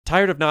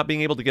Tired of not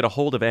being able to get a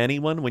hold of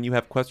anyone when you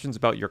have questions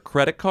about your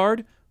credit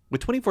card? With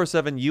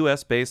 24/7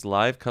 US-based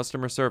live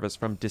customer service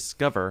from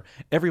Discover,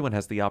 everyone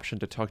has the option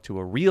to talk to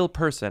a real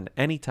person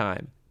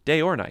anytime,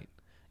 day or night.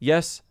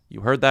 Yes,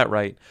 you heard that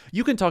right.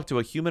 You can talk to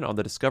a human on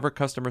the Discover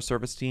customer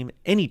service team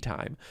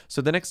anytime.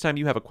 So the next time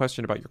you have a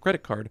question about your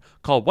credit card,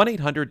 call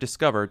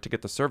 1-800-DISCOVER to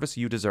get the service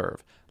you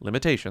deserve.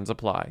 Limitations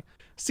apply.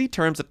 See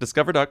terms at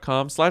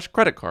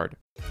discover.com/creditcard.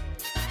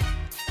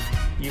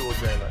 You will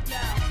dream it.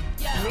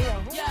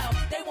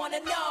 They wanna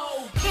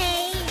know.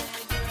 Hey,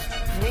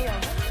 Mia.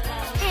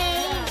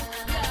 hey,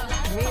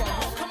 Mia.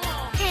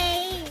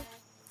 hey.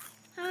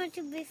 I want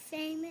to be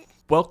famous.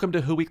 Welcome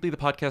to Who Weekly, the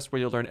podcast where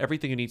you'll learn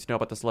everything you need to know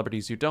about the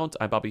celebrities you don't.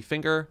 I'm Bobby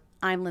Finger.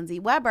 I'm Lindsay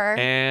Weber.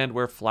 And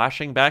we're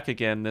flashing back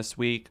again this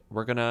week.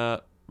 We're going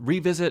to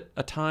revisit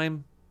a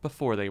time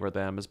before they were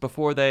them, as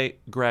before they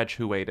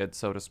graduated,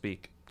 so to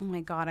speak. Oh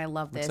my God, I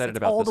love this. Excited It's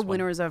about all this the one.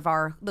 winners of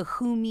the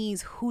who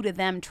me's who to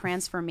them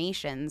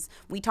transformations.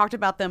 We talked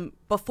about them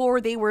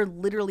before they were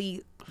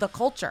literally the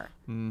culture.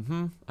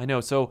 I know.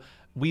 So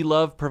we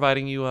love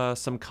providing you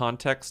some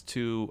context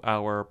to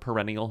our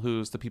perennial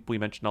who's, the people we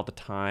mention all the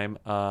time.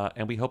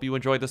 And we hope you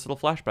enjoy this little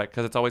flashback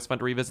because it's always fun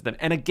to revisit them.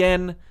 And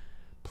again,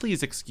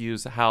 please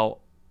excuse how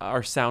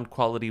our sound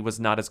quality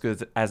was not as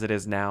good as it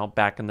is now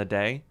back in the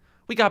day.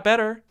 We got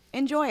better.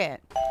 Enjoy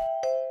it.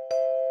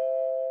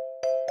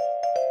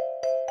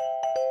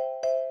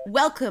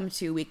 Welcome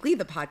to Weekly,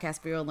 the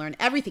podcast where you'll learn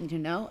everything to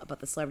know about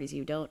the celebrities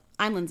you don't.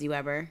 I'm Lindsay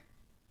Weber.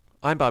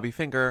 I'm Bobby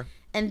Finger.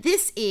 And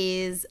this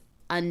is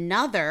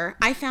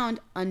I found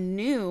a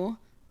new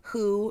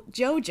Who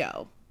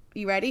JoJo.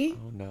 You ready?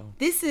 Oh, no.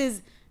 This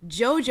is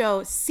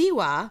JoJo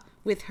Siwa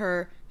with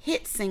her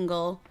hit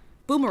single,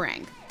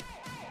 Boomerang.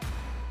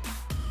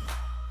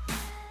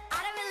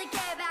 I don't really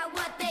care about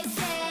what they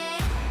say.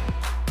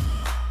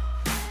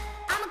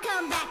 I'ma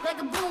come back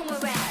like a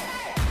boomerang.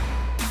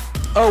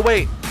 Oh,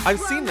 wait. I've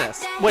seen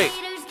this. Wait.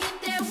 Haters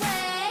get their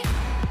way.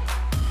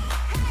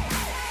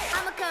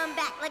 I'ma come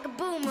back like a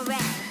boomerang.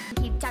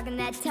 Keep talking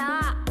that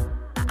talk,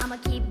 but I'ma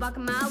keep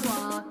walking my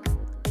walk.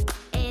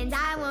 And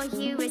I won't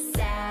hear a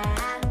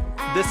sound.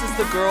 This is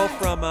the girl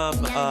from,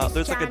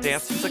 there's like a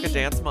dance, she's like a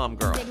dance mom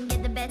girl. They can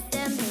get the best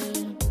of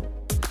me.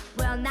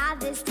 Well, not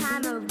this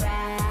time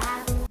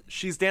around.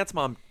 She's dance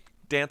mom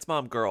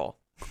girl.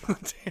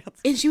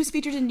 And she was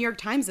featured in New York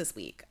Times this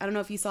week. I don't know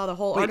if you saw the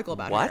whole Wait, article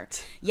about her.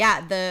 what?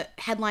 Yeah, the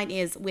headline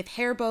is, with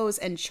hair bows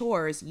and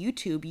chores,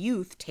 YouTube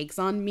youth takes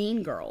on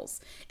Mean Girls.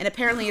 And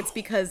apparently it's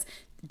because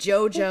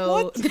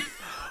JoJo...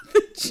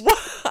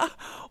 What?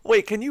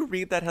 Wait, can you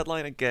read that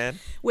headline again?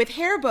 With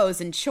hair bows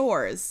and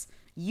chores,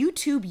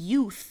 YouTube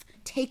youth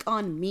take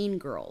on Mean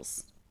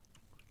Girls.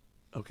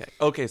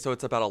 Okay, so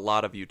it's about a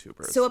lot of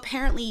YouTubers. So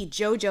apparently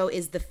JoJo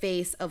is the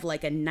face of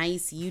like a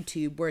nice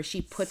YouTube where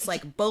she puts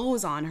like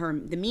bows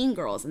on the Mean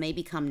Girls and they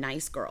become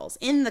nice girls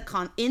in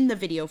the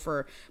video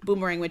for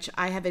Boomerang, which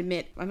I haven't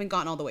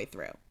gotten all the way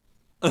through.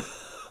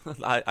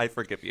 I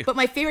forgive you. But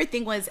my favorite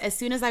thing was, as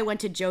soon as I went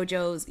to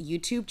JoJo's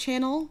YouTube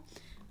channel,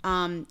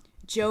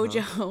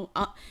 JoJo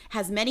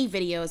has many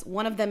videos.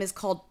 One of them is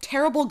called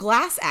Terrible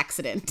Glass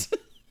Accident.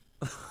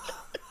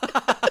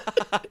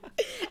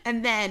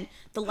 And then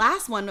the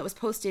last one that was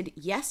posted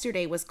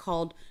yesterday was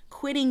called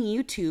Quitting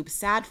YouTube,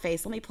 Sad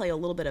Face. Let me play a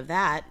little bit of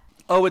that.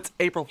 Oh, it's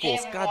April Hey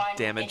Fool's. everyone, God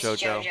damn it, it's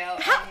JoJo.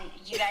 and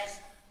you guys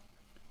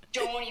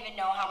don't even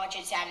know how much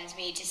it saddens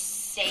me to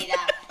say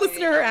that for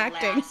Listen to her the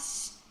acting.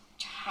 last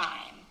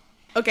time.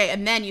 Okay,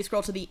 and then you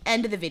scroll to the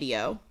end of the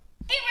video.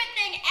 Favorite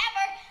thing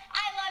ever!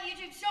 I love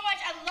YouTube so much.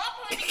 I love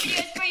posting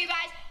videos for you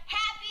guys.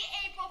 Happy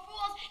April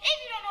Fools!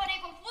 If you don't know what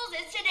April Fools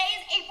is, today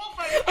is April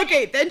 1st.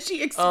 Okay, then she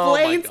Oh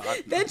my explains.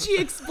 God. Then she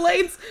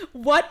explains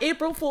what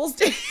April Fool's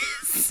Day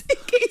is, in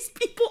case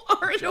people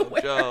aren't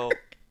aware. JoJo.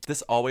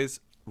 This always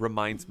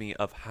reminds me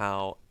of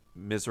how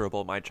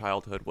miserable my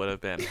childhood would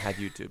have been had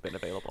YouTube been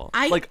available.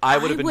 I would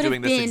have been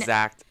doing this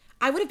exact.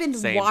 I would have been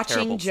same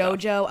watching terrible stuff.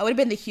 JoJo. I would have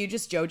been the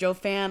hugest JoJo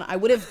fan. I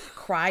would have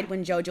cried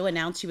when JoJo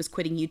announced she was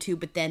quitting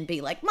YouTube, but then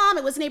be like, "Mom,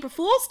 it was an April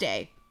Fool's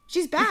Day.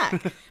 She's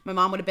back." My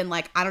mom would have been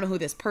like, "I don't know who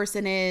this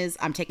person is.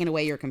 I'm taking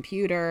away your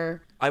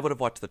computer." I would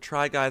have watched the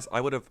Try Guys. I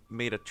would have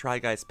made a Try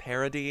Guys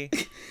parody.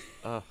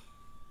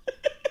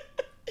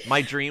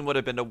 My dream would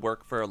have been to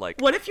work for like.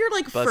 What if your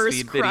like BuzzFeed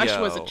first crush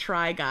Video. was a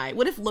Try Guy?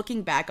 What if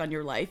looking back on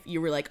your life, you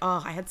were like,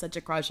 "Oh, I had such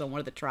a crush on one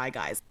of the Try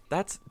Guys."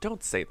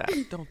 Don't say that.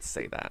 Don't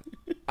say that.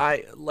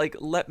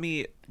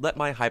 Let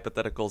my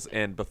hypotheticals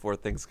in before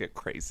things get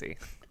crazy.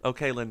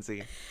 Okay,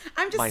 Lindsay.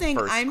 I'm just My saying,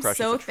 first I'm crush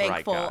so is a Try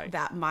thankful Guy.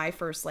 that my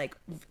first like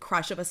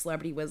crush of a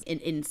celebrity was an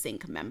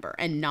NSYNC member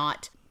and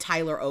not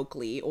Tyler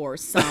Oakley or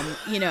some,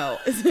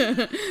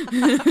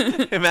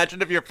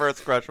 Imagine if your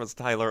first crush was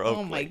Tyler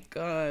Oakley. Oh my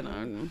God,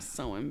 I'm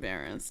so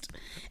embarrassed.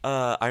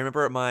 I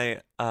remember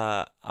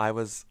I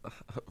was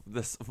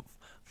this.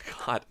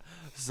 God.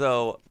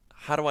 So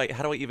how do I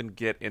even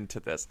get into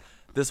this?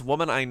 This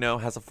woman I know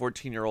has a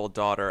 14-year-old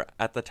daughter.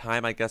 At the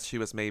time, I guess she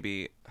was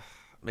maybe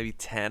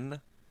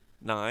 10,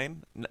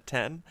 9,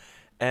 10.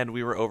 And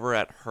we were over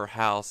at her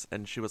house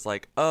and she was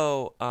like,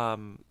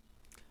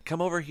 because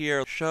come over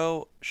here,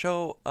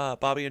 show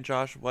Bobby and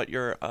Josh what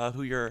your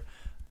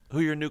who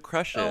your new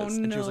crush is. Oh,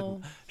 And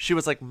no. she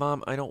was like,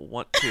 Mom, I don't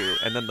want to.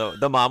 And then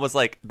the mom was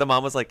like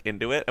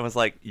into it and was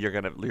like, you're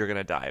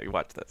gonna die. You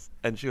watch this.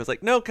 And she was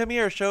like, no, come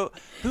here, show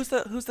who's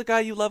the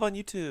guy you love on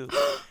YouTube.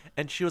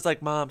 And she was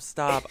like, Mom,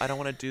 stop, I don't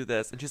want to do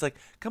this. And she's like,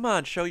 come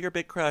on, show your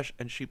big crush.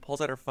 And she pulls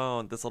out her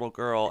phone, this little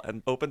girl,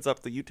 and opens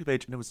up the YouTube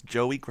page, and it was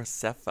Joey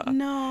Graceffa.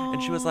 No.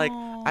 And she was like,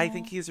 I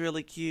think he's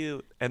really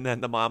cute. And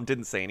then the mom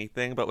didn't say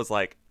anything, but was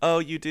like, oh,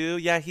 you do?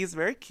 Yeah, he's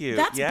very cute.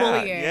 That's yeah,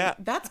 bullying. Yeah.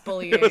 That's It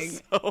bullying.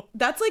 was so-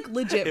 That's like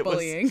legit It was-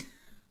 bullying.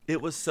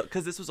 It was so,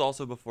 because this was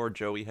also before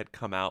Joey had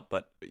come out,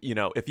 but you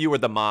know, if you were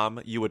the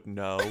mom, you would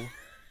know.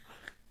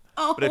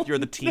 Oh, But if you're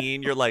the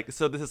teen, you're like,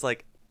 so this is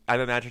like, I'm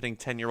imagining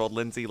 10-year-old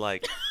Lindsay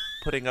like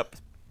putting up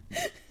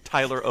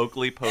Tyler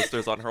Oakley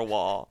posters on her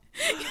wall,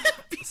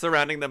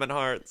 surrounding them in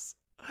hearts.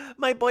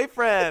 My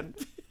boyfriend,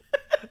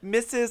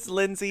 Mrs.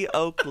 Lindsay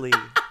Oakley.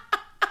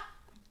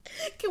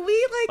 can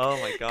we like? Oh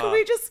my Can God.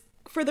 we just,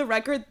 for the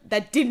record,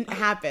 that didn't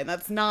happen.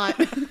 That's not.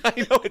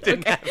 I know it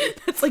didn't happen.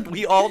 That's like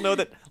We all know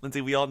that,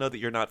 Lindsay, we all know that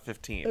you're not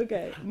 15.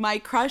 okay. My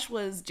crush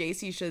was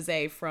JC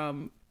Chazé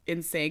from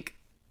NSYNC,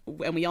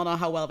 and we all know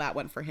how well that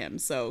went for him.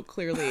 So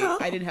clearly,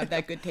 I didn't have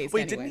that good taste.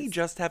 Wait, anyways. didn't he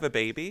just have a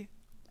baby?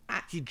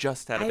 He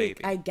just had a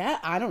baby. I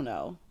don't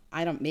know.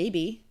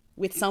 Maybe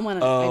with someone.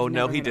 Oh, I've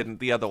no, never he heard of. didn't.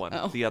 The other one.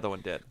 Oh. The other one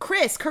did.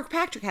 Chris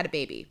Kirkpatrick had a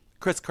baby.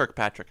 Chris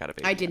Kirkpatrick had a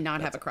baby. I did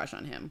not have a crush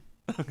on him.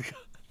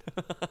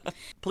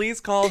 Please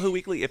call Who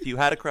Weekly if you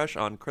had a crush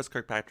on Chris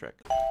Kirkpatrick.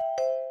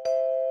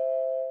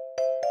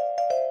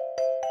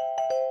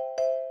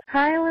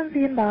 Hi,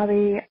 Lindsay and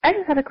Bobby. I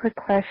just had a quick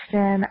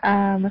question.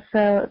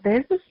 So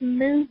there's this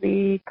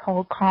movie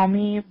called Call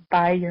Me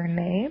by Your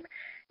Name.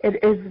 It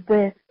is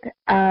with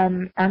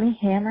Armie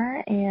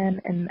Hammer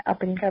and an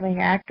up-and-coming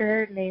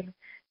actor named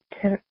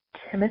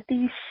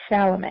Timothy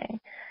Chalamet.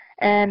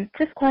 And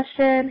just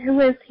question, who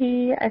is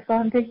he? I saw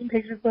him taking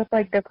pictures with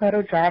like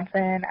Dakota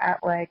Johnson at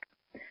like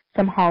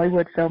some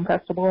Hollywood Film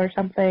Festival or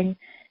something.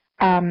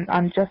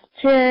 On Just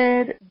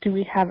Jared, do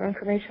we have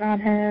information on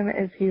him?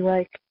 Is he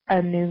like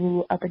a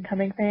new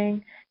up-and-coming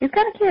thing? He's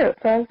kind of cute,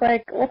 so I was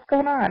like, what's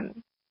going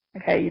on?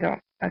 Okay, you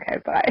don't. Okay,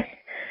 bye.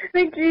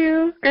 Thank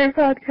you. Great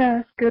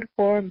podcast. Good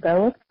form.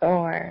 Bella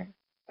Thorne.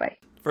 Bye.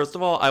 First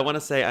of all, I want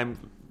to say Love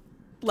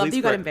please that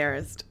you got correct-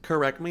 embarrassed.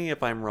 Correct me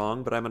if I'm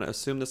wrong, but I'm going to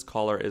assume this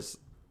caller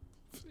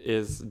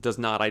does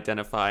not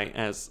identify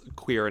as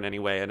queer in any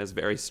way and is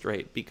very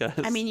straight because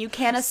I mean, you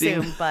can't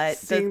assume, but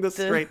seeing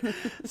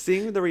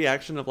seeing the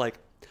reaction of like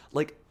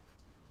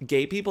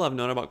gay people have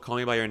known about Call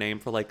Me by Your Name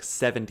for like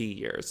 70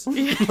 years.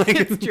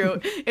 It's true.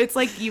 It's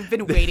like you've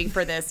been waiting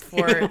for this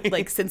for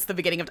like since the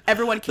beginning of.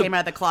 Everyone came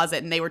out of the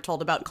closet and they were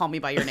told about Call Me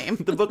by Your Name.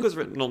 The book was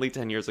written only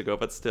 10 years ago,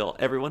 but still,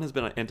 everyone has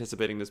been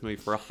anticipating this movie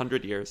for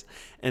 100 years.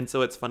 And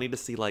so it's funny to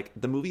see, like,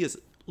 the movie is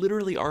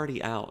literally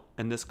already out.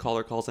 And this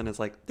caller calls in and is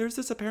like, there's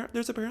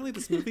apparently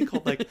this movie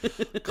called, like,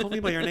 Call Me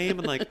by Your Name.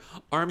 And, like,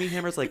 Armie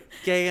Hammer's, like,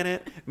 gay in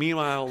it.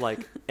 Meanwhile,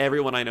 like,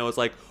 everyone I know is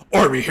like,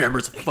 Armie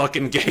Hammer's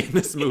fucking gay in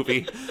this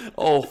movie.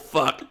 Oh,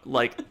 fuck.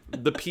 Like,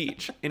 the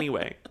peach.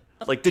 Anyway,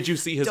 like, did you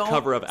see his Don't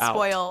cover of Out?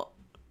 spoil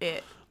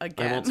it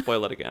again. I won't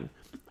spoil it again.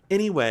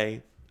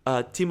 Anyway,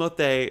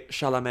 Timothée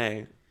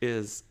Chalamet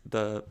is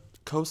the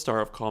co-star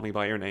of Call Me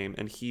by Your Name,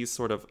 and he's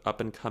sort of up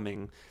and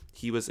coming.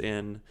 He was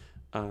in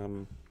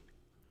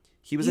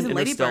He's in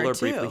Lady Interstellar Bird,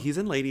 briefly. too. He's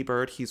in Lady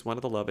Bird. He's one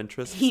of the love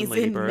interests He's in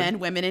Lady in Bird, Men,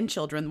 Women, and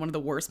Children, one of the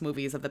worst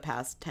movies of the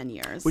past 10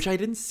 years. which I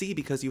didn't see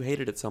because you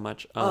hated it so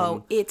much.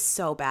 Oh, it's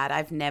so bad.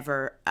 I've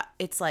never.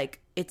 It's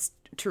like it's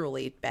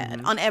truly bad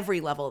Mm-hmm. on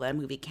every level. That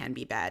movie can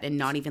be bad, and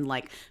not even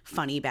like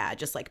funny bad,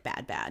 just like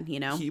bad. You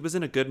know. He was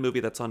in a good movie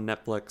that's on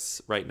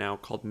Netflix right now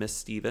called Miss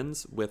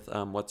Stevens with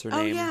what's her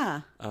name?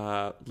 yeah.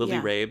 Lily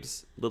Yeah.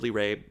 Rabe. Lily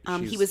Rabe.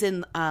 He She's- was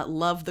in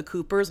Love the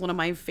Coopers, one of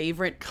my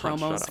favorite God,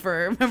 promos shut up.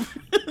 for.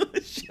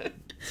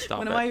 Stop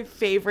One it. of my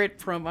favorite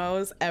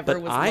promos ever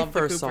But was I Love the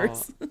first saw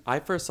Coopers. I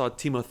first saw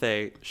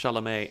Timothée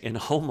Chalamet in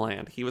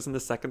Homeland. He was in the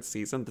second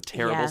season, the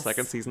terrible Yes.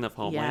 second season of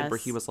Homeland, where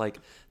he Yes. was like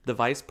the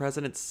vice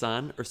president's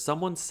son or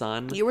someone's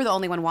son You were the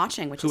only one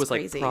watching, which who is was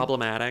crazy. like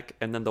problematic,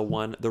 and then the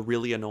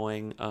really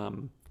annoying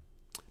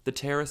the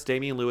terrorist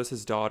Damian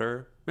Lewis's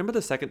daughter. Remember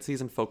the second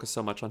season focused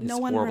so much on his No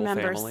one horrible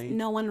remembers. family?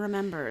 No one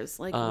remembers.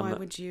 Like, why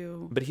would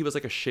you? But he was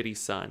like a shitty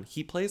son.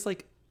 He plays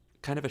like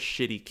kind of a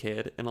shitty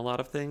kid in a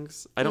lot of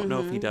things. I don't know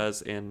if he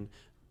does in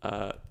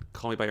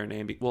Call Me by Your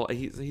Name. Well,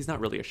 he's not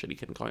really a shitty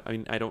kid in Call Me. I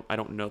mean, I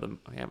don't know them.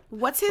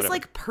 What's his whatever.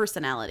 like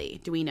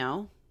personality? Do we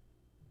know?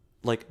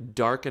 Like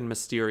dark and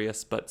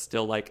mysterious, but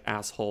still like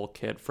asshole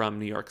kid from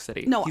New York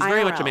City. No, he's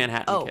very much a IRL.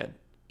 Manhattan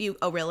kid.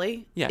 Oh,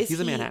 really? Yeah, Is he's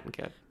a he- Manhattan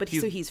kid. But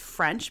He's- so he's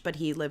French, but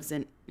he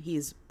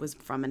was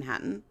from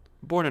Manhattan.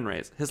 Born and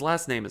raised. His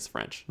last name is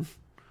French.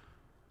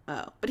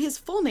 Oh, but his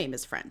full name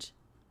is French.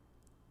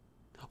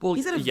 Well,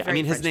 He's got a yeah, I very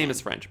mean his French name name.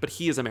 is French, but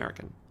he is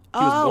American. He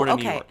was Oh, born in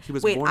okay. New York. He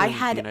was Wait, born I in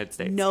had the United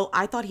States. no.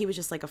 I thought he was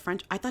just like a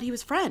French. I thought he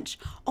was French.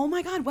 Oh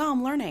my God! Wow,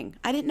 I'm learning.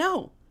 I didn't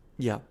know.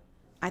 Yeah.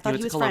 I thought went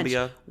he to was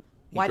Columbia. French.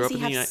 Why grew does up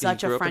he in have the-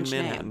 such grew a up in French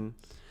name? Manhattan.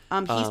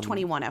 He's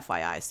 21,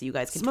 FYI, so you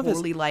guys can some of his-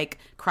 totally like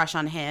crush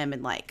on him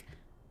and like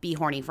be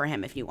horny for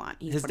him if you want.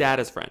 He's His 21. dad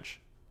is French.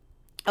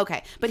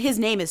 Okay, but his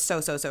name is so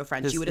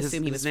French. You would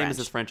assume he was his name French. is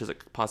as French as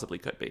it possibly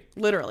could be.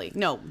 Literally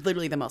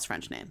the most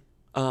French name.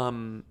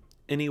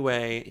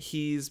 Anyway,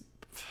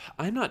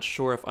 I'm not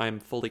sure if I'm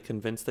fully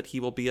convinced that he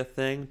will be a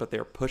thing, but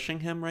they're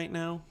pushing him right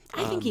now.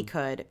 I think he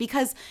could,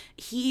 because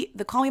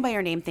the Call Me by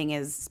Your Name thing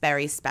is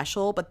very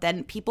special, but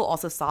then people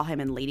also saw him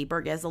in Lady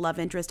Bird as a love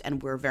interest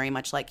and were very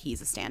much like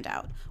he's a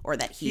standout, or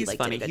that he He's like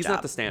funny. did a good He's job.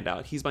 not the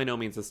standout. He's by no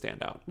means the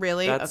standout.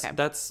 Really? That's,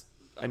 Okay.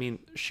 I mean,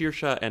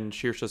 Saoirse and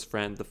Saoirse's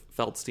friend, the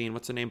Feldstein,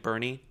 what's her name?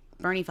 Bernie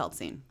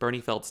Feldstein.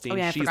 Bernie Feldstein. Oh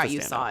yeah, I she's forgot the you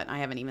standout. saw it. I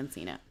haven't even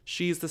seen it.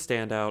 She's the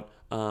standout.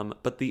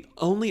 But the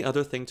only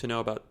other thing to know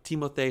about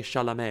Timothée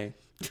Chalamet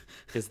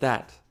is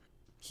that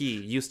he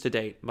used to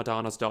date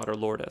Madonna's daughter,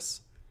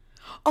 Lourdes.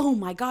 Oh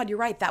my God, you're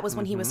right. That was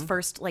when he was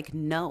first like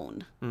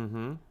known.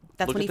 Mm-hmm.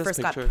 That's Look when at he this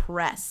first got picture.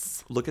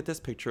 press. Look at this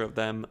picture of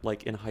them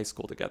like in high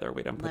school together.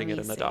 Wait, I'm putting Let it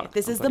me in the see. doc.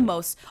 This I'm is the putting-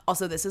 most.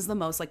 Also, this is the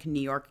most like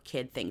New York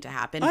kid thing to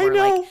happen. I where,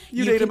 know. Like,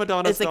 You dated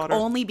Madonna's It's like daughter.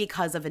 only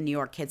because of a New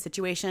York kid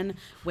situation.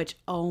 Which,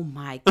 oh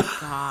my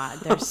God,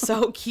 they're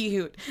so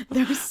cute.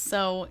 They're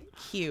so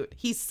cute.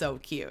 He's so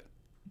cute.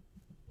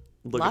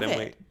 Look Love at him. it.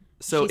 Wait.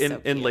 So She's in so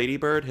in cute. Lady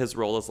Bird, his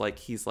role is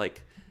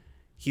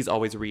he's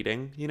always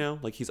reading. You know,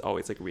 like he's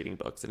always like reading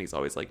books, and he's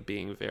always like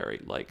being very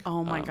like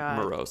Oh my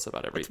God. morose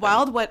about everything. It's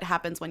wild what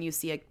happens when you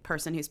see a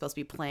person who's supposed to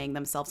be playing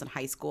themselves in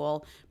high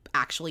school,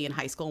 actually in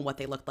high school, and what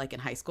they looked like in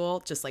high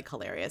school. Just like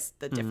hilarious,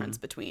 the difference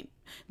between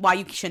why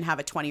you shouldn't have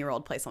a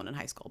 20-year-old play someone in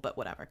high school, but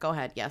whatever. Go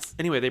ahead. Yes.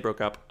 Anyway, they broke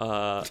up,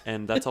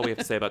 and that's all we have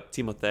to say about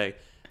Timothée.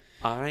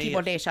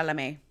 Timothée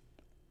Chalamet.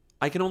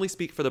 I can only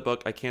speak for the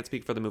book. I can't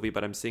speak for the movie,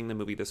 but I'm seeing the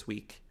movie this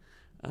week.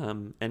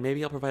 And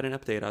maybe I'll provide an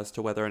update as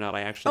to whether or not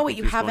I actually. Oh wait, think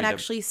you he's haven't going to-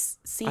 actually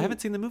seen. I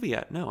haven't seen the movie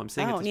yet. No, I'm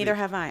seeing it. Oh, This neither week.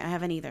 have I. I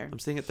haven't either. I'm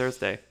seeing it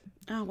Thursday.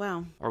 Oh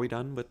wow. Are we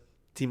done with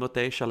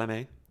Timothée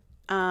Chalamet?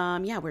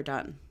 Yeah, we're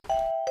done.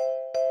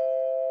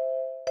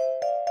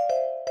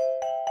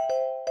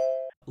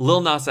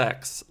 Lil Nas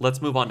X.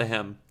 Let's move on to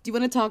him. Do you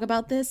want to talk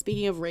about this?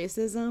 Speaking of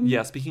racism,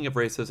 Yeah. Speaking of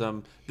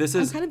racism, this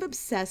I'm is kind of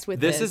obsessed with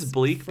this this. is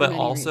bleak, for but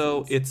many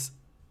also reasons. it's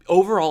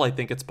overall. I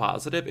think it's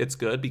positive. It's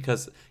good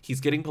because he's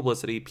getting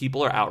publicity.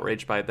 People are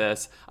outraged by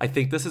this. I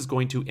think this is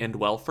going to end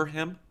well for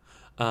him.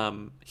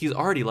 He's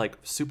already like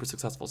super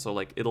successful, so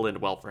like it'll end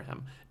well for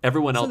him.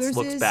 Everyone else there's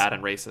looks this- bad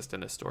and racist in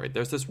this story.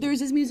 There's this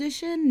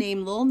musician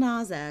named Lil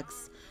Nas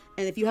X,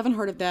 and if you haven't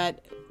heard of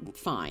that,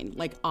 fine.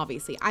 Like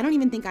obviously, I don't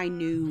even think I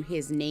knew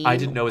his name. I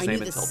didn't know his I name knew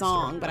the until the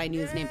song, story. but I knew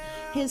his name.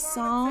 His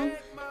song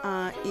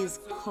is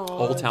called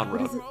Old Town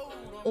what Road. is it?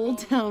 Old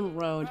Town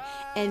Road,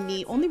 and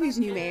the only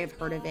reason you may have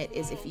heard of it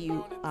is if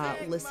you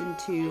listen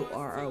to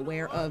or are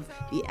aware of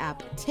the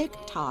app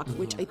TikTok,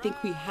 which I think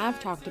we have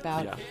talked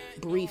about Yeah.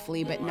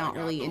 briefly, but not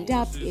really in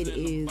depth. It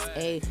is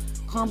a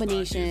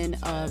combination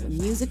of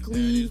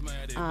Musically,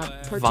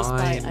 purchased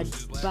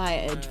by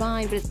a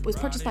Vine, but it was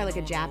purchased by like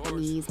a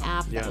Japanese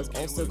app that Yeah. was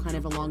also kind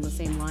of along the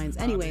same lines.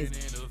 Anyways,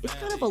 it's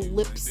kind of a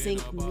lip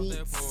sync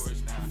meets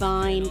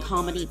Vine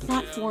comedy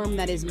platform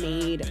that is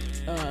made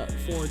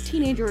for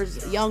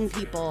teenagers, young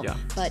people, Yeah.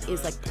 but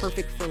is like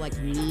perfect for like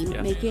meme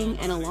Yeah. making.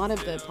 And a lot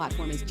of the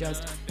platform is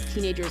just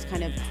teenagers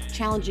kind of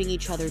challenging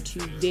each other to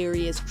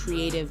various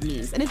creative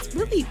memes. And it's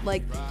really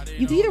like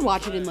you can either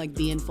watch it and like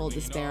be in full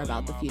despair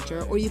about the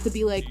future, or you could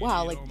be like,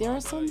 wow, like there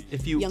are some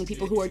young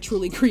people who are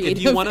truly creative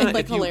if you want and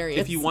like hilarious.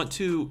 if you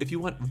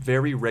want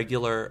very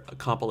regular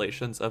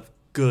compilations of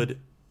good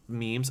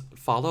memes,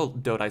 follow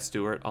Dodai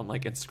Stewart on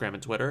like Instagram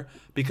and Twitter,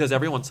 because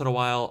every once in a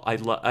while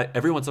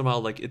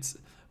like it's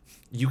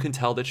you can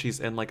tell that she's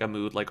in like a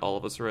mood like all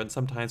of us are in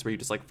sometimes, where you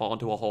just like fall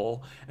into a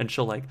hole, and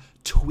she'll like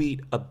tweet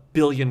a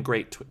billion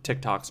great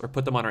TikToks or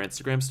put them on her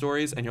Instagram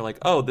stories, and you're like,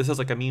 oh, this is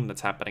like a meme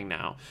that's happening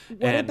now.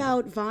 What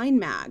about Vine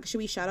Mag? Should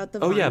we shout out the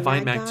Oh Vine yeah,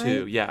 Vine Mag Mag guy?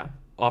 too. Yeah,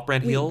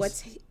 Off-Brand Wait, Heels.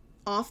 what's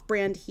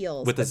Off-Brand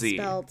Heels With a but Z.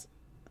 spelled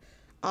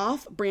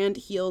Off-Brand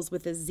Heels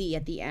with a Z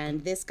at the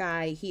end. This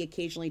guy, he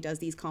occasionally does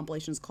these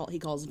compilations he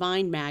calls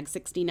Vine Mag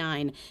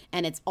 69,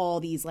 and it's all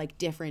these like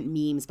different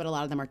memes, but a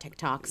lot of them are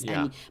TikToks.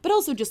 Yeah. But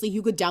also just like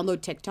you could download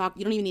TikTok.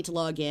 You don't even need to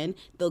log in.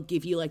 They'll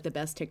give you like the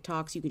best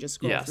TikToks. You can just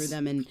scroll Yes. through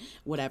them and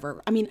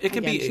whatever. I mean, It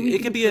can again, should we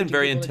be a encourage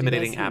very people to do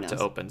intimidating this? Who app to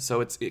knows? open, so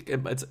it's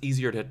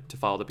easier to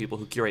follow the people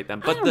who curate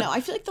them. I But don't know.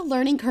 I feel like the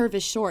learning curve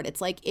is short.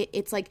 It's like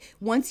it's like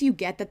once you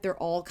get that they're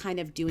all kind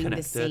of doing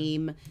Connected. the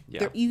same.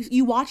 Yeah.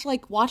 You watch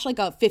like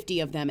a 50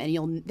 of them, and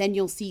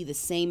you'll see the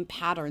same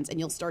patterns, and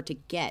you'll start to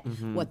get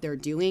what they're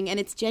doing, and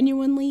it's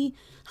genuinely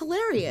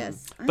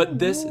hilarious. I But don't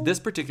this know. this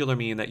particular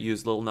meme that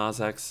used Lil Nas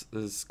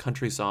X's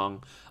country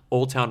song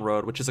Old Town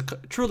Road, which is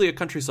truly a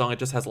country song, it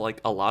just has like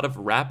a lot of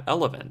rap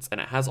elements, and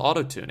it has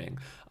auto tuning.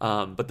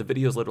 But the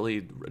video is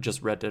literally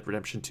just Red Dead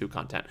Redemption 2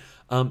 content.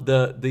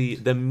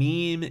 The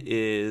meme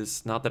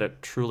is not that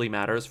it truly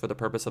matters for the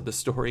purpose of the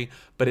story,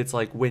 but it's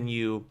like when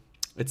you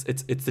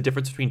it's the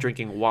difference between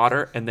drinking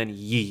water and then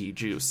yee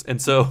juice.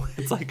 And so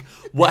it's like,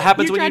 what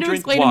happens when you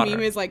drink water? To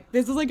me is like,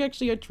 this is like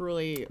actually a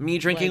truly Me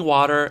drinking like,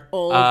 water,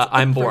 old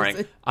I'm boring.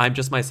 person. I'm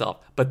just myself.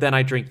 But then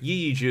I drink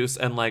yee juice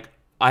and like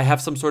I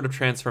have some sort of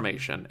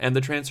transformation. And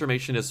the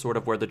transformation is sort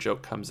of where the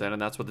joke comes in, and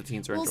that's what the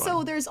teens are enjoying.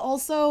 So there's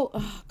also,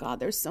 oh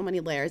God, there's so many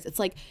layers. It's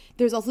like,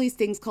 there's also these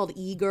things called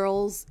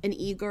e-girls. An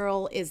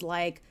e-girl is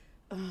like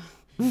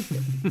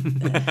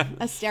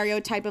a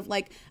stereotype of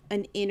like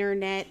an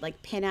internet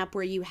like pinup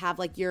where you have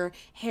like your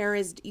hair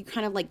is, you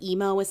kind of like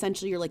emo,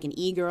 essentially. You're like an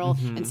e-girl.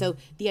 And so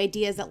the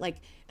idea is that like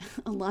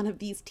a lot of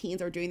these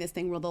teens are doing this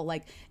thing where they'll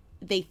like,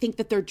 they think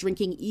that they're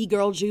drinking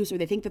e-girl juice, or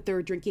they think that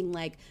they're drinking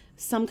like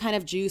some kind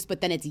of juice, but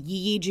then it's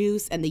yee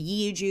juice, and the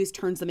yee juice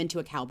turns them into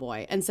a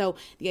cowboy. And so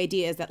the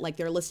idea is that like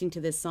they're listening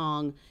to this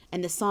song,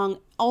 and the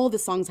song, all of the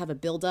songs have a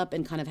build up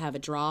and kind of have a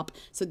drop.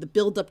 So the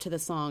build up to the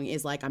song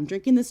is like, I'm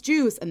drinking this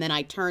juice and then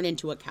I turn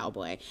into a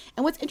cowboy.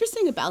 And what's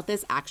interesting about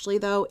this actually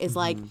though is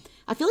like,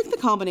 I feel like the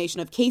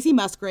combination of Casey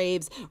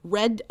Musgraves,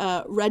 Red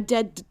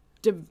Dead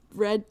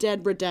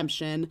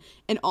Redemption,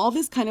 and all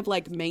this kind of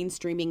like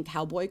mainstreaming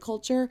cowboy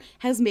culture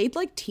has made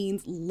like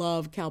teens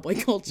love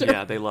cowboy culture.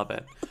 Yeah, they love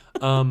it.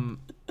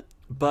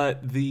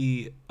 But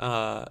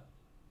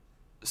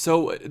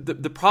so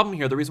the problem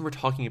here, the reason we're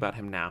talking about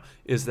him now,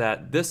 is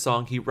that this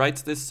song, he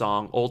writes this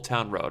song, Old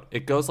Town Road.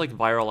 It goes like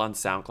viral on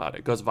SoundCloud.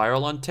 It goes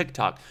viral on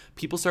TikTok.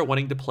 People start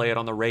wanting to play it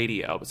on the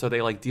radio, so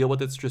they like deal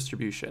with its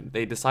distribution.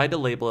 They decide to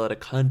label it a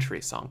country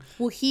song.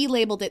 Well, he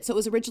labeled it, so it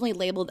was originally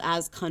labeled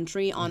as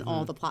country on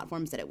all the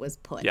platforms that it was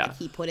put. Yeah. Like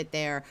he put it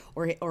there,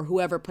 or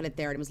whoever put it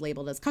there, and it was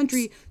labeled as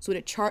country. So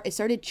it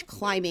started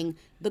climbing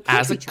the country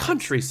As a charts.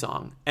 country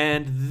song.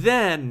 And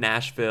then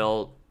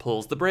Nashville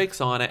pulls the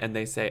brakes on it, and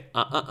they say,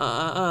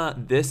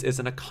 this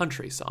isn't a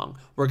country song.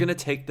 We're going to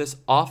take this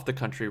off the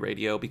country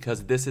radio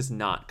because this is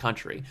not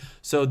country.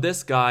 So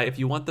this guy, if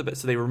you want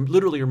so they were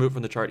literally removed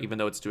from the chart, even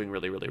though it's doing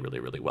really, really, really,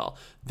 really well.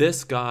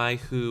 This guy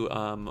who,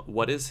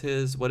 what is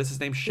his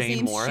name?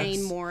 Shane Morris?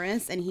 Shane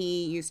Morris, and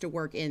he used to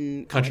work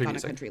in Country on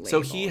music. a country label. So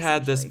he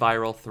had this essentially.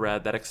 viral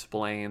thread that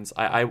explains,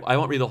 I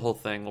won't read the whole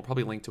thing. We'll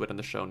probably link to it in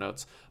the show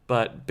notes.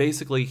 But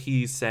basically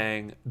he's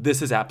saying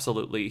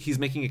he's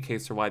making a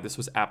case for why this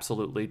was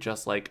absolutely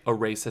just like a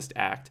racist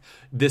act.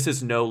 This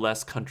is no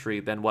less country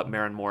than what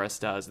Maren Morris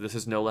does. This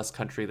is no less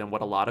country than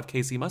what a lot of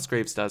Casey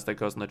Musgraves does that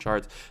goes in the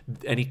charts.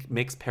 And he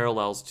makes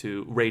parallels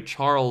to Ray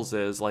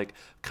Charles's like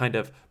kind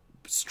of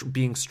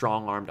being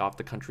strong-armed off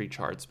the country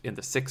charts in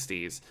the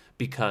 60s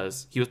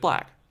because he was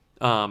black.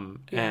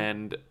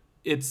 And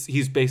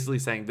he's basically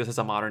saying this is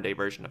a modern day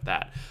version of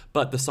that.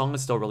 But the song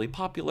is still really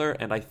popular,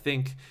 and I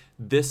think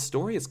this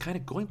story is kind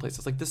of going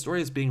places. Like this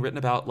story is being written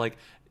about like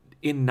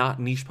in not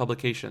niche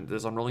publications.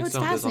 There's on Rolling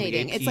Stone, there's on the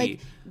AP. It's like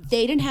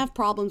they didn't have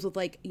problems with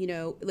like,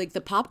 like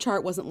the pop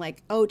chart wasn't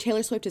like, oh,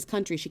 Taylor Swift is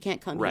country, she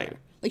can't come here.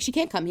 Like she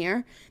can't come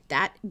here.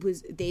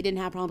 They didn't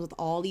have problems with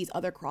all these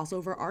other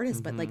crossover artists,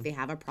 but like they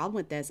have a problem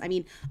with this. I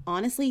mean,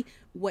 honestly,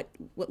 what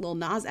Lil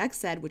Nas X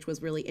said, which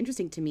was really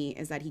interesting to me,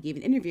 is that he gave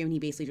an interview and he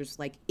basically just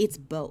like, it's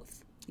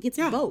both. It's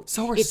both.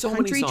 So are it's so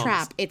country many songs.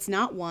 Trap. It's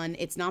not one.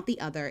 It's not the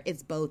other.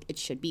 It's both. It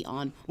should be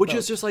on. Which both.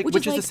 is just like,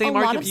 which is the same a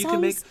lot argument of you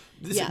can make.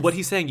 songs- What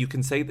he's saying, you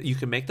can say that you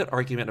can make that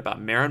argument about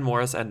Maren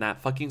Morris and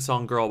that fucking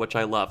song "Girl," which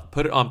I love.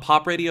 Put it on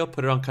pop radio.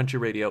 Put it on country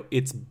radio.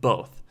 It's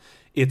both.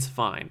 It's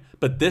fine.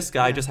 But this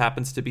guy just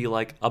happens to be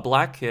like a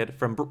black kid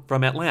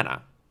from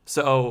Atlanta.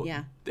 So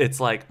it's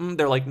like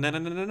they're like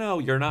no,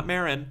 you're not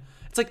Maren.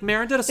 It's like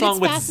Maren did a song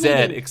with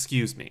Zed.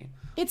 Excuse me.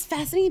 It's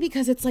fascinating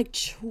because it's like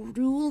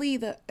truly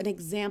an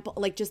example,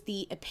 like just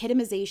the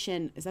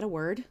epitomization. Is that a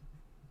word?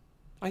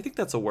 I think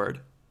that's a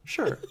word.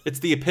 Sure. It's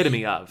the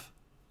epitome of.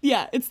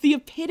 Yeah, it's the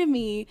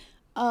epitome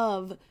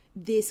of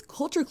this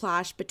culture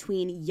clash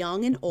between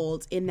young and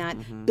old, in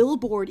that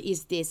Billboard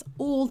is this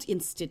old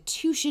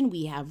institution.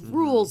 We have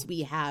rules,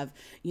 we have,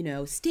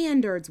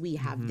 standards, we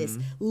have this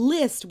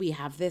list, we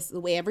have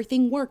the way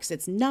everything works.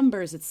 It's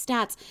numbers, it's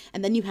stats.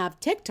 And then you have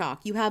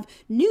TikTok, you have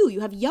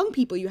young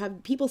people, you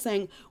have people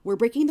saying, we're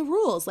breaking the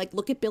rules. Like,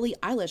 look at Billie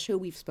Eilish, who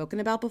we've spoken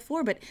about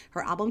before, but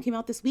her album came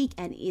out this week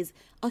and is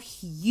a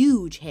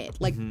huge hit,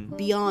 like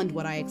beyond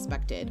what I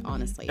expected,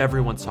 honestly.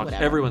 Everyone's talking.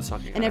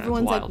 And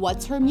everyone's like,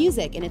 what's her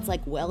music? And it's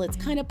like, well, it's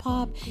kind of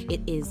pop.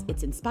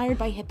 It's inspired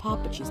by hip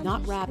hop, but she's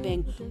not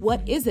rapping.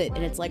 What is it?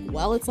 And it's like,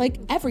 well, it's like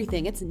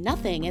everything. It's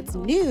nothing. It's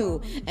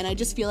new. And I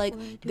just feel like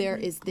there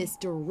is this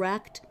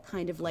direct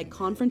kind of like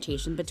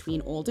confrontation between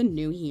old and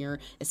new here,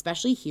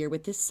 especially here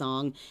with this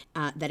song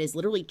that is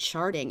literally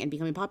charting and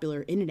becoming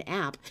popular in an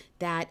app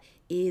that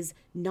is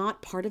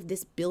not part of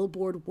this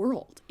Billboard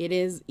world. It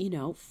is,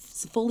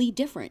 fully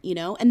different,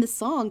 and the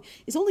song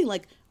is only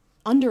like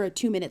under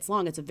 2 minutes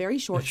long. It's a very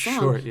short song.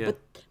 Short, yeah.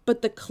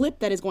 But the clip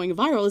that is going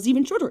viral is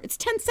even shorter. It's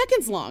 10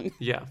 seconds long.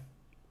 Yeah.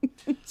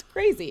 It's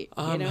crazy,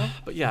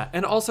 But yeah,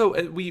 and also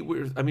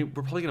we're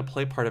probably going to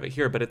play part of it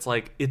here, but it's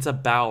like, it's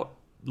about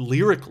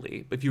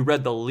lyrically, if you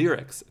read the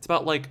lyrics, it's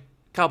about like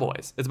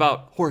cowboys. It's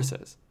about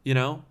horses,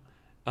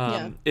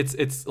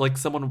 It's like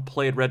someone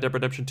played Red Dead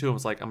Redemption 2 and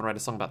was like, I'm going to write a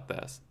song about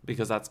this,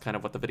 because that's kind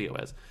of what the video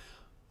is.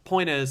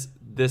 Point is,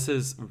 this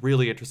is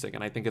really interesting,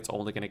 and I think it's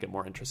only going to get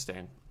more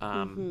interesting.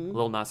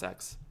 Lil Nas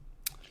X.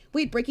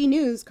 Wait, breaking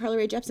news. Carly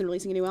Rae Jepsen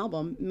releasing a new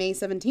album May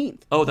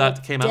 17th. Oh,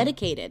 that came out?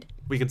 Dedicated.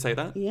 We can say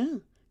that? Yeah.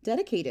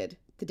 Dedicated.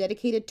 The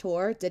Dedicated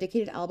tour,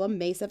 Dedicated album,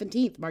 May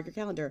 17th. Mark your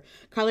calendar.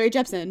 Carly Rae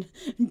Jepsen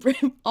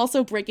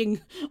also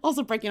breaking all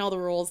the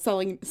rules,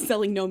 selling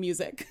no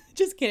music.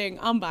 Just kidding.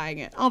 I'm buying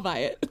it. I'll buy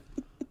it.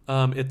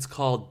 It's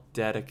called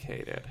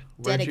Dedicated.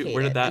 Where'd you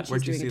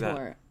see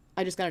that?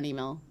 I just got an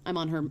email. I'm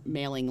on her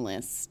mailing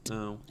list.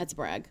 Oh. That's a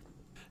brag.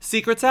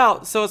 Secret's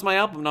out. So is my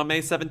album on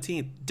May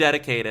 17th.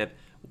 Dedicated.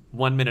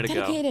 1 minute ago.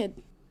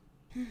 Dedicated.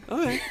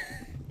 Okay.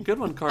 Good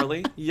one,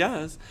 Carly.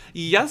 Yes.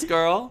 Yes,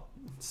 girl.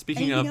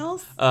 Speaking Anything of,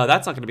 else?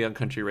 that's not going to be on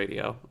country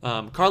radio.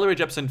 Carly Rae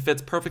Jepsen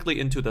fits perfectly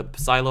into the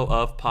silo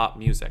of pop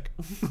music.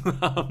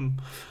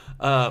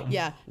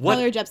 Yeah.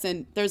 Carly Rae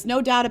Jepsen, there's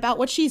no doubt about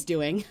what she's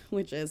doing,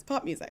 which is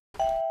pop music.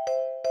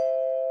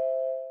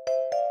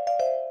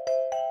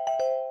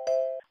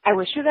 I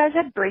wish you guys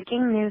had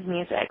breaking news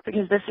music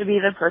because this would be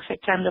the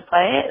perfect time to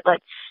play it. Like,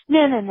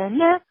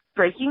 na,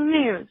 breaking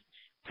news.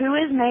 Who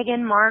is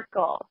Meghan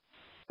Markle?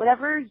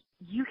 Whatever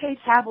UK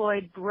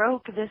tabloid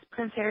broke this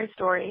Prince Harry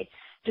story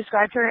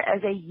described her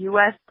as a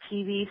U.S.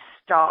 TV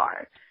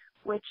star,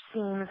 which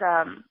seems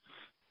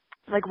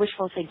like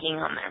wishful thinking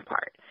on their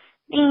part.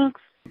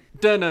 Thanks.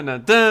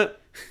 Dun.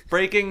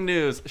 Breaking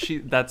news.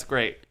 That's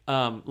great.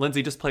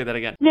 Lindsay, just play that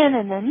again.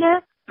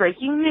 Na,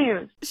 breaking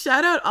news.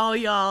 Shout out all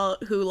y'all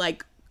who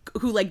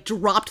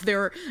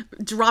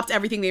dropped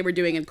everything they were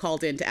doing and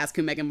called in to ask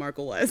who Meghan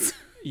Markle was.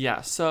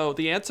 Yeah, so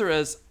the answer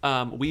is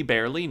we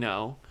barely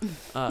know.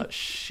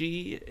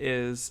 She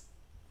is,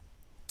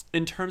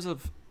 in terms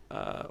of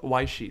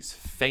why she's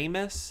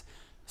famous,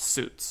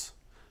 Suits.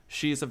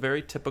 She's a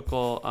very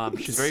typical,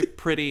 she's very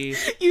pretty.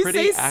 You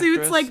pretty say actress.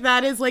 Suits like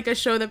that is like a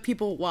show that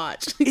people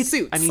watch.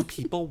 Suits. I mean,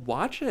 people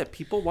watch it.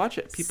 People's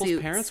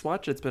Suits. parents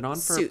watch it. It's been on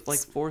for Suits. like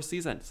 4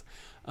 seasons.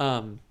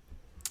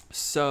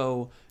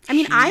 So I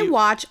mean, I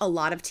watch a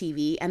lot of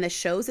TV, and the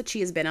shows that she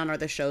has been on are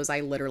the shows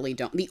I literally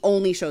don't. The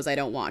only shows I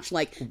don't watch,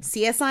 like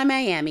CSI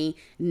Miami,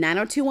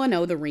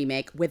 90210, the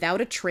remake, Without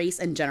a Trace,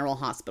 and General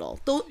Hospital.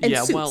 And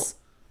Suits. Well,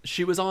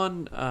 she was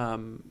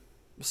on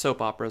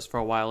soap operas for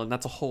a while, and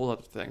that's a whole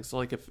other thing. So,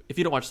 like, if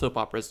you don't watch soap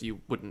operas, you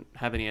wouldn't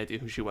have any idea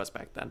who she was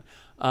back then.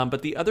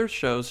 But the other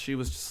shows, she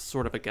was just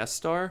sort of a guest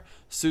star.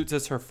 Suits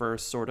is her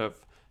first sort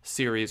of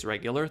series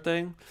regular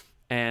thing,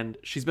 and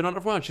she's been on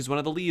it for a while. She's one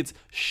of the leads.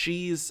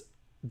 She's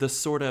the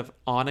sort of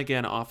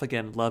on-again,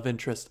 off-again love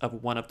interest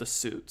of one of the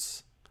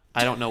Suits.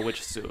 I don't know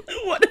which suit.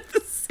 One of the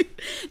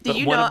Suits. Did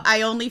you know,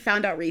 I only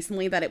found out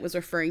recently that it was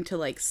referring to,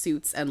 like,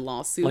 suits and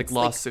lawsuits. Like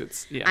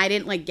lawsuits, yeah. I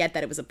didn't, like, get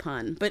that it was a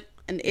pun, but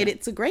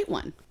it's a great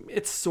one.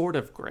 It's sort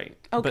of great.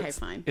 Okay,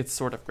 fine. It's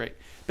sort of great.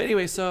 But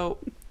anyway, so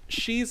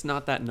she's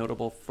not that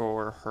notable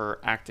for her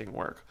acting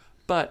work.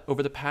 But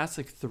over the past,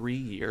 like, 3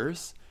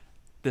 years,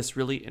 this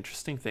really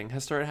interesting thing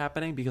has started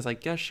happening because I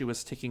guess she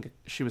was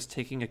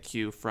taking a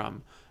cue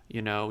from,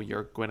 you know,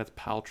 your Gwyneth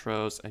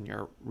Paltrow's and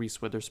your Reese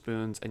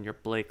Witherspoon's and your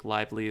Blake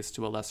Lively's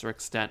to a lesser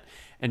extent.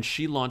 And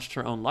she launched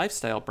her own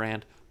lifestyle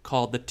brand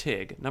called the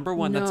Tig. Number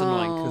one, that's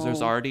annoying because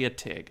there's already a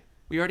Tig.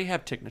 We already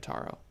have Tig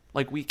Notaro.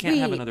 Like, we can't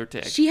have another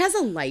Tig. She has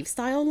a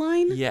lifestyle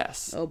line?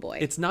 Yes. Oh boy.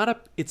 It's not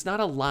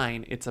a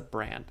line, it's a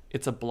brand.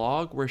 It's a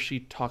blog where she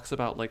talks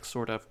about, like,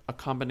 sort of a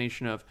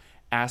combination of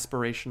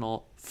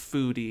aspirational,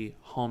 foodie,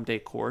 home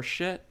decor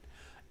shit,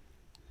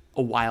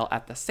 while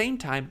at the same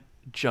time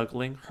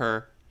juggling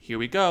her, here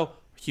we go,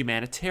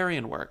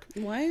 humanitarian work.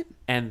 What?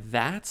 And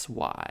that's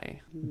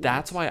why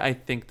I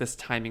think this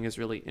timing is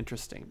really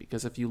interesting,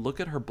 because if you look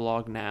at her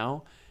blog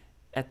now,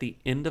 at the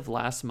end of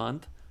last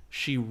month,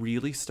 she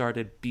really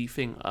started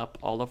beefing up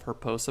all of her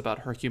posts about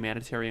her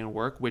humanitarian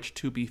work, which,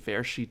 to be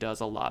fair, she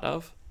does a lot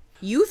of.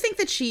 You think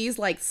that she's,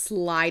 like,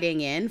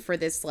 sliding in for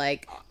this,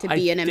 like, to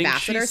be an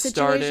ambassador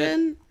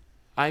situation?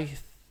 I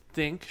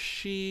think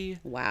she...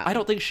 Wow. I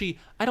don't think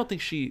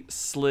she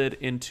slid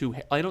into...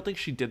 I don't think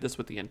she did this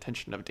with the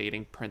intention of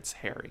dating Prince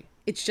Harry.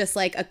 It's just,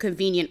 like, a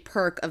convenient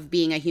perk of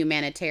being a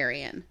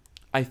humanitarian.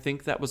 I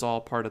think that was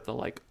all part of the,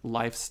 like,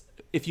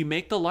 if you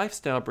make the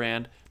lifestyle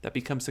brand that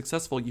becomes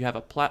successful, you have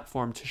a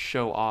platform to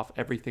show off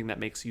everything that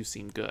makes you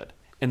seem good.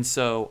 And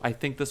so I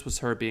think this was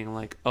her being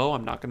like, oh,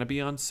 I'm not going to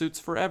be on Suits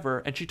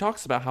forever. And she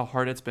talks about how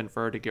hard it's been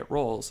for her to get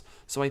roles.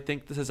 So I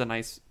think this is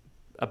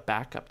a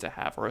backup to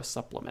have, or a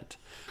supplement.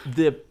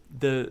 The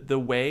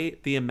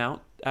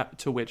amount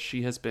to which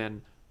she has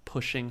been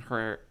pushing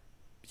her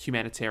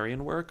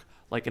humanitarian work,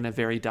 like in a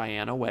very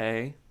Diana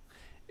way,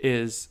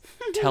 is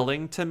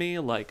telling to me,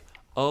 like,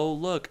 oh,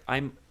 look,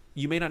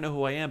 you may not know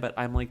who I am, but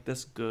I'm, like,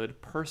 this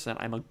good person.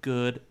 I'm a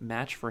good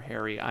match for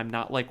Harry. I'm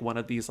not, like, one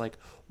of these, like,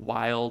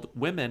 wild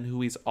women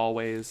who he's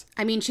always,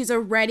 I mean, she's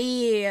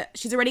already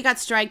got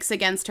strikes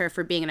against her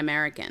for being an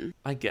American.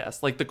 I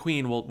guess, like the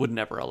Queen would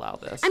never allow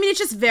this. I mean, it's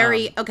just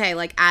very okay.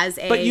 Like as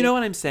a, but you know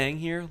what I'm saying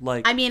here?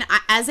 Like, I mean,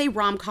 as a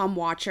rom-com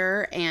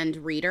watcher and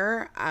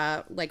reader,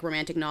 like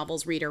romantic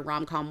novels reader,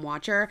 rom-com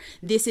watcher,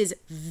 this is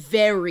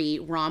very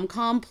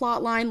rom-com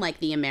plotline. Like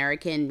the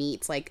American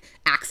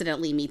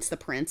accidentally meets the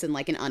prince in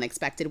like an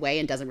unexpected way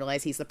and doesn't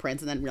realize he's the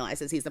prince and then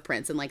realizes he's the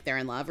prince and like they're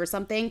in love or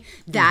something.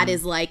 That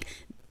is like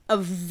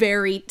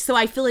so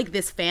I feel like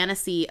this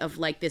fantasy of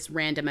like this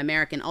random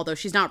American, although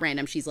she's not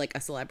random, she's like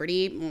a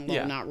celebrity.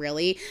 Well, not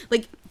really.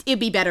 Like it'd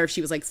be better if she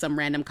was like some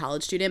random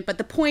college student. But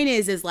the point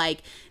is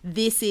like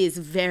this is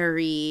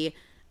very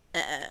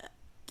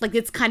like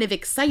it's kind of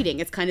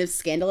exciting. It's kind of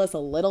scandalous a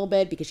little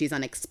bit because she's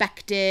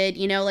unexpected.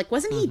 You know, like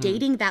wasn't he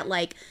dating that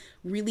like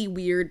really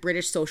weird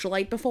British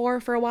socialite before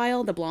for a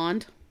while, the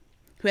blonde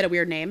who had a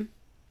weird name?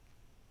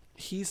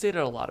 He's dated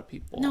a lot of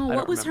people. No, I what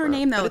don't was her remember.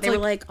 name though? But it's They were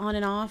like on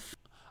and off.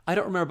 I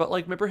don't remember, but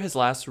like, remember his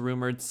last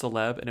rumored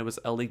celeb, and it was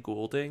Ellie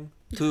Goulding,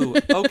 who,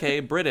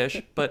 okay,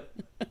 British, but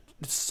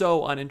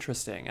so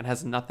uninteresting and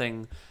has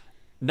nothing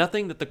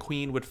that the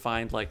Queen would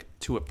find like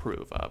to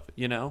approve of,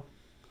 you know?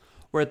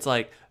 Where it's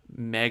like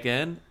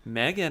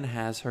Meghan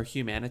has her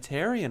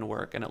humanitarian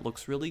work, and it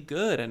looks really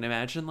good. And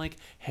imagine like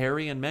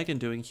Harry and Meghan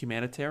doing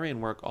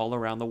humanitarian work all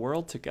around the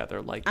world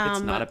together. Like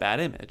it's not a bad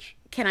image.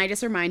 Can I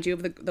just remind you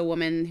of the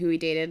woman who he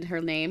dated,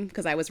 her name?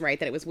 Because I was right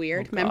that it was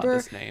weird. Oh, God,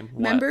 this name. What?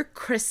 Remember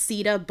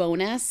Cressida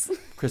Bonas?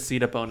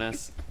 Cressida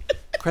Bonas.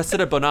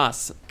 Cressida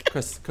Bonas.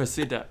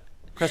 Cressida.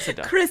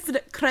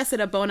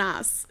 Cressida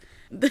Bonas.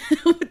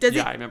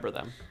 I remember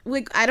them.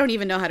 Like, I don't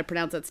even know how to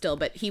pronounce that still,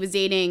 but he was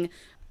dating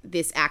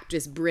this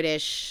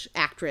British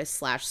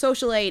actress /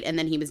 socialite, and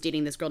then he was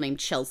dating this girl named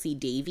Chelsea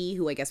Davy,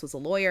 who I guess was a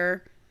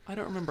lawyer. I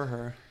don't remember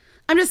her.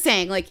 I'm just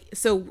saying, like,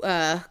 so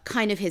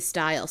kind of his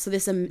style. So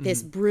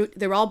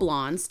they're all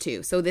blondes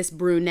too. So this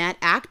brunette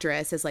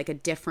actress is like a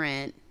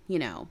different, you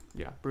know,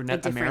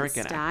 brunette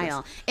American style.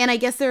 actress. And I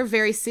guess they're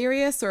very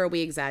serious, or are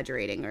we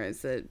exaggerating, or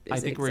is it? I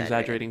think we're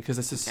exaggerating because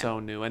this is so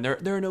new, and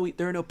there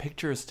are no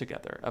pictures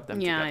together of them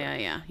together.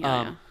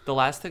 Yeah. The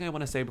last thing I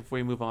want to say before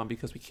we move on,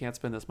 because we can't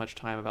spend this much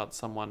time about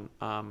someone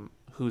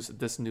who's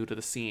this new to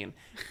the scene,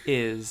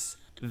 is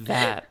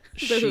that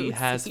she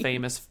has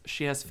famous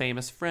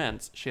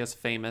friends. She has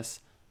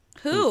famous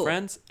who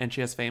friends, and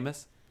she has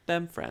famous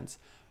them friends.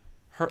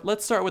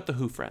 Let's start with the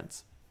who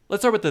friends.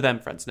 Let's start with the them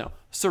friends. No,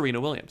 Serena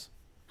Williams.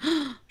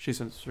 She's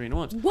friends with Serena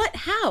Williams. What?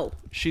 How?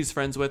 She's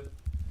friends with.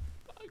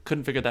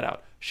 Couldn't figure that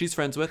out. She's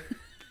friends with.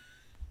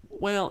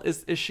 Well,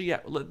 is she?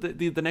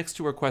 The next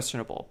two are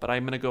questionable, but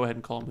I'm gonna go ahead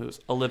and call them who's.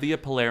 Olivia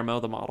Palermo,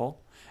 the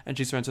model, and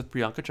she's friends with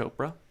Priyanka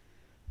Chopra.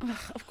 Ugh,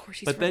 of course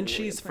she's. But then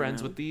she's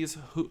friends with these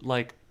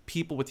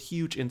people with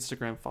huge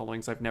Instagram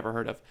followings I've never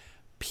heard of.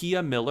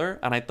 Pia Miller,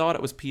 and I thought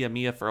it was Pia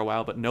Mia for a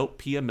while, but nope,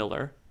 Pia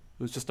Miller,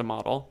 who's just a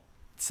model.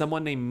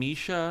 Someone named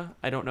Misha,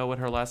 I don't know what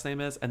her last name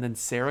is, and then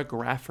Sarah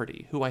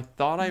Grafferty, who I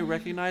thought I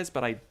recognized,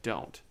 but I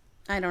don't.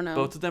 I don't know.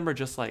 Both of them are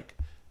just like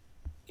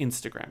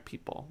Instagram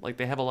people. Like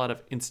they have a lot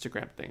of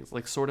Instagram things,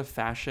 like sort of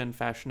fashion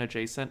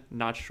adjacent,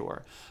 not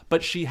sure.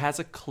 But she has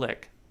a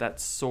clique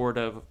that's sort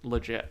of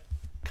legit,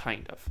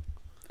 kind of.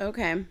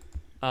 Okay.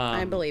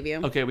 I believe you.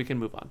 Okay, we can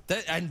move on.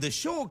 And the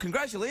show,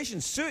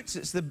 congratulations, Suits.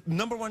 It's the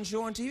 #1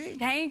 show on TV.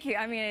 Thank you.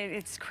 I mean,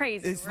 it's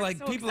crazy. It's like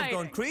so people have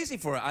gone crazy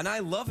for it, and I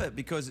love it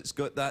because it's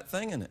got that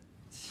thing in it.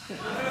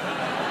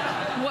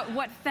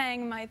 What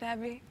thing might that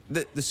be?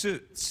 The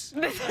Suits.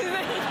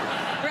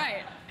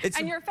 Right.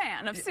 And you're a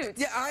fan of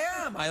Suits. Yeah, I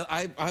am.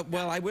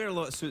 I wear a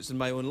lot of suits in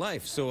my own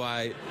life, so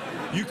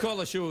you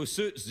call a show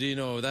Suits, you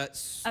know,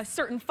 that's... A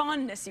certain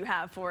fondness you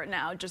have for it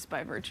now just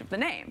by virtue of the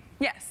name.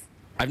 Yes.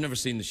 I've never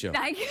seen the show.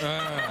 Thank you.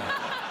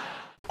 I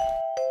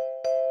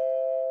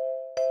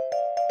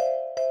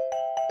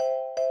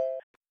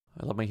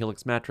love my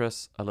Helix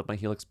mattress. I love my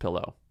Helix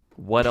pillow.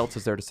 What else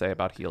is there to say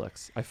about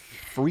Helix? I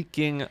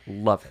freaking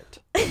love it.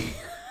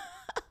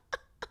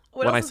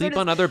 When I sleep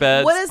on other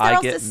beds, what is there I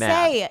else get to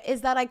mad. say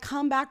is that I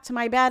come back to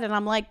my bed and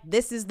I'm like,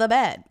 this is the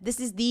bed. This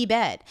is the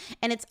bed.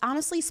 And it's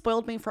honestly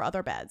spoiled me for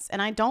other beds.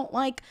 And I don't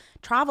like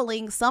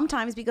traveling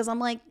sometimes because I'm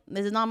like,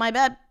 this is not my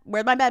bed.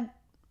 Where's my bed?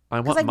 I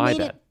want my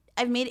bed.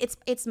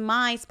 It's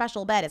my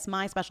special bed. It's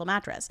my special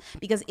mattress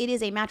because it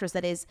is a mattress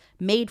that is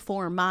made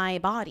for my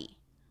body.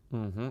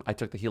 Mm-hmm. I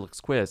took the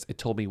Helix quiz. It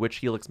told me which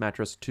Helix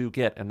mattress to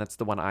get, and that's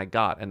the one I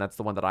got, and that's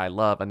the one that I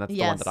love, and that's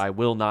the one that I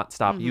will not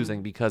stop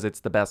using because it's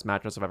the best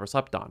mattress I've ever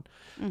slept on.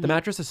 The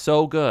mattress is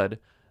so good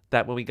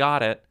that when we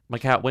got it, my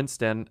cat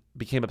Winston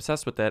became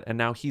obsessed with it, and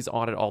now he's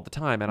on it all the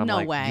time, and I'm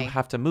you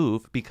have to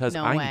move because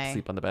I need to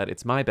sleep on the bed.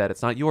 It's my bed.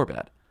 It's not your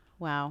bed.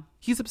 Wow.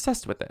 He's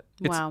obsessed with it.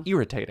 It's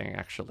irritating,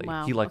 actually.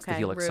 He likes the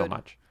Helix so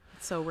much.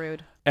 So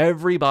rude.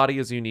 Every body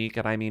is unique,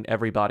 and I mean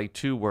everybody,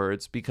 2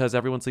 words, because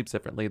everyone sleeps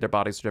differently. Their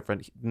bodies are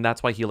different, and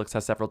that's why Helix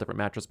has several different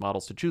mattress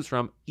models to choose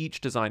from, each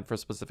designed for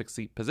specific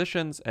sleep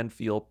positions and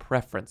feel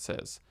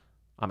preferences.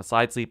 I'm a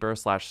side sleeper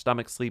 /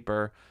 stomach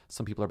sleeper.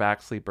 Some people are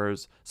back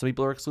sleepers. Some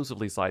people are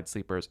exclusively side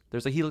sleepers.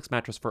 There's a Helix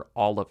mattress for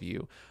all of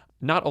you.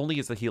 Not only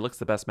is the Helix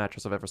the best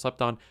mattress I've ever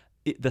slept on,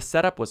 the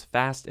setup was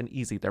fast and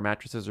easy. Their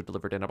mattresses are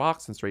delivered in a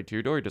box and straight to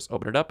your door. You just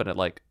open it up and it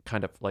like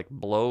kind of like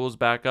blows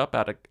back up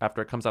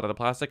after it comes out of the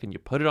plastic, and you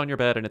put it on your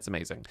bed, and it's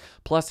amazing.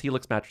 Plus,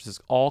 Helix mattresses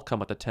all come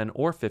with a 10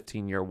 or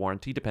 15-year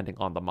warranty depending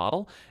on the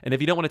model. And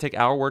if you don't want to take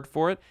our word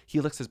for it,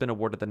 Helix has been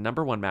awarded the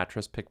 #1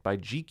 mattress picked by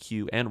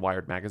GQ and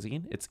Wired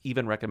magazine. It's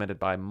even recommended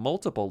by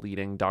multiple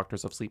leading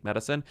doctors of sleep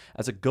medicine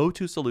as a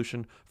go-to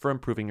solution for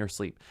improving your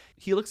sleep.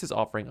 Helix is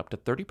offering up to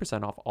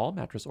 30% off all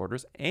mattress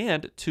orders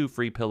and 2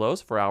 free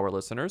pillows for our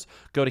listeners.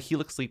 Go to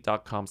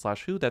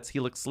helixsleep.com/who. That's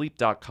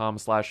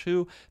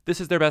helixsleep.com/who. This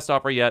is their best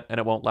offer yet, and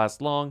it won't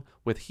last long.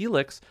 With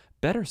Helix,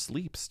 better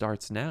sleep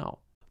starts now.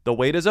 The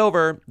wait is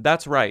over.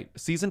 That's right.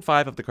 Season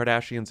 5 of The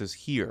Kardashians is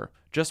here.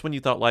 Just when you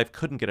thought life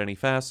couldn't get any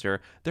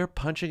faster, they're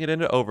punching it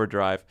into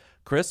overdrive.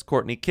 Kris,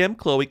 Kourtney, Kim,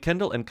 Khloe,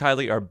 Kendall, and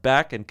Kylie are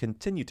back and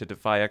continue to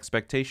defy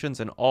expectations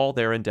in all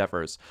their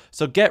endeavors.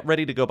 So get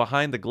ready to go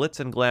behind the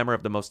glitz and glamour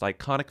of the most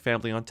iconic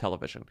family on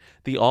television.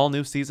 The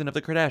all-new season of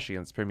The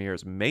Kardashians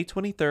premieres May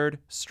 23rd,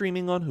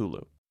 streaming on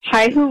Hulu.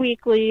 Hi, Who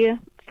Weekly.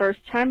 First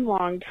time,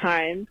 long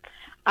time.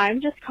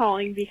 I'm just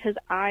calling because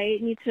I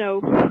need to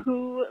know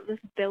who this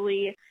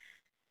Billie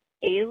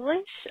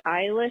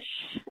Eilish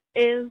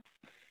is.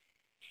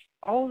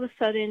 All of a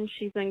sudden,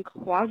 she's been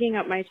clogging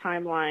up my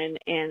timeline,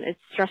 and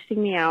it's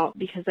stressing me out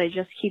because I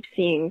just keep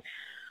seeing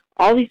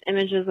all these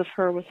images of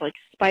her with, like,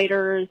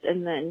 spiders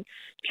and then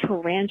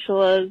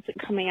tarantulas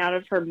coming out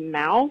of her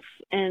mouth.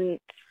 And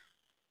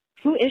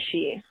who is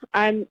she?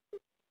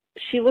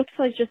 She looks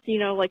like just,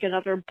 like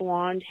another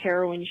blonde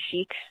heroin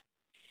chic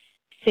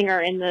singer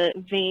in the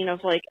vein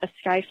of, like, a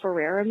Sky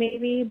Ferreira,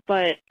 maybe,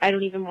 but I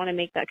don't even want to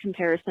make that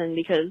comparison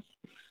because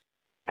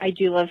I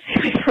do love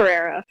Sky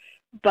Ferreira.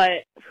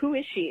 But who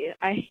is she?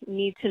 I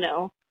need to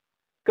know.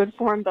 Good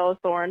form, Bella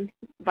Thorne.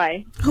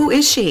 Bye. Who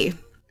is she?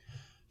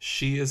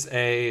 She is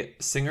a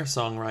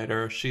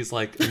singer-songwriter. She's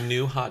like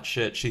new hot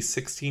shit. She's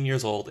 16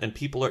 years old, and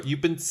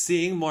you've been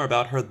seeing more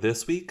about her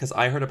this week, because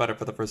I heard about it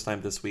for the first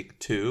time this week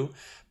too,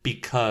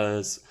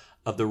 because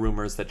of the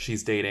rumors that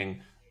she's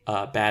dating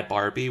Bad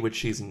Barbie, which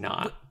she's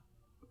not.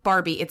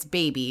 Barbie, it's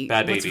Baby.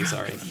 Bad Baby,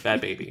 sorry.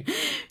 Bad Baby.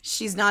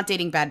 She's not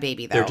dating Bad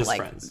Baby, though. They're just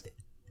friends.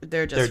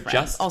 They're just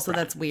friends. Also,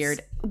 that's weird.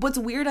 What's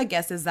weird, I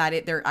guess, is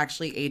that they're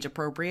actually age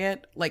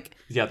appropriate. Like,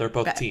 yeah, they're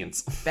both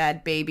teens.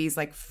 Bad Baby's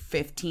like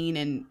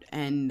 15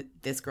 and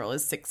this girl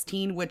is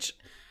 16, which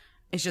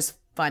is just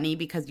funny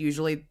because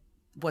usually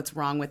what's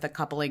wrong with a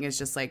coupling is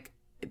just like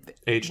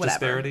age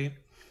disparity.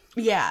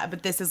 Yeah,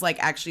 but this is like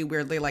actually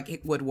weirdly like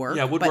it would work.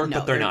 Yeah, it would work,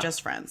 but they're not.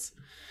 Just friends.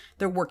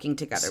 They're working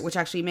together, which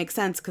actually makes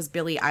sense because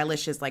Billie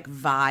Eilish's like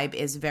vibe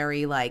is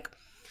very like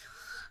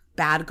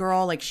bad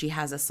girl. Like she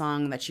has a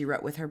song that she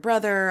wrote with her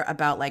brother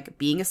about like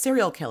being a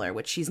serial killer,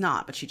 which she's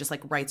not, but she just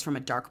like writes from a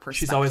dark perspective.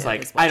 She's always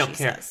like, I don't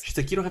care. She's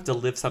like, you don't have to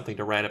live something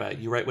to write about.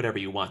 You write whatever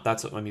you want.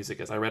 That's what my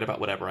music is. I write about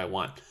whatever I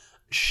want.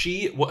 A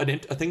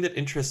thing that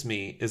interests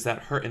me is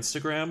that her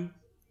Instagram,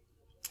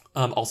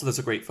 also there's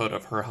a great photo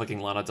of her hugging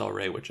Lana Del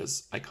Rey, which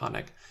is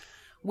iconic.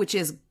 Which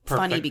is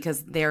funny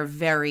because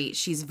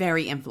she's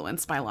very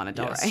influenced by Lana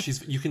Del Rey.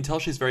 You can tell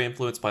she's very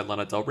influenced by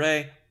Lana Del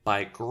Rey,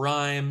 by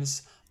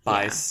Grimes,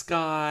 by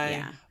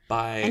Sky,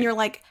 and you're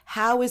like,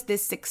 how is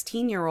this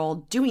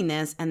 16-year-old doing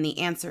this? And the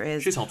answer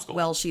is, she's homeschooled.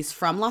 Well, she's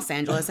from Los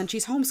Angeles and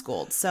she's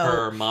homeschooled. So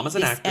her mom is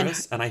an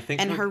actress, and I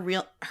think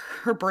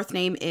her birth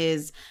name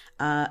is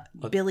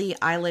Billie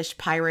Eilish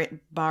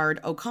Pirate Bard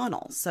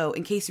O'Connell. So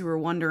in case you were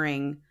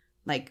wondering,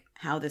 like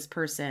how this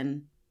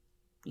person,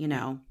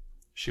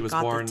 she was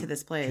got born to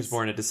this place. She was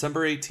born on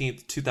December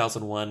 18th,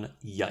 2001.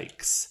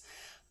 Yikes.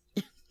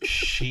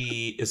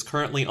 She is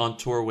currently on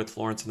tour with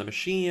Florence and the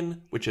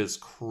Machine, which is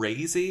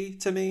crazy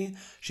to me.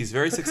 She's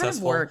very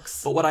successful. Kind of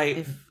works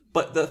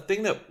but the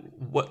thing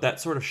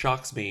that sort of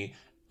shocks me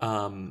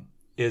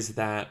is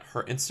that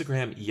her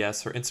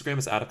Instagram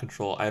is out of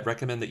control. I'd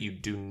recommend that you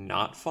do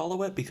not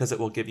follow it because it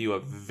will give you a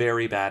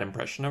very bad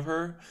impression of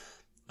her.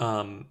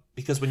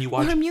 Because when you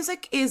watch, her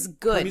music is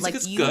good.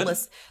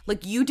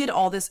 You did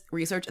all this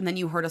research and then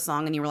you heard a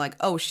song and you were like,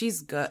 "Oh,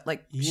 she's good.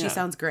 Like she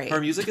sounds great." Her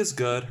music is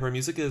good. Her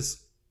music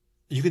is.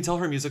 You can tell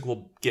her music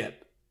will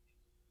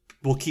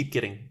keep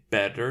getting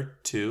better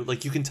too.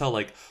 Like you can tell,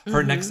 like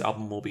her next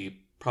album will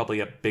be probably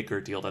a bigger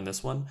deal than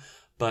this one.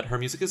 But her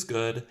music is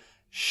good.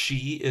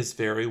 She is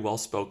very well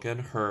spoken.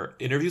 Her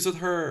interviews with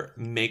her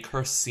make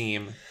her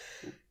seem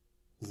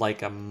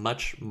like a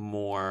much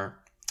more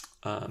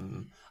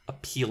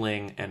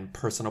appealing and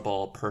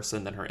personable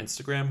person than her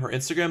Instagram. Her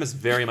Instagram is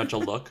very much a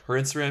look. Her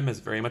Instagram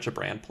is very much a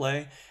brand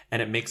play,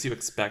 and it makes you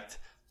expect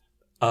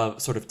a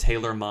sort of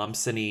Taylor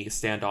Momsen-y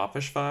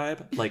standoffish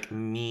vibe, like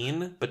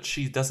mean, but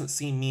she doesn't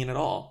seem mean at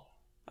all.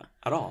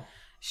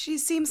 She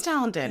seems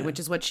talented, which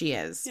is what she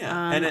is. Yeah,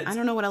 I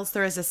don't know what else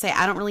there is to say.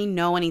 I don't really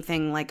know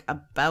anything like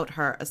about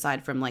her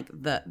aside from like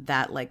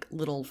that like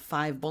little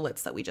 5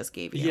 bullets that we just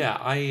gave you. Yeah,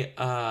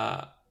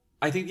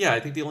 I think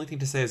the only thing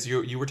to say is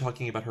you were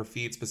talking about her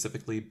feed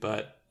specifically,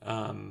 but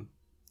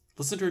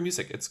listen to her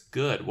music. It's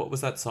good. What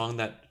was that song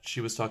that she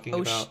was talking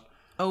about?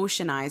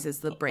 Ocean Eyes is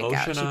the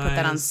breakout. She put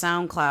that on Eyes.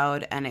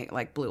 SoundCloud and it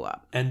like blew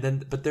up. And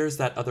then, but there's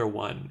that other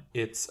one.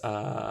 It's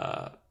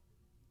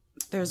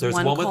There's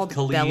one one with called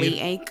Khalid,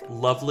 Bellyache.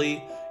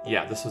 Lovely.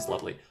 Yeah, this was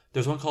Lovely.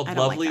 There's one called I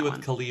don't like Lovely that with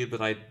one.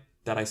 Khalid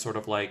that I sort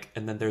of like.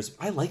 And then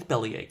I like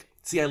Bellyache.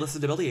 See, I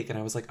listened to Bellyache and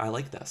I was like, I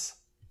like this.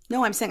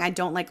 No, I'm saying I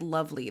don't like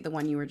Lovely, the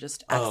one you were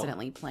just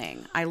accidentally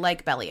playing. I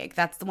like Bellyache.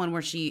 That's the one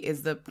where she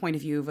is the point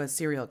of view of a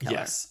serial killer.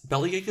 Yes,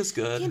 Bellyache is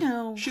good. You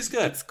know, she's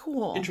good. It's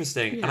cool.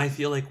 Interesting. Yeah. And I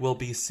feel like we'll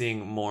be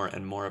seeing more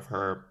and more of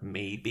her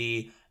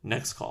maybe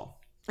next call.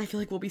 I feel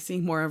like we'll be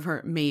seeing more of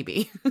her,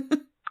 maybe.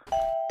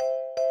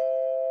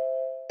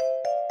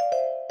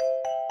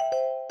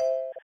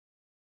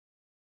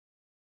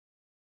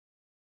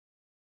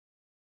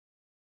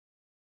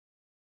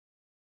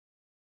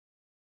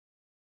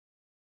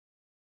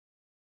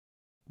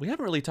 We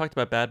haven't really talked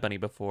about Bad Bunny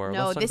before.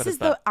 No, Let's talk this about is his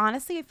the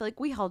honestly. I feel like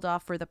we held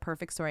off for the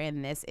perfect story,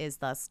 and this is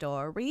the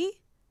story.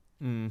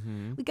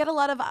 Mm-hmm. We get a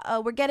lot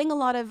of we're getting a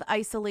lot of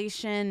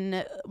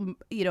isolation,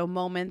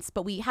 moments,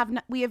 but we have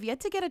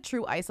yet to get a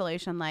true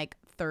isolation like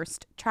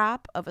thirst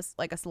trap of a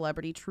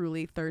celebrity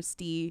truly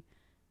thirsty,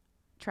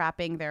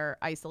 trapping their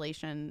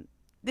isolation.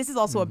 This is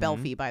also a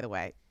Belfie, by the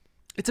way.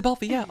 It's a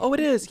Belfie, yeah. Oh, it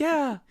is,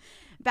 yeah.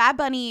 Bad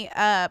Bunny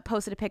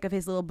posted a pic of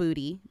his little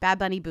booty, Bad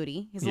Bunny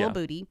booty, his little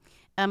booty.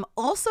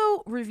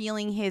 Also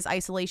revealing his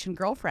isolation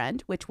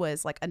girlfriend, which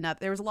was like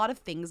there was a lot of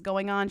things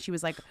going on. She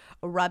was like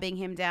rubbing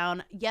him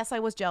down. Yes, I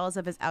was jealous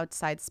of his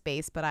outside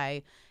space, but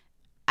I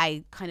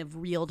kind of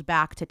reeled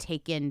back to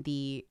take in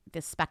the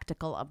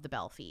spectacle of the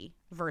Belfie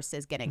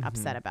versus getting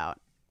upset about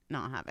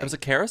not having. It was a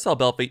carousel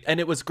Belfie, and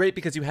it was great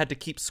because you had to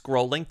keep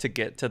scrolling to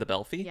get to the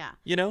Belfie. Yeah.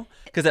 You know?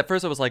 Because at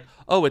first I was like,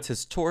 oh, it's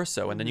his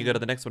torso. And then you go to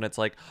the next one, it's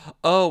like,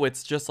 oh,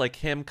 it's just like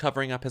him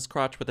covering up his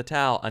crotch with a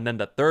towel. And then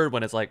the third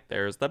one is like,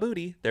 there's the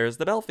booty. There's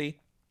the Belfie.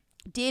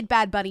 Did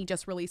Bad Bunny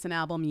just release an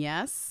album?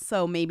 Yes.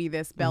 So maybe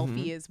this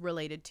Belfie is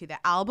related to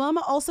the album.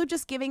 Also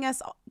just keeping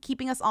us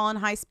all in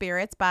high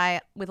spirits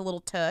with a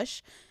little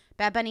tush.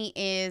 Bad Bunny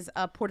is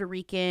a Puerto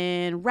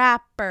Rican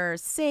rapper,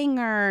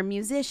 singer,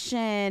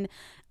 musician.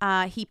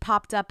 He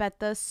was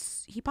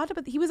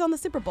on the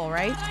Super Bowl,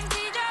 right?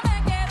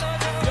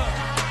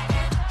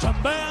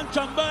 Chambean,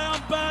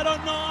 pero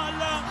no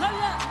hablan.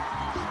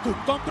 Tú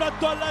compras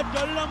todas las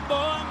Lambo,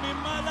 a mí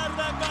me las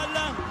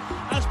regalan.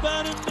 I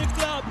spend in the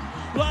club,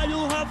 what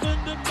you have in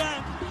the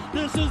bank.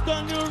 This is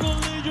the new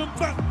religion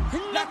bank.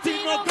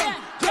 Latino gang,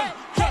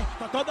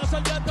 pa' toda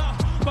esa dieta,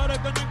 para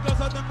que en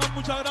casa tengan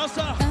mucha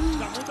grasa.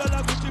 La muda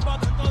la Gucci pa'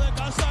 dentro de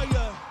casa,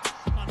 yeah.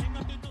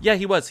 Yeah,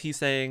 he was. He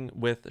sang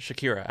with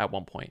Shakira at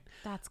one point.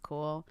 That's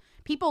cool.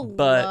 People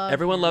But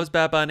everyone him. loves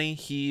Bad Bunny.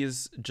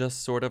 He's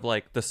just sort of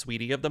like the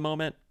sweetie of the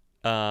moment.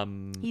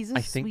 He's a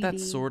I think that's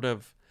sweetie. sort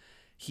of...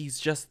 He's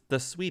just the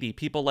sweetie.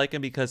 People like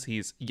him because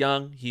he's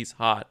young, he's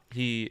hot,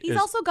 he's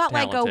also got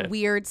like talented. a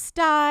weird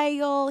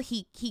style.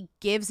 He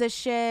gives a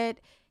shit.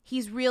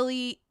 He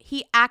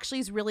actually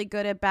is really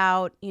good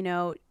about,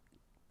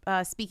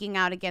 speaking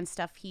out against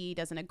stuff he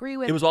doesn't agree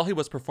with. It was while he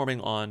was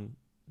performing on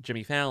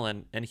Jimmy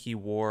Fallon, and he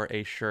wore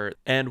a shirt,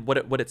 and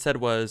what it said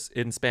was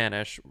in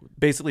Spanish,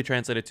 basically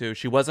translated to,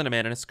 she wasn't a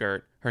man in a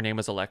skirt, her name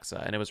was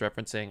Alexa, and it was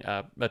referencing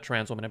a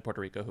trans woman in Puerto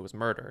Rico who was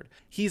murdered.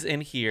 He's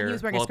in here. He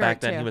was wearing a well, skirt,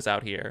 back then too. he was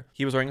out here.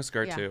 He was wearing a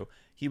skirt Yeah. too.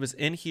 He was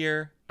in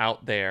here,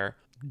 out there,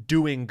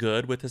 doing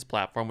good with his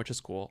platform, which is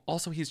cool.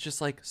 Also, he's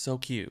just like so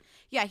cute.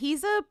 Yeah,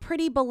 he's a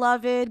pretty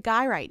beloved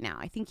guy right now.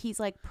 I think he's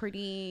like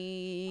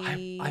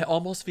pretty. I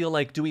almost feel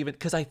like,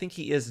 because I think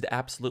he is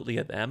absolutely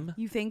a them.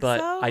 You think but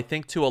so? I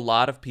think to a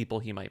lot of people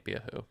he might be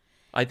a who.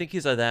 I think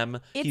he's a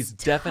them. It's He's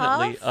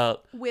definitely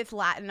tough with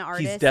Latin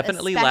artists,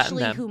 definitely Latin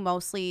especially them. who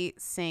mostly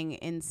sing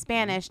in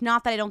Spanish.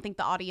 Not that I don't think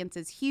the audience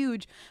is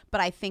huge,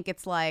 but I think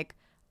it's like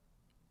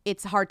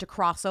it's hard to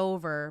cross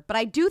over. But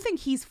I do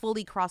think he's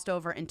fully crossed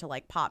over into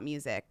like pop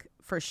music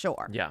for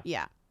sure. Yeah.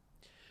 Yeah.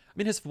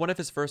 I mean, one of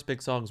his first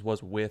big songs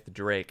was with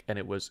Drake, and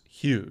it was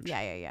huge.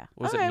 Yeah.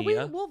 Was Okay, it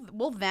Mia?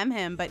 We'll them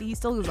him, but he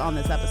still was on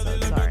this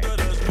episode. Sorry.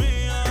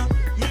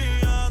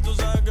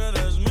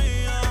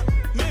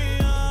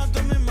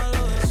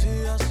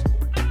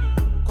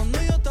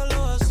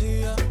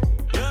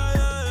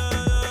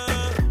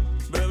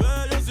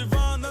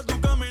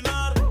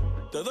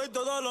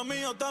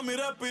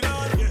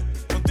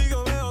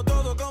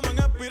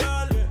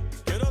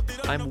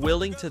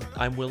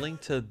 I'm willing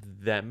to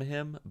them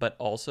him, but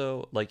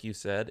also, like you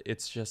said,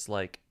 it's just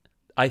like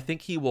I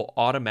think he will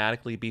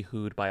automatically be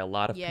hooed by a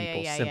lot of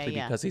people simply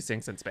because he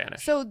sings in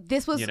Spanish. So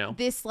this was you know?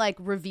 this like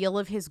reveal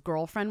of his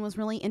girlfriend was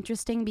really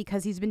interesting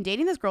because he's been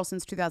dating this girl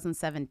since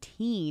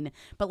 2017,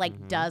 but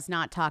like does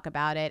not talk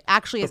about it.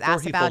 Actually, is Before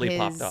asked he about fully his.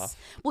 popped off.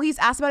 Well, he's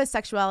asked about his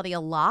sexuality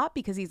a lot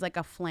because he's like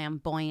a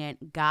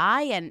flamboyant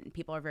guy, and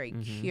people are very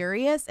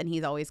curious, and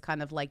he's always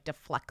kind of like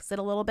deflects it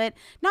a little bit,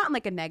 not in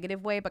like a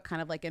negative way, but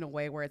kind of like in a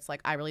way where it's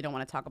like I really don't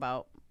want to talk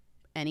about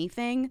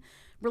anything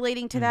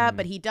relating to that,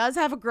 but he does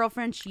have a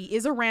girlfriend. She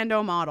is a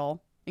rando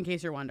model, in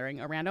case you're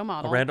wondering. A rando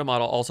model. A random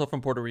model, also from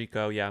Puerto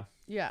Rico, yeah.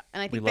 Yeah,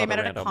 and I We think they love met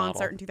a at a rando concert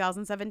model. in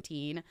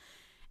 2017.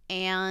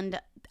 And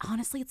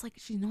honestly, it's like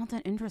she's not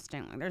that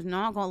interesting. Like, there's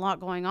not a lot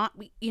going on.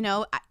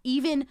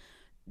 Even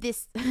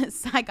this,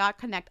 I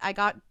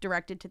got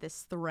directed to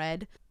this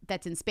thread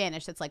that's in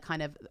Spanish. That's like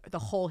kind of the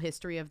whole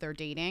history of their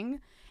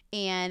dating.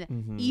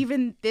 And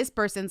even this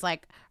person's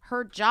like,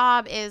 her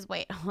job is,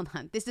 wait, hold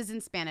on. This is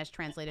in Spanish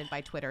translated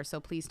by Twitter,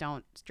 so please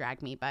don't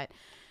drag me. But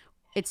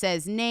it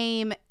says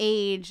name,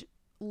 age,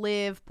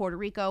 live, Puerto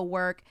Rico,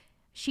 work.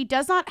 She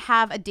does not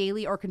have a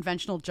daily or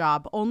conventional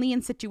job. Only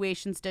in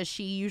situations does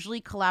she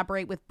usually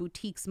collaborate with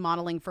boutiques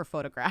modeling for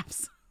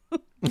photographs.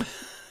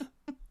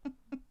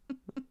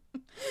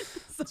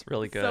 That's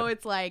really good. So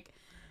it's like,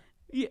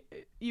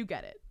 you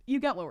get it.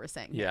 You get what we're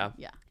saying. Yeah.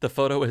 Yeah. The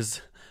photo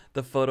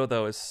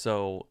though is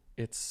so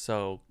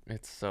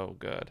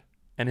good.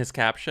 And his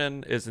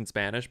caption is in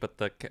Spanish, but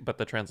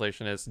the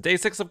translation is day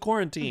 6 of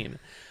quarantine.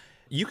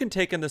 You can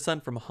take in the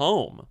sun from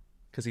home.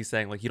 Because he's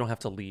saying, like, you don't have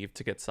to leave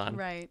to get sun.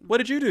 Right. What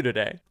did you do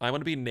today? I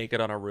want to be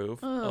naked on a roof.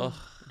 Ugh.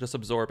 Just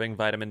absorbing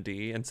vitamin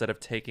D instead of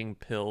taking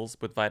pills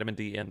with vitamin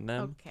D in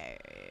them. Okay.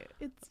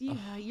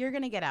 You're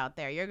going to get out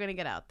there. You're going to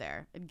get out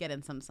there and get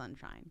in some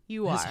sunshine.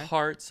 You His are.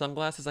 heart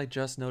sunglasses. I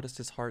just noticed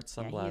his heart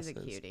sunglasses.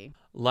 Yeah, he's a cutie.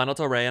 Lana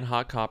Del Rey and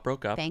Hot Cop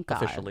broke up. Thank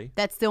God. Officially.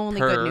 That's the only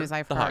good news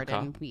I've heard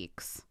in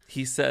weeks.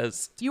 He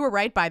says... You were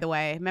right, by the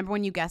way. Remember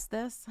when you guessed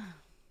this?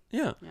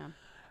 Yeah.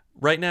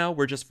 Right now,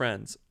 we're just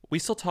friends. We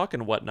still talk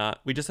and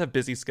whatnot. We just have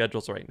busy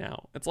schedules right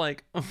now. It's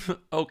like,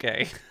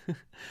 okay.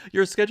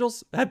 Your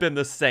schedules have been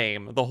the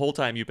same the whole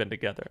time you've been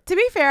together. To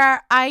be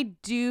fair, I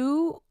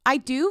do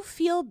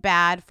feel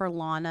bad for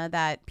Lana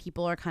that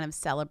people are kind of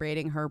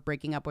celebrating her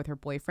breaking up with her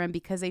boyfriend,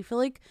 because I feel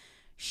like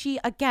she,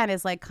 again,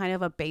 is like kind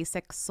of a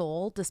basic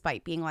soul,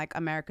 despite being like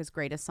America's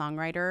greatest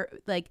songwriter.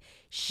 Like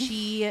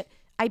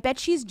I bet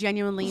she's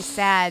genuinely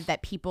sad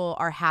that people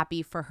are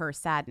happy for her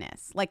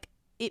sadness. Like,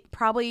 it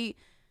probably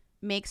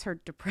makes her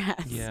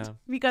depressed. Yeah.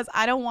 Because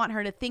I don't want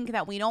her to think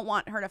that we don't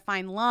want her to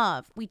find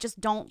love. We just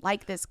don't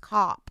like this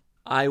cop.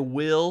 I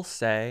will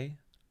say,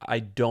 I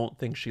don't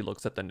think she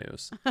looks at the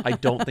news. I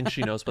don't think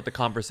she knows what the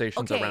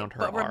conversations around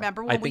her are. But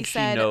remember when I we think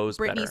said she knows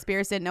Britney better.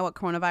 Spears didn't know what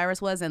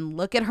coronavirus was, and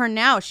look at her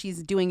now.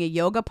 She's doing a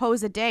yoga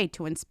pose a day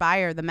to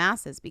inspire the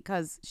masses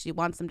because she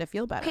wants them to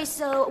feel better. Okay,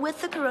 so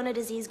with the corona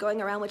disease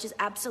going around, which is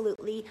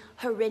absolutely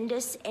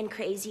horrendous and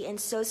crazy and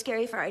so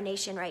scary for our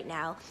nation right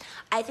now,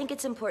 I think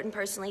it's important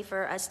personally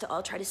for us to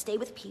all try to stay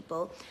with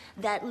people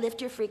that lift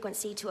your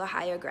frequency to a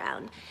higher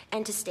ground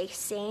and to stay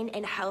sane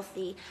and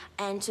healthy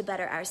and to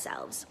better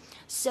ourselves.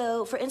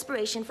 So for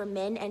inspiration for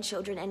men and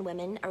children and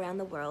women around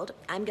the world,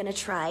 I'm going to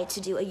try to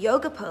do a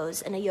yoga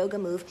pose and a yoga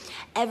move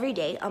every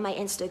day on my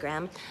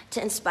Instagram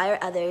to inspire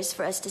others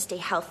for us to stay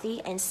healthy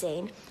and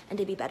sane and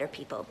to be better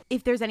people.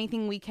 If there's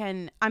anything we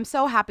can, I'm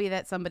so happy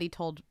that somebody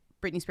told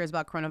Britney Spears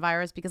about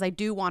coronavirus, because I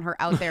do want her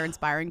out there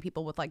inspiring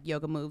people with like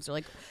yoga moves or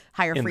like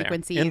higher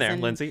frequencies. In there,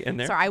 Lindsay, in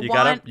there. Sorry, you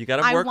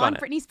gotta work on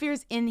it. Britney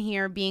Spears in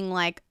here being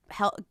like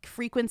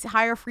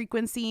higher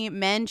frequency,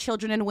 men,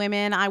 children, and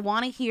women. I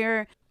want to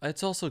hear.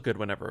 It's also good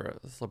whenever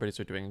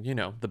celebrities are doing,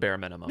 the bare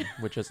minimum,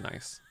 which is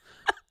nice.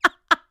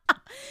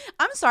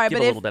 I'm sorry, Give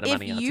but a little bit of if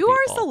money out to you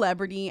are a people.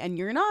 celebrity and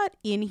you're not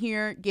in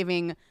here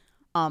giving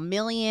 $1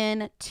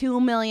 million,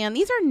 $2 million,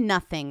 these are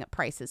nothing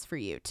prices for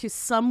you to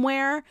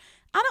somewhere.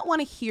 I don't want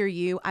to hear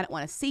you. I don't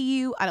want to see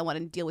you. I don't want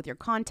to deal with your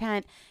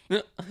content.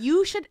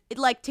 You should,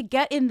 like, to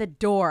get in the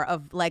door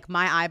of like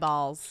my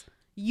eyeballs,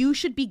 you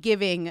should be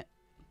giving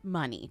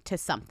money to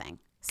something.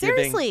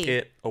 Seriously. Giving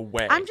it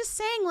away. I'm just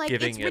saying, like,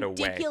 Giving it's it away.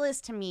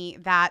 ridiculous to me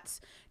that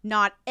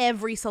not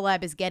every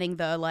celeb is getting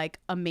the like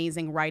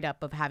amazing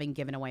write-up of having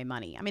given away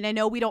money. I mean, I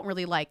know we don't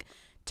really like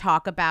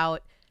talk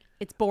about,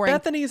 it's boring.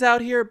 Bethany's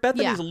out here.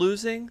 Bethany's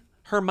losing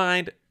her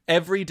mind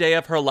every day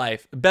of her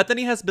life.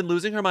 Bethany has been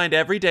losing her mind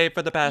every day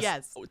for the past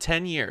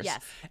 10 years.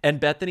 Yes.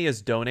 And Bethany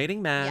is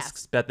donating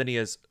masks. Yes. Bethany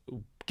is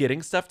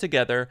getting stuff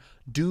together.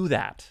 Do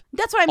that.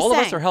 That's what I'm All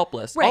saying. of us are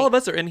helpless. Right. All of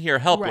us are in here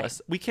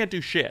helpless. Right. We can't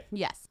do shit.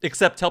 Yes.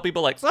 Except tell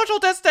people like, social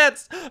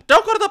distance.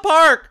 Don't go to the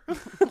park.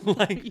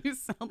 Like, you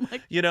sound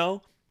like,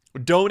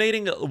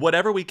 donating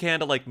whatever we can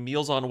to like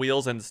Meals on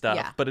Wheels and stuff.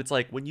 Yeah. But it's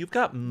like, when you've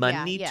got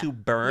money to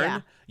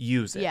burn,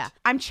 use it. Yeah,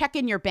 I'm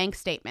checking your bank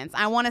statements.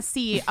 I want to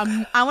see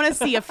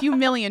a few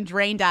million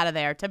drained out of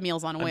there to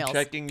Meals on Wheels. I'm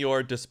checking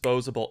your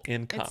disposable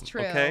income. It's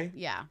true. Okay.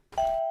 Yeah.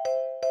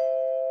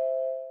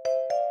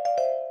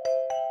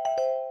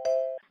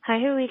 Hi,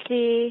 Who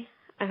Weekly.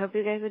 I hope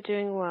you guys are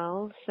doing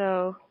well.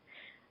 So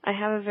I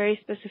have a very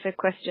specific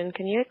question.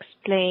 Can you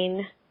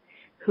explain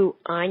who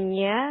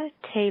Anya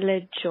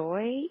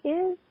Taylor-Joy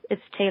is?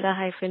 It's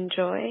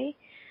Taylor-Joy.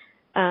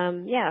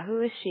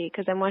 Who is she?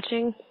 Because I'm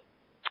watching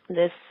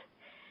this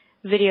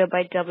video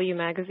by W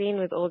Magazine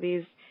with all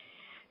these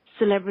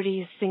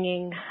celebrities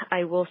singing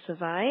I Will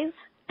Survive.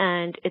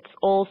 And it's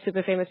all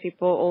super famous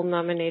people, all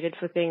nominated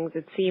for things.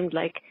 It seemed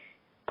like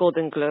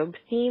Golden Globe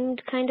themed,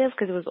 kind of,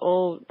 because it was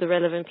all the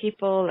relevant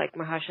people, like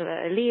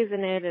Mahershala Ali is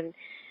in it, and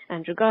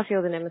Andrew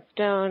Garfield and Emma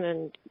Stone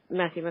and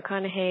Matthew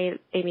McConaughey,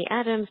 Amy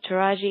Adams,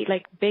 Taraji,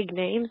 like big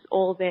names,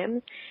 all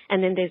them.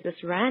 And then there's this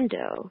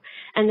rando.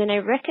 And then I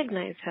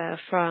recognize her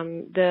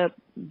from the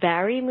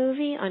Barry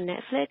movie on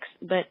Netflix,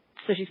 but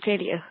so she's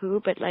clearly a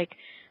Who, but like,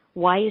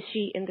 why is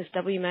she in this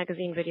W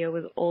Magazine video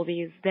with all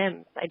these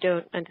them? I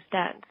don't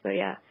understand. So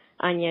yeah,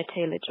 Anya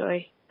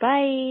Taylor-Joy.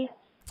 Bye.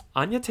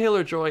 Anya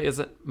Taylor-Joy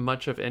isn't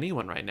much of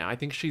anyone right now. I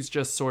think she's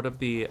just sort of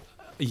the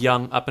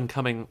young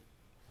up-and-coming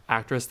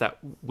actress that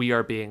we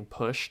are being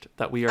pushed,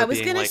 that we are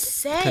being, like,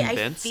 convinced.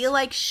 I feel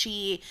like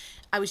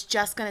I was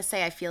just going to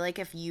say, I feel like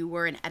if you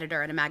were an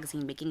editor at a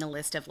magazine making a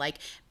list of, like,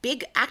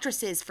 big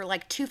actresses for,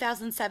 like,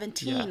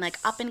 2017, like,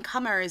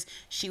 up-and-comers,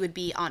 she would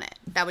be on it.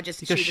 That would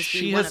just, she would just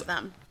be one of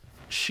them.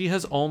 She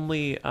has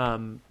only...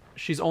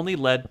 She's only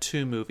led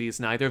 2 movies.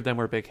 Neither of them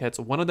were big hits.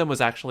 One of them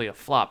was actually a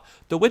flop.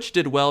 The Witch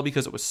did well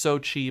because it was so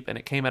cheap and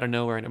it came out of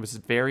nowhere and it was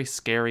very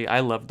scary. I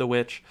loved The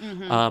Witch.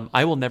 Mm-hmm.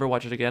 I will never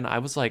watch it again. I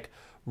was like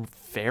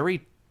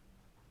very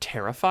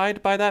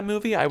terrified by that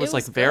movie. I was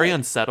like very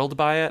unsettled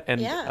by it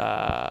and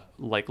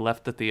like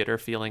left the theater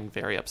feeling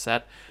very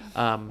upset.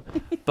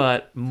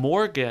 But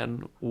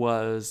Morgan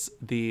was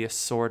the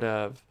sort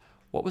of,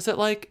 what was it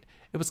like?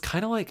 It was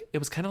kind of like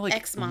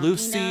Ex Machina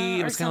Lucy.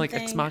 It was kind of like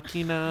something. Ex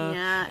Machina.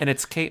 Yeah. And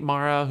it's Kate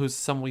Mara, who's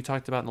someone we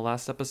talked about in the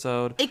last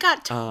episode. It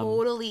got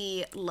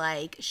totally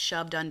like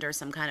shoved under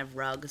some kind of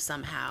rug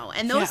somehow.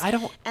 And those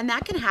and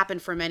that can happen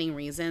for many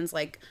reasons,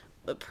 like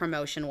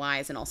promotion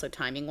wise and also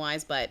timing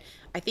wise. But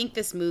I think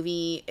this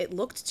movie, it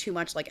looked too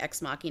much like Ex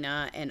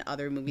Machina and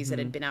other movies that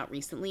had been out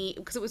recently,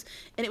 because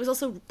it was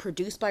also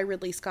produced by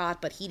Ridley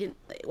Scott, but it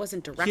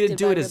wasn't directed He didn't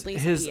do by it.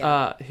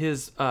 Ridley.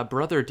 His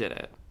brother did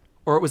it.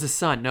 Or it was his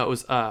son. No, it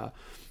was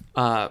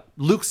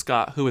Luke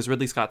Scott, who is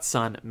Ridley Scott's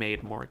son,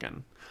 made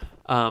Morgan.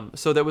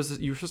 So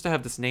you were supposed to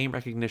have this name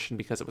recognition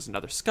because it was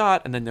another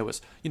Scott, and then there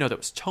was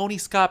Tony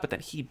Scott, but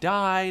then he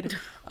died.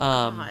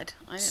 God, I didn't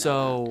know that.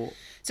 So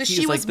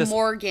she was like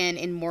Morgan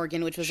in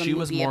Morgan, which was a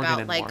movie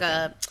about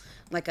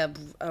like a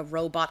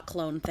robot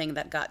clone thing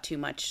that got too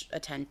much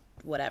attention.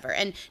 Whatever.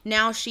 And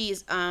now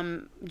she's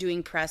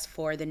doing press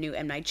for the new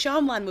M. Night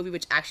Shyamalan movie,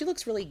 which actually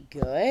looks really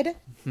good.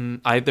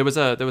 There was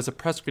a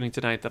press screening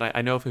tonight that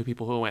I know a few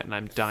people who went, and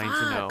I'm dying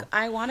to know.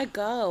 I want to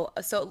go.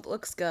 So it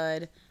looks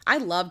good. I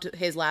loved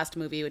his last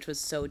movie, which was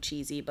so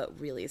cheesy but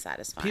really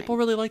satisfying. People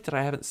really liked it.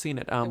 I haven't seen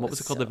it. What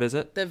was it called? The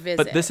Visit. The Visit.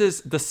 But this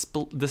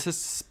is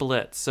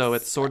Split. So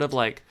it's sort of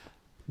like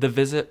The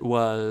Visit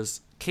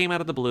came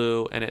out of the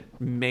blue and it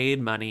made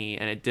money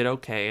and it did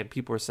okay, and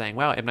people were saying,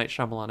 wow, M. Night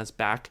Shyamalan is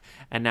back.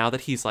 And now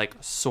that he's like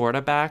sort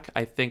of back,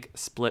 I think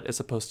Split is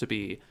supposed to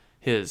be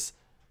his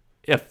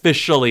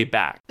officially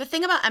back. The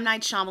thing about M.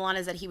 Night Shyamalan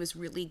is that he was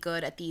really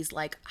good at these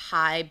like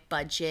high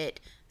budget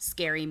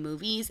scary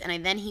movies,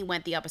 and then he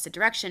went the opposite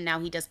direction. Now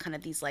he does kind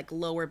of these like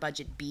lower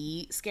budget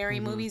B scary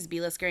movies,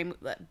 B-list scary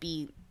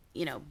B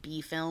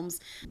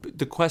films.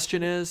 The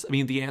question is, I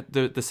mean,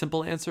 the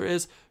simple answer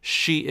is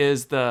she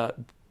is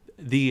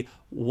the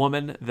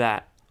woman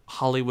that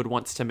Hollywood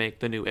wants to make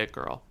the new It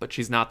Girl, but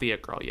she's not the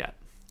It Girl yet.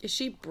 Is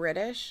she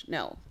British?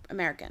 No,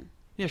 American.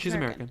 Yeah, she's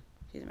American.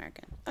 She's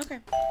American. Okay.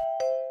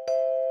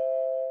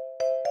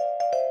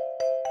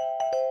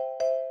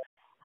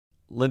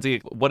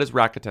 Lindsay, what is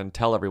Rakuten?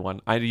 Tell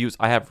everyone. I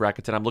have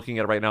Rakuten. I'm looking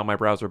at it right now in my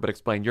browser, but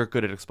explain. You're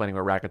good at explaining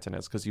what Rakuten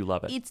is because you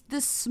love it. It's the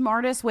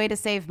smartest way to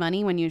save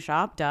money when you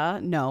shop. Duh.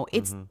 No,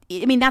 it's.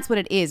 I mean, that's what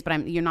it is. But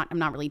I'm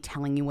not really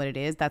telling you what it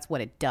is. That's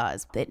what it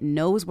does. It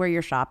knows where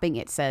you're shopping.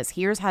 It says,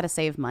 here's how to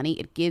save money.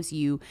 It gives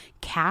you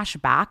cash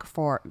back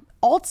for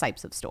all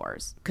types of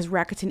stores, because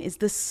Rakuten is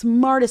the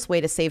smartest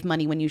way to save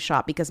money when you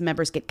shop, because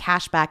members get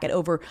cash back at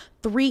over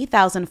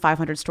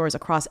 3,500 stores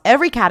across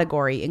every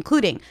category,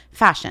 including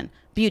fashion,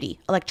 beauty,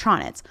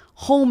 electronics,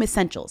 home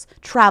essentials,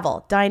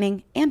 travel,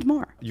 dining, and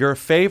more. Your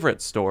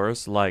favorite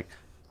stores like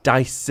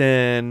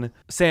Dyson,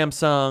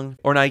 Samsung,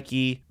 or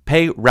Nike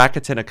pay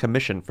Rakuten a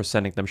commission for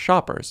sending them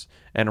shoppers,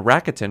 and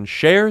Rakuten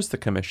shares the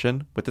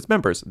commission with its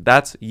members.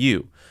 That's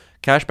you.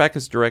 Cashback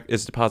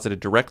is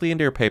deposited directly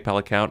into your PayPal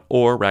account,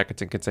 or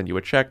Rakuten can send you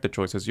a check. The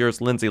choice is yours.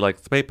 Lindsay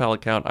likes the PayPal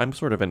account. I'm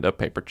sort of into a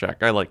paper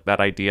check. I like that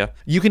idea.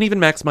 You can even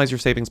maximize your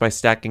savings by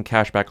stacking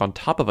cashback on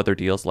top of other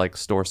deals like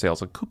store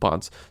sales and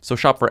coupons. So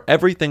shop for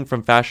everything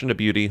from fashion to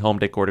beauty, home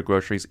decor to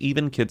groceries,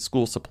 even kids'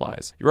 school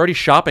supplies. You're already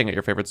shopping at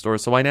your favorite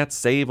stores, so why not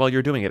save while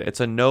you're doing it? It's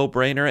a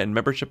no-brainer, and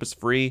membership is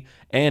free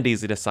and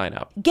easy to sign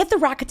up. Get the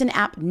Rakuten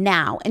app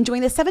now and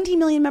join the 17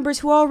 million members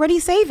who are already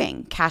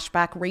saving.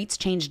 Cashback rates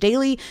change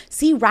daily.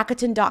 See Rakuten.com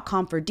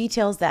for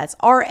details. That's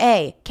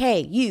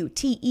RAKUTEN.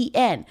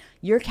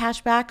 Your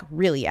cashback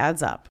really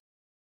adds up.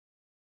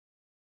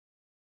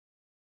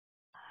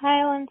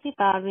 Hi, Lindsay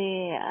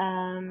Bobby.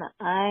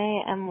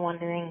 I am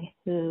wondering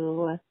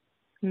who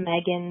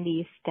Megan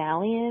Thee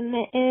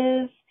Stallion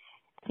is.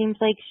 Seems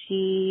like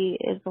she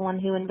is the one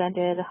who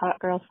invented Hot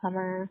Girl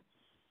Summer.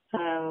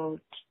 So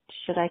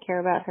should I care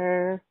about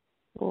her?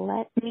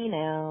 Let me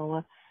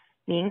know.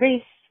 Me and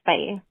Grace.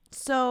 Bye.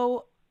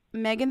 So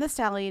Megan Thee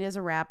Stallion is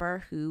a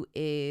rapper who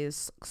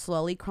is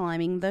slowly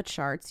climbing the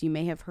charts. You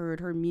may have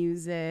heard her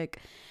music.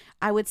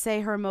 I would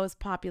say her most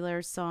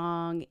popular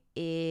song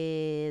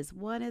is,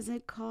 what is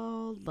it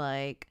called?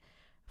 Like,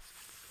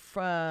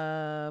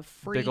 Freak.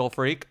 Big Ol'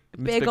 Freak.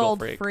 Big Old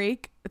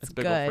Freak. It's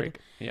Big Ol' good. Freak.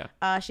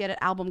 Yeah. She had an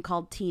album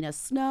called Tina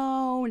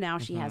Snow. Now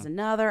she has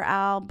another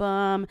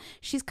album.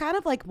 She's kind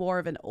of like more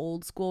of an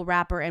old school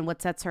rapper, and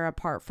what sets her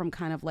apart from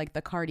kind of like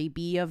the Cardi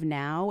B of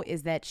now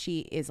is that she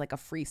is like a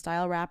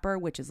freestyle rapper,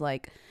 which is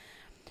like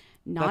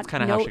That's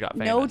kind of how she got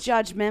famous. No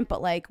judgment,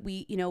 but like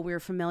we're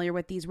familiar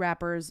with these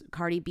rappers,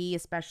 Cardi B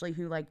especially,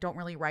 who like don't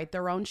really write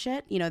their own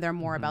shit. They're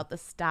more about the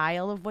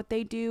style of what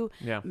they do.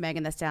 Yeah.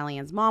 Megan Thee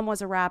Stallion's mom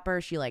was a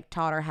rapper. She like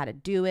taught her how to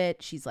do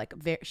it. She's like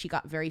she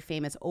got very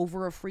famous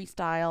over a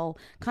freestyle,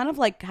 kind of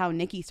like how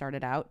Nicki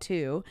started out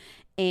too.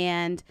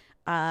 And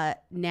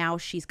now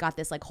she's got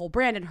this like whole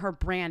brand, and her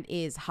brand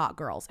is Hot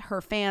Girls.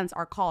 Her fans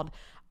are called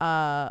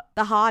the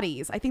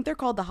Hotties. I think they're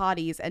called the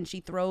Hotties, and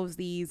she throws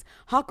these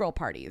hot girl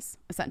parties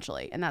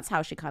essentially, and that's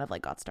how she kind of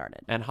like got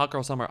started. And Hot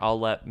Girl Summer, I'll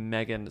let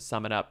Megan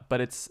sum it up,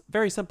 but it's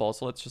very simple,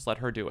 so let's just let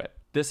her do it.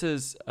 This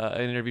is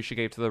an interview she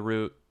gave to The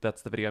Root.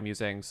 That's the video I'm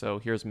using. So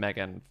here's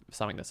Megan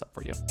summing this up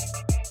for you.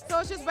 So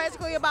it's just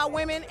basically about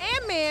women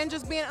and men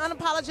just being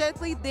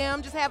unapologetically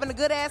them, just having a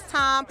good ass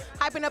time,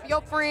 hyping up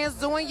your friends,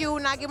 doing you,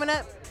 not giving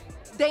a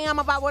damn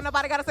about what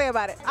nobody got to say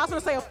about it. I was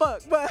gonna say a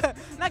fuck, but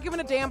not giving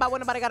a damn about what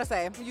nobody got to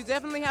say. You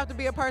definitely have to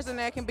be a person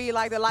that can be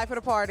like the life of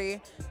the party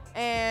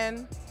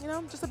and,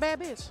 just a bad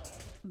bitch.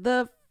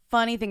 The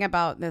funny thing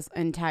about this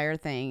entire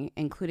thing,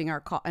 including our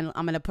call, and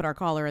I'm going to put our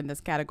caller in this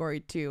category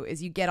too,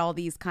 is you get all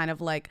these kind of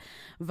like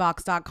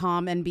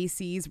Vox.com,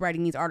 NBCs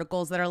writing these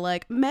articles that are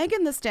like,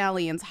 Megan Thee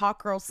Stallion's Hot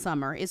Girl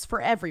Summer is for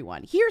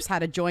everyone. Here's how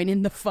to join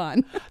in the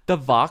fun. The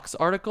Vox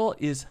article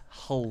is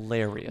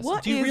hilarious.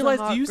 What do you is a realize,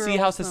 hot do you see girl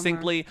how summer?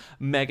 succinctly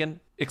Megan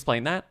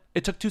explained that?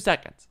 It took 2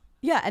 seconds.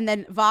 Yeah, and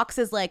then Vox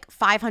is like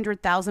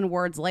 500,000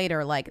 words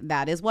later, like,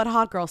 that is what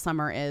Hot Girl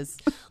Summer is.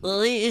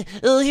 Well,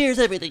 here's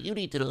everything you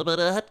need to know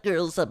about a Hot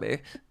Girl Summer.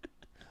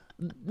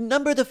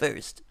 Number the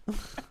first.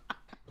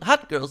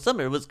 Hot Girl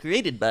Summer was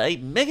created by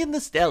Megan Thee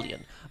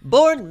Stallion,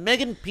 born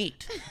Megan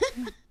Pete.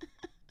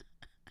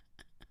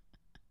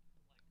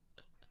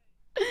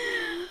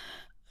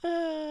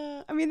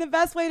 I mean, the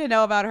best way to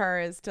know about her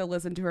is to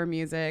listen to her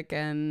music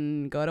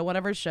and go to one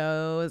of her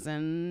shows,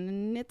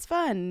 and it's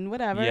fun,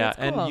 whatever. Yeah, it's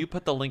cool. and you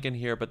put the link in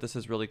here, but this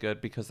is really good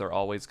because they're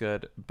always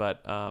good.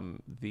 But I'll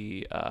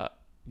link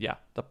to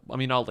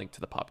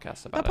the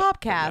podcast about the it.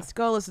 podcast.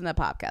 Go listen to the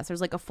podcast.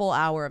 There's like a full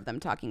hour of them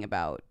talking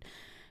about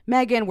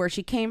Megan, where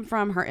she came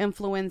from, her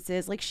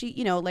influences, like she,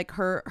 like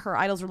her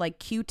idols are like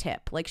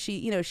Q-Tip, like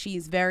she,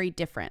 she's very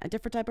different, a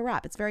different type of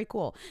rap. It's very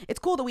cool. It's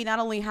cool that we not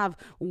only have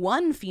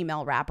one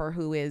female rapper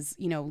who is,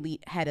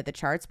 head of the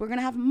charts, we're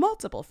gonna have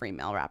multiple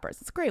female rappers.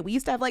 It's great. We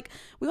used to have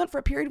we went for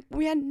a period where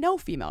we had no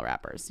female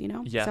rappers,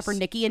 Yes. except for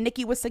Nicki, and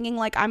Nicki was singing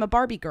like I'm a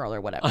Barbie girl or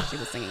whatever she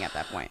was singing at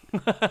that point.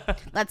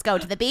 Let's go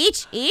to the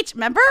beach.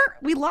 Remember?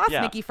 We lost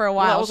Nicki for a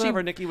while. Well, that was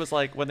whenever Nicki was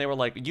like, when they were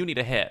like, you need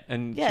a hit,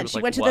 and yeah, she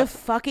went like, to what? the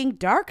fucking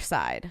dark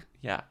side.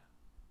 Yeah.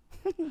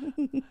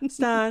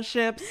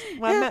 Starships.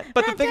 But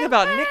the thing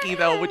about Nicki,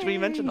 though, which we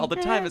mention all the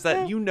time, is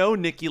that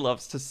Nicki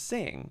loves to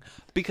sing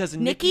because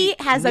Nicki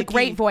has a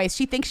great voice.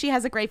 She thinks she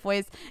has a great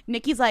voice.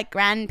 Nicki's like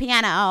grand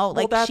piano,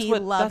 like she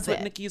loves that's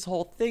what Nicki's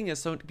whole thing is.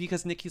 So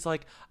because Nicki's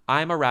like,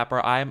 I'm a rapper,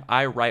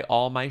 I write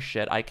all my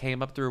shit. I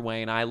came up through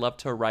Wayne. I love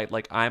to write.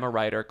 Like, I'm a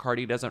writer.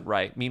 Cardi doesn't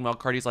write. Meanwhile,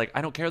 Cardi's like,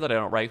 I don't care that I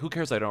don't write. Who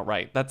cares that I don't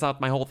write? That's not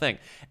my whole thing.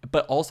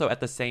 But also at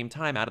the same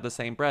time, out of the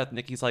same breath,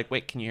 Nicki's like,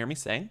 wait, can you hear me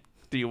sing?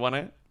 Do you want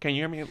to? Can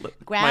you hear me?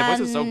 My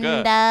voice is so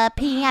good.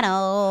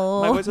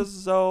 Piano. My voice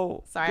is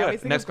so Sorry, good. I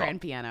always think Next of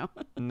grand piano.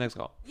 Next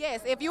call.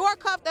 Yes, if you are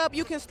cuffed up,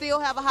 you can still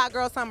have a hot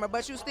girl summer,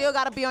 but you still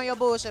got to be on your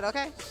bullshit,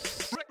 okay?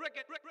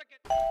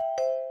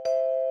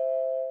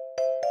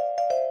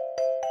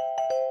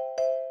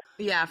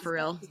 Yeah, for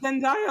real.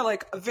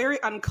 Zendaya, very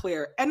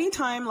unclear.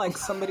 Anytime one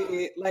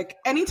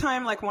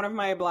of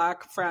my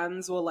black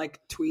friends will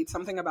tweet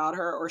something about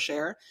her or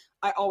share,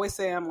 I always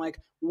say, I'm like,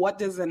 what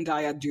does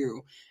Zendaya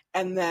do?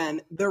 And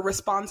then the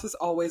response is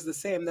always the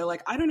same. They're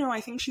like, I don't know,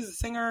 I think she's a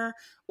singer,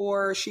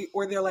 or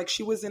they're like,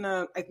 she was in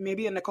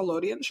maybe a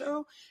Nickelodeon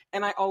show.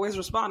 And I always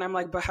respond, I'm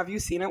like, but have you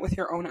seen it with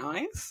your own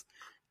eyes?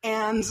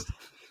 And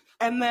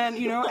then,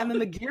 and then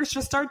the gears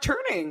just start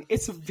turning.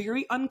 It's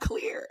very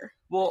unclear.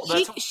 Well,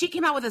 she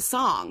came out with a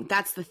song.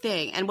 That's the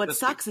thing. And what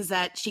sucks is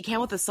that she came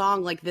out with a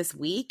song this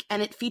week,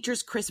 and it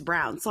features Chris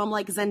Brown. So I'm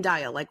like,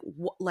 Zendaya,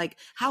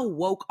 how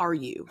woke are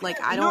you?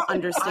 I don't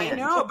understand.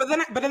 I know, but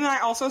then I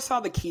also saw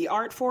the key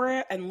art for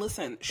it, and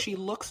listen, she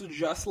looks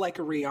just like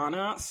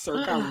Rihanna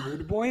circa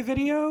Rude Boy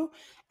video,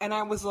 and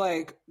I was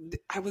like,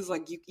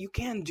 you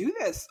can't do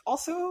this.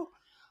 Also,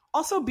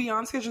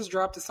 Beyonce just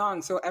dropped a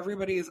song, so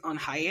everybody is on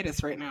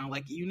hiatus right now.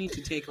 You need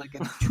to take a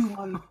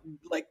 2-month,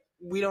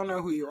 we don't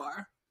know who you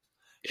are.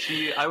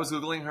 I was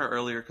Googling her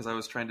earlier because I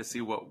was trying to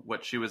see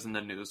what she was in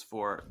the news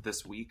for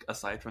this week,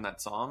 aside from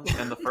that song.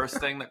 And the first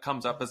thing that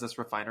comes up is this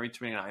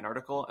Refinery29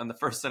 article. And the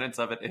first sentence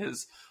of it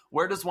is,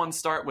 where does one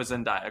start with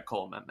Zendaya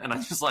Coleman? And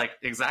I'm just like,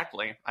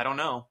 exactly. I don't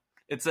know.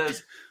 It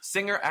says,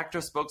 singer,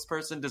 actress,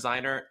 spokesperson,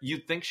 designer.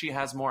 You'd think she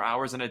has more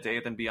hours in a day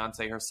than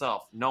Beyonce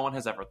herself. No one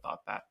has ever thought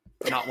that.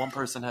 Not one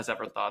person has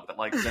ever thought that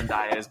like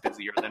Zendaya is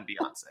busier than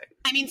Beyonce.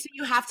 I mean, so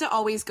you have to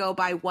always go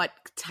by what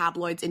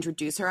tabloids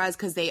introduce her as,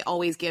 because they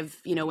always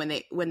give, you know,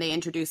 when they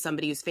introduce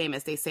somebody who's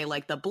famous, they say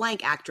like the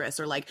blank actress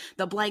or like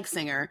the blank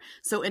singer.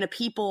 So in a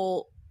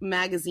People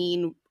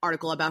magazine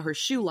article about her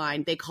shoe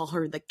line, they call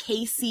her the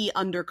KC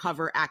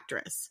Undercover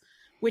actress.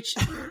 Which,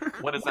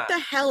 what is what that? the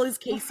hell is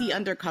KC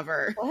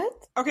Undercover?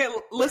 What? Okay,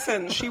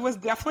 listen, she was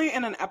definitely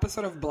in an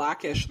episode of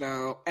Blackish,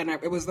 though, and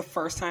it was the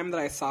first time that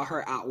I saw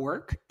her at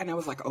work, and I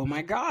was like, oh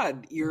my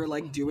god, you're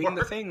like doing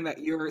the thing that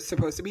you're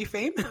supposed to be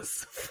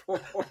famous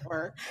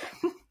for.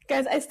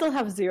 Guys, I still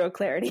have zero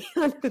clarity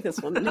on who this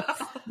woman is.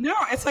 No,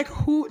 it's like,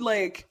 who,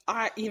 like,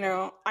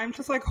 I'm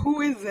just like, who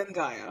is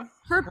Zendaya?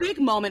 Her big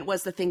moment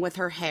was the thing with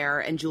her hair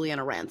and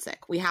Juliana Rancic.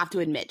 We have to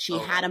admit, she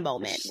had a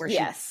moment where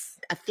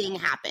a thing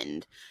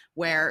happened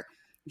where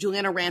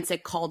Juliana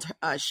Rancic called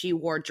she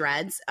wore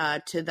dreads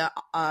to the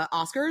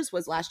Oscars.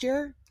 Was last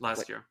year?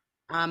 Last year.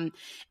 And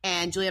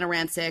Juliana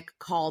Rancic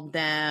called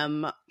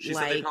them. She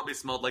said they probably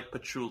smelled like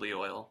patchouli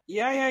oil.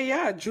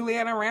 Yeah.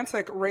 Juliana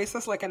Rancic,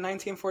 racist like a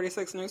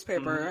 1946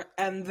 newspaper,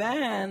 and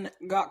then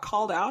got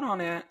called out on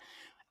it.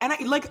 And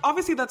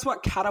obviously that's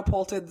what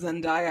catapulted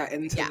Zendaya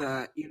into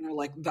the,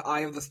 like the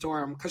eye of the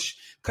storm,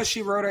 because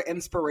she wrote an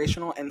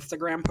inspirational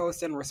Instagram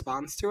post in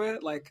response to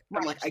it. Like,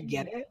 I'm like, I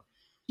get it.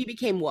 She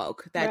became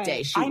woke that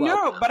day. I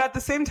know, but at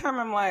the same time,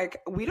 I'm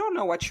like, we don't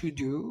know what you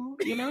do,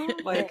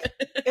 Like,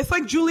 it's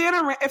like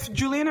if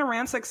Juliana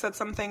Rancic said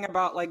something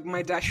about like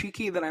my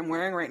dashiki that I'm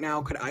wearing right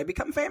now, could I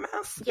become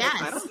famous? Yes.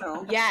 Like, I don't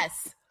know.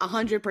 Yes.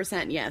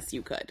 100% yes,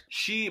 you could.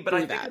 But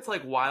I think it's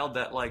like wild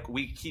that like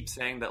we keep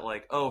saying that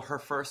like, oh, her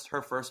first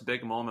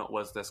big moment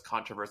was this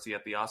controversy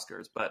at the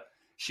Oscars, but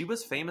she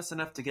was famous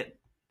enough to get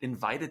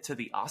invited to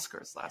the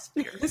Oscars last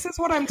year. This is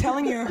what I'm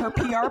telling you. Her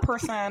PR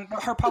person,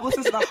 her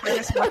publicist is the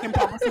hardest working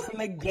publicist in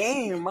the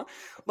game.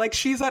 Like,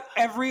 she's at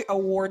every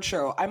award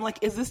show. I'm like,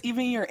 is this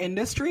even your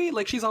industry?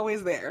 Like, she's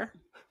always there.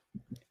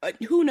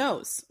 Who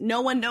knows?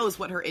 No one knows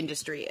what her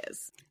industry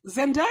is.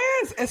 Zendaya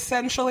is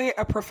essentially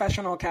a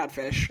professional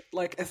catfish.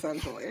 Like,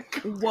 essentially.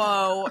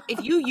 Whoa.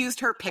 If you used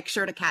her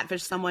picture to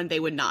catfish someone, they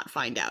would not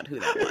find out who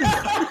that was.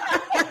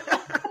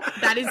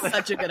 That is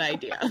such a good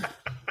idea.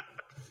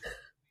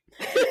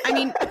 I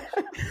mean,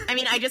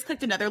 I just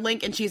clicked another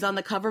link and she's on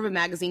the cover of a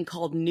magazine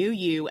called New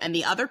You, and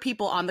the other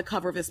people on the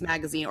cover of this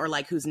magazine, or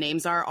like whose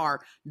names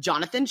are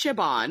Jonathan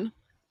Chabon,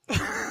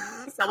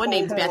 someone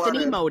named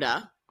Bethany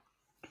Moda.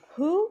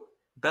 Who?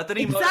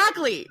 Bethany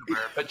exactly. Moda,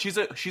 but she's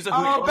a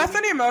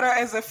Bethany Moda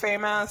is a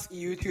famous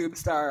YouTube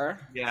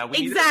star. Yeah,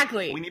 we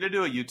need to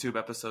do a YouTube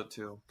episode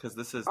too, because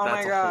that's a whole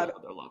other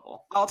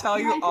level. I'll tell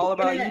you all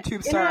about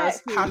YouTube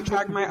stars.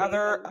 Hashtag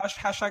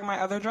my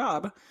other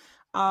job.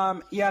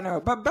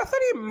 But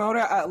Bethany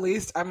Moda, at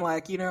least I'm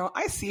like,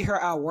 I see her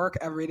at work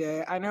every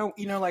day. I know,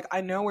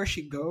 I know where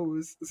she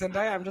goes.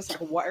 Zendaya, I'm just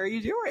like, what are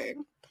you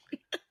doing?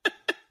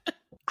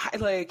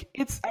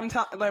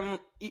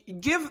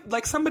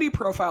 Somebody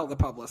profile the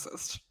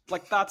publicist.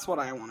 Like, that's what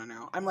I want to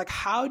know. I'm like,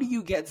 how do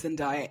you get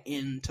Zendaya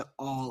into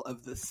all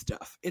of this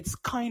stuff? It's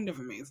kind of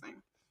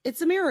amazing.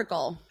 It's a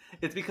miracle.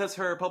 It's because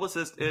her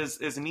publicist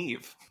is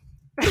Neve.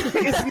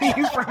 It's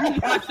Neve from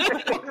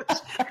Catfish.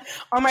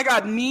 Oh my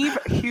god, Neve,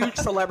 huge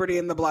celebrity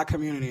in the Black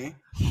community.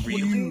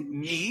 Really?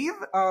 Neve?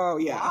 Oh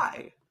yeah.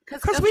 Why?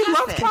 Because we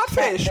love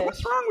Catfish.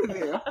 What's wrong with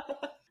you?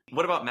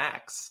 What about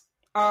Max?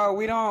 Oh,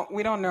 we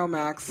don't know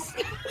Max.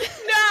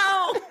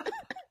 No.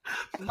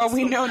 Oh,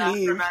 we know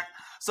Neve.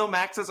 So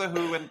Max is a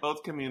who in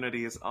both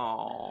communities.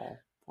 Oh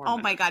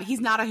my god,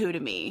 he's not a who to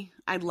me.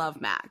 I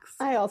love Max.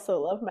 I also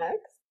love Max.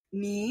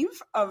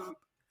 Neve, of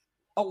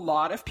a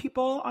lot of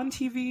people on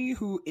TV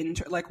who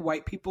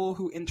white people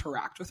who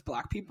interact with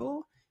Black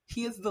people,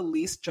 he is the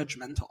least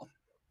judgmental.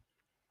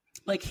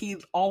 Like, he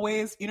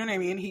always, you know what I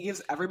mean? He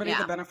gives everybody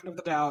the benefit of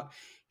the doubt.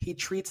 He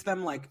treats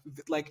them like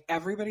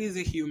everybody's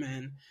a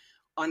human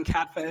on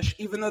Catfish,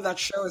 even though that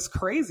show is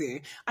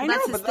crazy.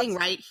 That's his thing,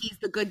 right? He's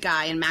the good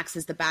guy and Max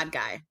is the bad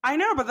guy. I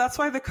know, but that's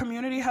why the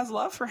community has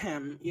love for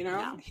him,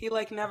 Yeah.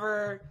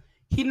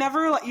 He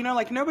never,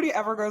 nobody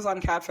ever goes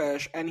on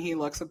Catfish and he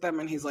looks at them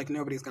and he's like,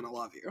 nobody's gonna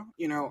love you,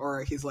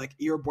 or he's like,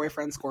 your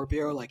boyfriend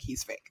Scorpio, like,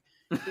 he's fake.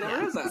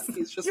 Never is that.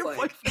 He's just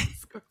like,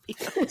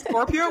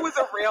 Scorpio was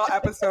a real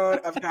episode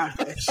of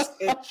Catfish.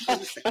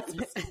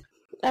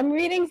 I'm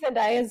reading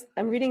Zendaya's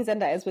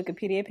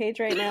Wikipedia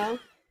page right now.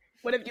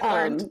 What have you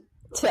learned?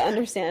 To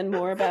understand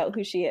more about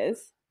who she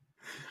is.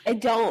 I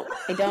don't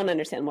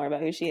understand more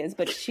about who she is,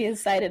 but she has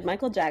cited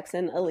Michael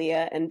Jackson,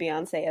 Aaliyah, and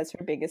Beyonce as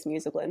her biggest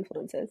musical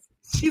influences.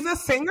 She's a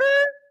singer?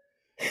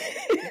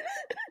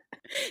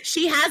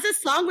 She has a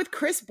song with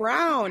Chris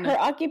Brown. Her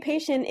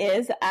occupation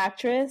is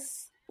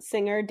actress,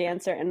 singer,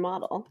 dancer, and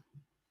model.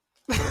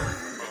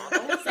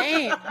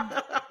 Same.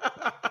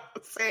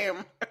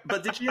 Same.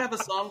 But did she have a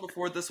song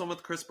before this one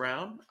with Chris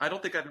Brown? I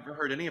don't think I've ever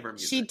heard any of her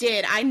music. She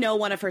did. I know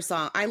one of her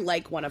songs. I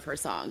like one of her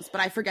songs,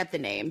 but I forget the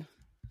name.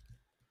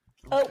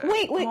 Oh,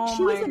 wait. Oh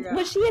She my God.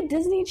 was she a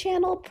Disney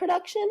Channel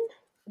production?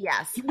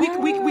 Yes. We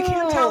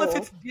can't tell if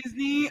it's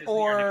Disney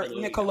or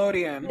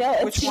Nickelodeon.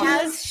 No, Which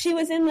one? she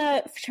was in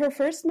her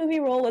first movie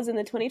role was in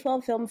the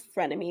 2012 film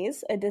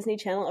Frenemies, a Disney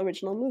Channel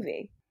original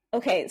movie.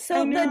 Okay,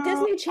 so the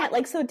Disney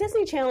Channel,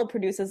 Disney Channel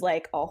produces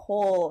like a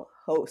whole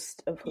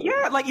host of movies.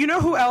 Yeah, like you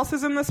know who else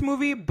is in this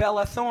movie?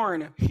 Bella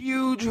Thorne,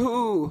 huge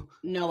Who.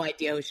 No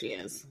idea who she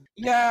is.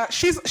 Yeah,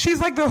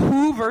 she's like the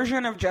Who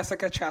version of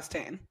Jessica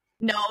Chastain.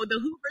 No, the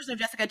Who version of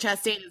Jessica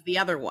Chastain is the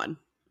other one.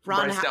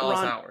 Bryce Dallas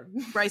Howard.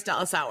 Bryce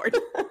Dallas Howard.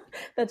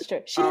 That's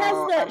true. She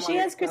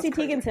has Chrissy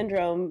Teigen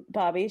syndrome,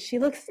 Bobby. She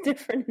looks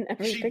different in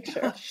every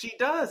picture. She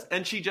does,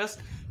 and she just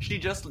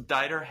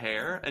dyed her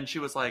hair, and she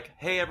was like,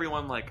 "Hey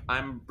everyone, like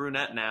I'm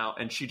brunette now,"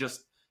 and she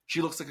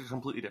looks like a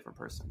completely different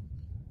person.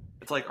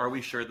 It's like, are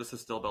we sure this is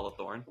still Bella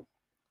Thorne?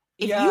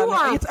 If you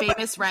are a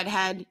famous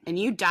redhead and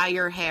you dye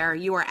your hair,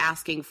 you are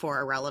asking for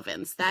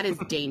irrelevance. That is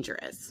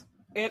dangerous.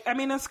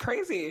 It's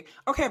crazy.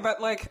 Okay,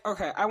 but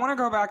I want to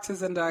go back to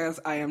Zendaya's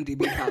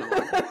IMDb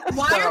catalog.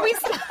 Why are we?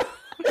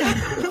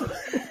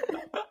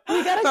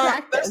 We gotta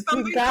crack this.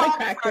 We gotta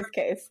crack this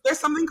case. There's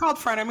something called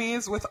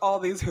Frenemies with all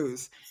these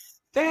Who's.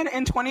 Then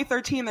in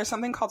 2013, there's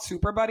something called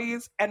Super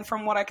Buddies, and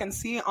from what I can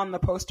see on the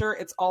poster,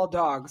 it's all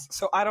dogs.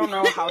 So I don't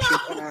know how she's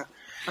gonna.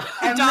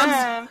 And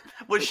then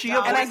was she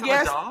a voice of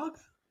a dog?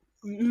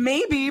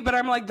 Maybe, but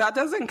I'm like, that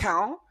doesn't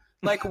count.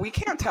 Like, we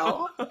can't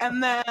tell.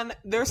 And then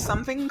there's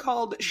something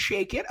called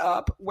Shake It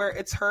Up, where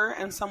it's her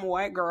and some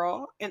white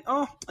girl. And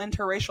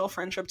interracial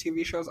friendship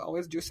TV shows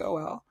always do so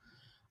well.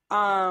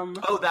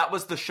 That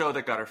was the show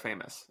that got her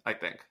famous, I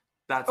think.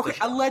 That's okay,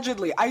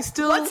 allegedly.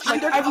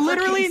 I've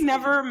literally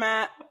never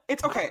met.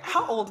 It's okay.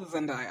 How old is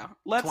Zendaya?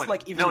 Let's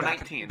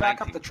 20.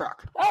 Back up the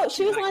truck. Oh,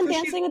 she was on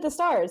Dancing with the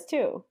Stars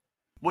too.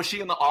 Was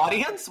she in the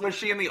audience? Or was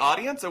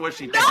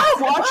she? No,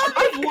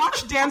 I've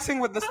watched Dancing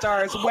with the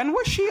Stars. When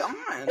was she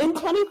on? In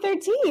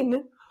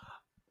 2013.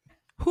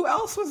 Who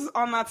else was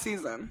on that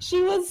season?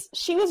 She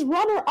was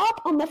runner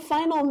up on the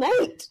final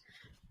night.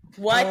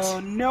 What?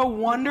 Oh, no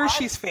wonder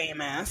she's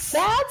famous.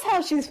 That's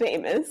how she's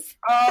famous.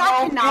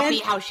 That cannot be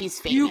how she's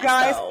famous. You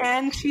guys, though.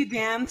 and she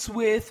danced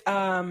with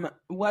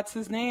what's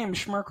his name?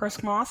 Shmerker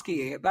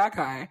Skmosky, that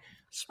guy.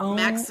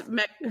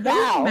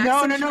 Val.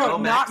 No,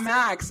 not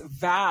Max.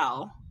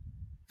 Val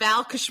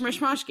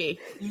Kashmishmashki.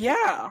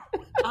 Yeah.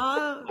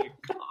 Oh my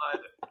god.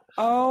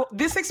 Oh,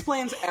 this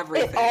explains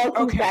everything. It all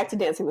comes back to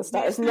Dancing with the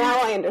Stars. Now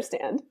I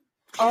understand.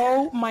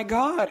 Oh my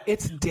god,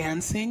 it's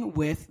Dancing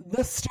with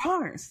the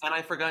Stars. And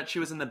I forgot she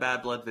was in the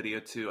Bad Blood video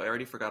too. I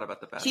already forgot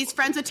about the Bad She's Blood.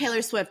 friends with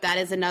Taylor Swift. That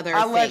is another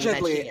allegedly.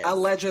 thing that she is.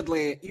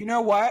 Allegedly. You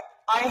know what?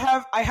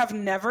 I have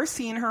never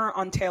seen her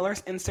on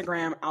Taylor's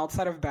Instagram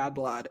outside of Bad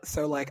Blood.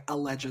 So like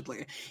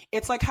allegedly.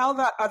 It's like how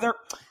that other,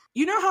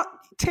 you know how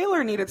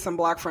Taylor needed some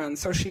black friends,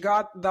 so she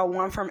got the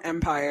one from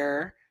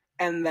Empire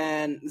and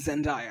then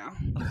Zendaya.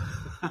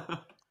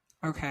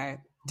 Okay.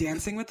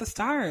 Dancing with the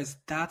Stars.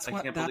 That's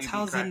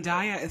how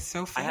Zendaya is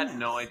so famous. I had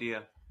no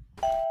idea.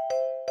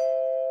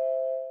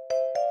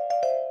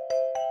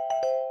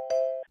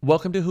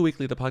 Welcome to Who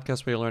Weekly, the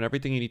podcast where you learn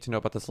everything you need to know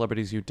about the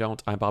celebrities you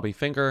don't. I'm Bobby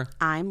Finger.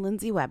 I'm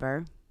Lindsay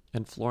Weber.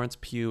 And Florence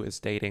Pugh is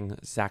dating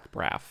Zach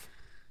Braff.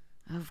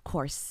 Of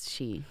course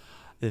she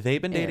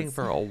They've been dating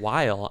for a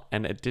while,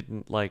 and it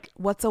didn't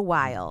What's a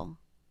while?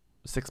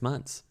 6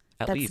 months,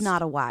 at That's least. That's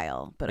not a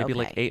while, but Maybe okay.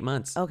 like 8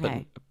 months.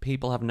 Okay. But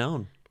people have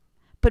known.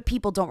 But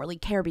people don't really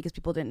care because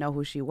people didn't know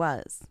who she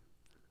was.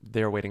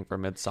 They're waiting for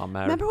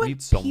Midsommar. Remember when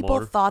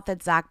people thought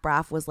that Zach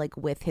Braff was like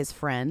with his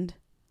friend?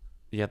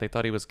 Yeah, they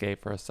thought he was gay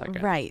for a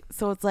second. Right.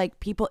 So it's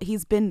like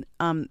he's been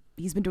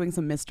doing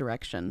some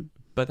misdirection.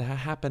 But that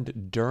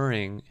happened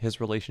during his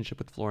relationship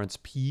with Florence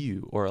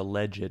Pugh, or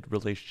alleged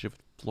relationship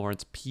with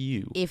Florence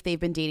Pugh. If they've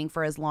been dating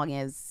for as long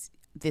as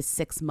this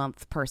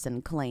 6-month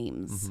person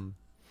claims. Mm-hmm.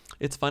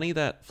 It's funny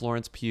that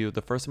Florence Pugh,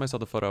 the first time I saw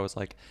the photo, I was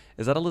like,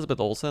 is that Elizabeth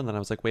Olsen? And then I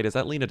was like, wait, is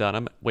that Lena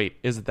Dunham? Wait,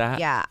 is that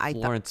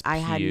Florence Pugh? I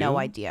had no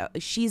idea.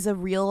 She's a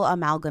real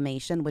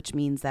amalgamation, which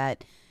means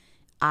that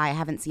I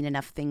haven't seen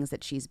enough things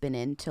that she's been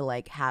in to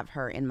like have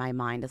her in my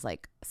mind as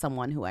like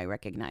someone who I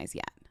recognize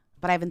yet.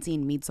 But I haven't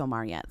seen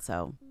Midsommar yet,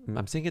 so.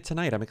 I'm seeing it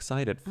tonight. I'm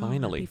excited.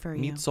 Finally. Happy for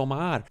you.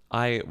 Midsommar.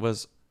 I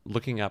was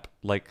looking up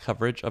like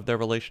coverage of their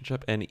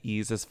relationship, and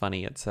Ease is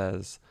funny. It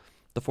says,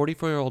 the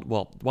 44-year-old,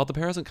 while the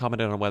pair hasn't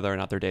commented on whether or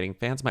not they're dating,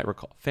 fans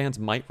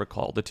might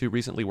recall the two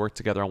recently worked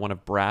together on one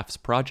of Braff's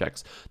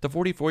projects. The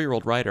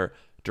 44-year-old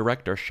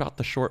director shot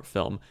the short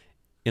film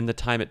In the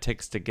Time It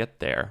Takes to Get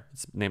There,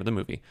 it's the name of the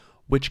movie,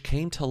 which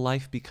came to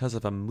life because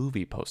of a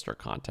movie poster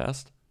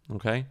contest.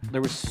 Okay.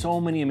 There were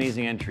so many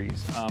amazing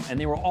entries, and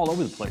they were all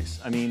over the place.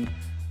 I mean,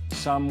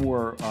 some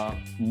were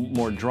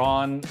more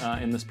drawn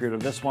in the spirit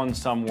of this one.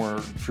 Some were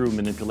through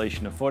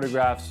manipulation of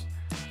photographs.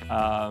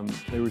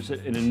 There was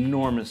an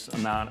enormous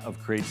amount of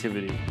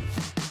creativity.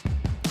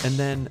 And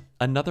then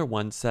another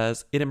one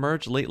says, it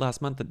emerged late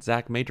last month that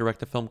Zach may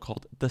direct a film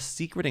called The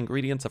Secret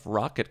Ingredients of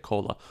Rocket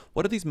Cola.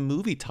 What are these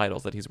movie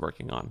titles that he's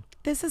working on?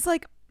 This is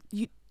like,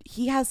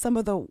 he has some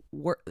of the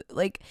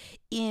I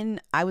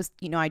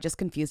just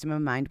confused him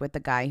in my mind with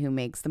the guy who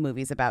makes the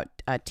movies about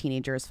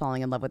teenagers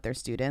falling in love with their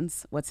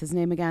students. What's his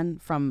name again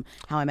from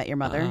How I Met Your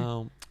Mother?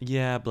 Oh,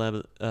 yeah, blah,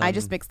 blah. I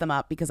just mixed them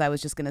up because I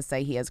was just going to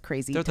say he has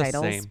crazy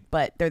titles, the same.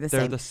 But they're the same.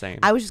 They're the same.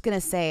 I was just going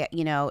to say,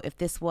 if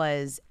this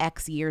was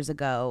X years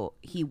ago,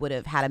 he would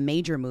have had a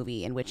major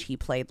movie in which he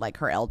played like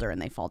her elder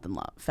and they fell in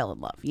love,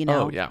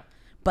 Oh, yeah.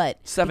 But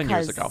 7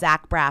 years ago.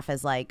 Zach Braff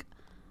is like,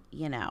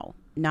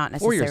 not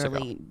 4 years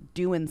necessarily ago.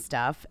 doing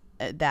stuff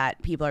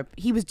that people are.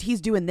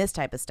 He's doing this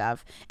type of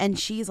stuff, and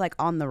she's like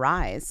on the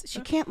rise. She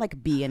can't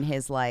like be in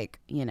his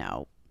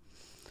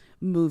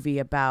movie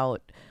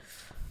about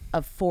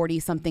a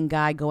 40-something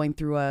guy going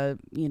through a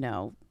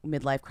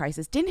midlife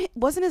crisis.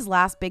 Wasn't his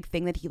last big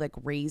thing that he like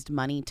raised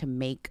money to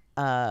make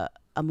a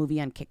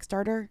movie on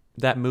Kickstarter?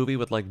 That movie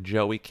with like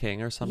Joey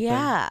King or something?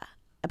 Yeah.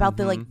 About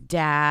the like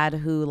dad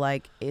who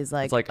like is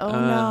like, It's like, oh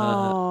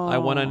no, I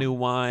want a new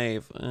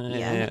wife,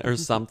 Yeah. or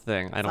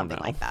something. I don't Something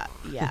know. like that.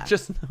 Yeah.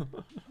 Just,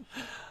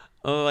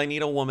 I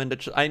need a woman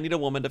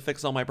to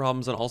fix all my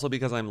problems, and also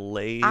because I'm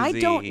lazy. I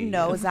don't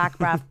know Zach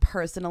Braff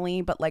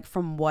personally, but like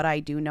from what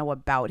I do know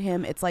about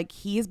him, it's like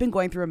he has been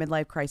going through a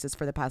midlife crisis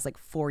for the past like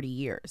 40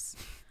 years.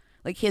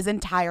 Like his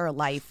entire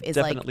life is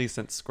Definitely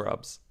since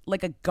Scrubs.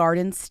 like a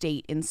Garden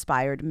State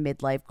inspired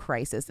midlife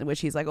crisis in which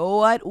he's like,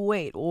 what?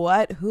 Wait,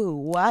 what? Who?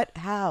 What?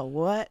 How?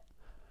 What?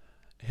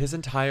 His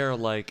entire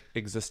like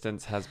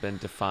existence has been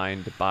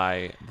defined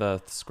by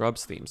the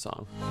Scrubs theme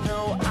song.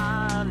 No,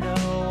 I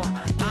know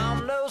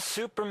I'm no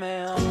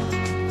Superman.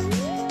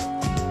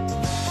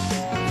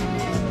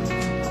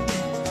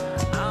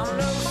 I'm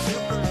no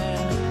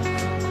Superman.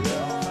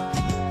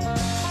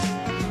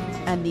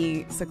 And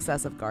the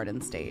success of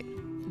Garden State.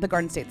 The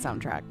Garden State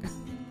soundtrack.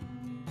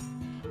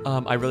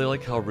 I really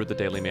like how rude the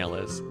Daily Mail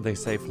is. They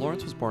say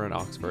Florence was born in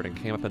Oxford and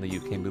came up in the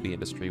UK movie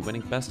industry,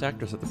 winning Best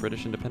Actress at the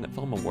British Independent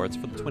Film Awards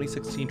for the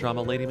 2016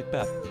 drama Lady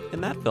Macbeth.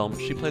 In that film,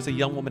 she plays a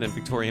young woman in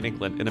Victorian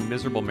England in a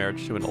miserable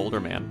marriage to an older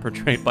man,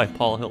 portrayed by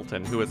Paul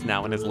Hilton, who is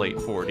now in his late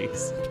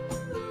 40s.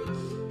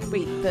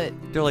 Wait,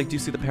 They're like, do you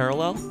see the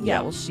parallel? Yeah,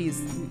 well,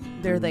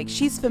 they're like,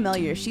 she's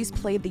familiar. She's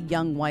played the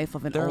young wife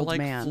of an They're old like,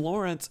 man.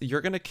 Florence,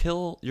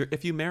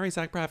 if you marry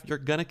Zach Braff, you're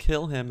gonna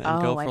kill him and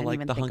I go for didn't like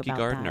even the think hunky about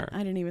gardener. that. I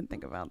didn't even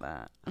think about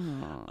that.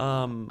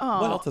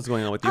 What else is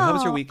going on with you? How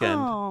was your weekend?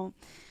 Oh.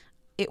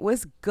 It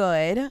was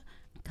good.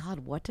 God,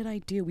 what did I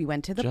do? We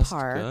went to the Just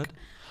park. good?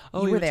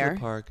 Oh, you you were went to the there.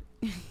 park.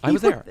 I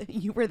was there.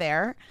 You were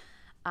there.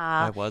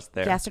 I was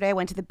there. Yesterday I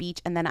went to the beach,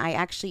 and then I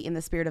actually, in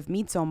the spirit of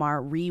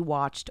Midsommar,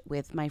 rewatched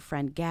with my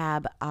friend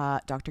Gab,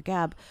 Dr.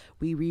 Gab.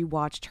 We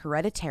rewatched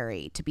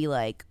Hereditary to be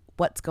like,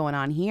 what's going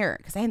on here?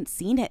 Because I hadn't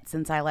seen it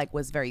since I like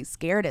was very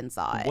scared and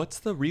saw it. What's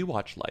the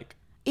rewatch like?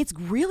 It's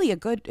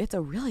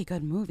a really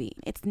good movie.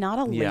 It's not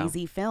a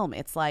lazy film.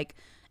 It's like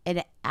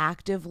an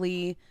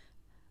actively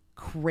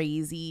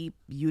crazy,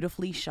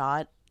 beautifully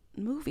shot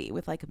movie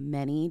with like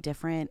many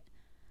different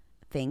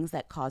things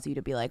that cause you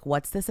to be like,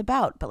 what's this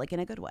about? But like in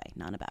a good way,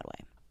 not in a bad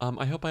way.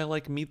 I hope I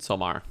like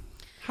Midsommar.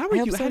 How I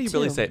hope do so, you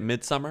really too. say it?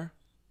 Midsummer?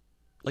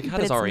 Like how But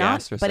does it's Ari not-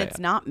 Aster But say it's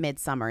it? not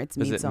Midsummer. It's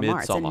Is it Midsommar.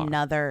 It's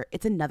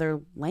Midsommar?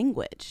 another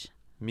language.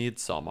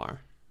 Midsommar.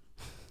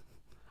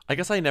 I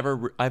guess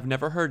I've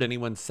never heard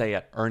anyone say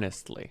it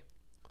earnestly.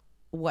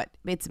 What?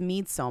 It's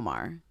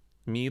Midsommar.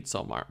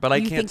 Midsommar. But I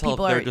You can't think tell if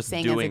people they're are just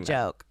saying doing as a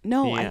joke.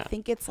 No, I Yeah.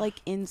 think it's like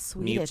in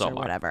Swedish or Midsommar.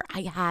 whatever.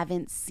 I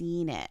haven't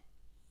seen it.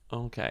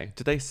 Okay.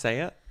 Did they say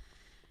it?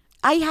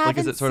 I haven't Like,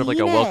 is it sort of like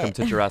a seen welcome it.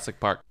 to Jurassic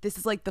Park? This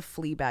is like the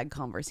Fleabag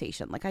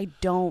conversation. Like, I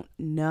don't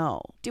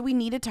know. Do we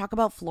need to talk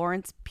about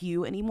Florence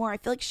Pugh anymore? I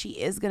feel like she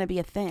is going to be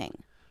a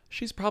thing.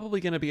 She's probably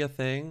going to be a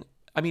thing.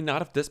 I mean,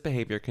 not if this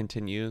behavior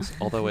continues,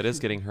 although it is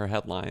getting her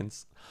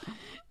headlines.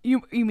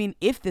 You mean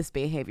if this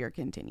behavior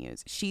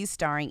continues? She's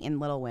starring in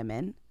Little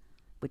Women,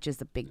 which is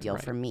a big deal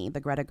for me.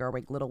 The Greta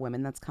Gerwig Little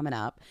Women that's coming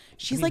up.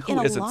 She's I mean, like who in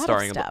a isn't lot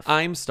starring of in stuff.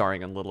 I'm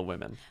starring in Little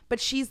Women. But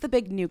she's the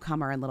big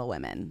newcomer in Little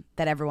Women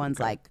that everyone's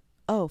like,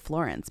 oh,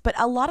 Florence. But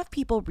a lot of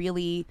people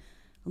really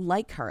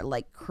like her,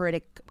 like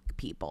critic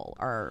people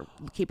are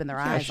keeping their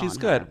eyes on she's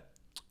her. good.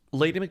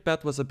 Lady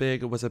Macbeth was a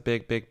big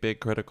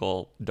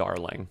critical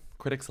darling.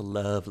 Critics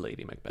love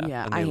Lady Macbeth.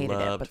 Yeah, and they I hated it,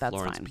 loved but that's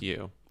Florence fine.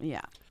 Pugh.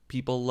 Yeah.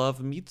 People love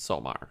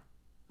Midsommar.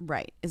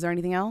 Right. Is there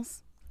anything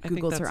else? I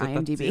think Google's her that's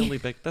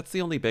IMDb. That's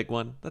the only big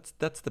one.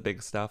 That's the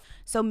big stuff.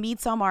 So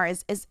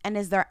Midsommar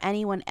is there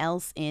anyone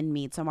else in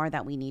Midsommar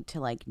that we need to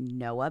like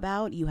know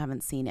about? You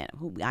haven't seen it.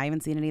 I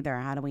haven't seen it either.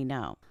 How do we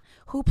know?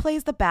 Who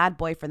plays the bad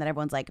boyfriend that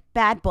everyone's like,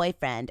 bad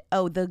boyfriend?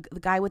 Oh, the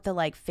guy with the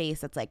like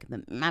face that's like,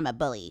 I'm a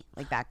bully.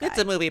 Like that guy. It's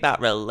a movie about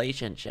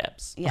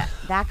relationships. Yeah,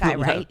 that guy,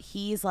 right?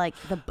 He's like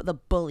the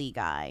bully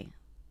guy.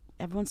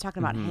 Everyone's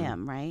talking about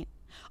him, right?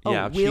 Oh,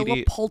 Yeah, Will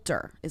Chidi-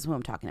 Poulter is who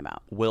I'm talking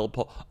about. Will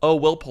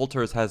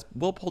Poulter's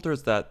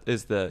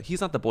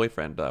he's not the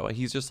boyfriend though.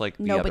 He's just like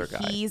the No, other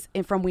but guy. he's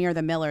from We Are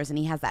the Millers, and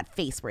he has that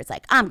face where it's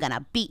like, "I'm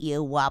gonna beat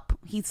you up."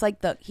 He's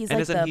like the and like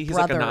isn't the he's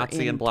brother like a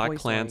Nazi in and Black Toy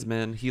Story.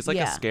 Klansman. He's like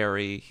Yeah. a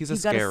scary. He's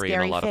He's a got scary,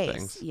 in a lot face. of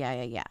things.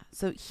 Yeah.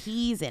 So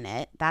he's in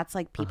it. That's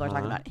like people are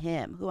talking Uh-huh. about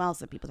him. Who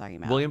else are people talking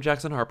about? William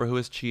Jackson Harper, who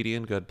is Chidi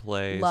in Good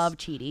Place. Love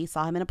Chidi.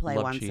 Saw him in a play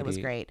Love once. It was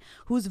Chidi. great.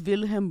 Who's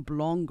Wilhelm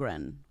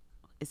Blomgren?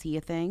 Is he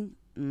a thing?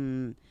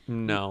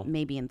 No,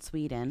 Maybe in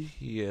Sweden.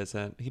 he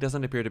isn't. He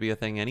doesn't appear to be a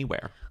thing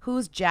anywhere.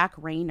 Who's Jack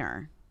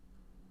Rayner?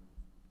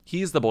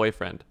 He's the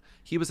boyfriend.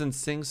 He was in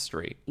Sing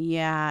Street.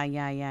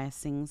 Yeah.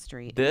 Sing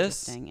Street.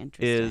 This Interesting.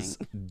 is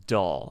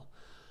dull.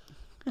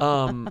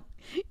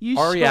 You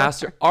Ari sure?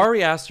 Aster.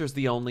 Ari Aster's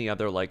the only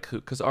other like who,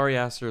 because Ari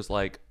Aster's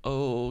like,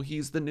 oh,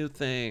 he's the new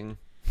thing.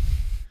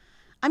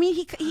 I mean,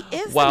 he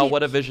is. Wow, I mean,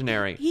 what a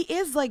visionary. He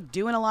is like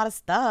doing a lot of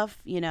stuff,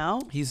 you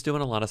know. He's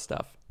doing a lot of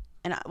stuff.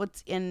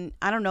 And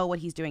I don't know what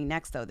he's doing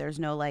next though. There's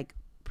no like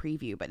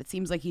preview, but it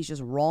seems like he's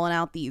just rolling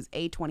out these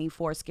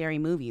A24 scary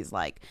movies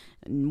like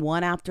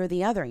one after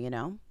the other, you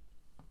know.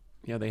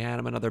 Yeah, they had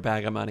him another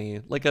bag of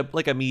money, like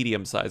a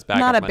medium sized bag.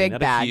 Not of a money, big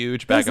not bag. a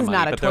huge bag This of is money.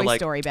 not a but they're Toy like,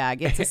 Story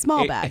bag. It's a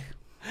small bag.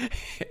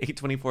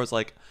 A24 is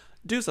like,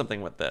 do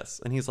something with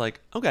this, and he's like,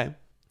 okay,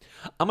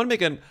 I'm gonna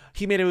make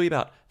He made a movie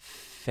about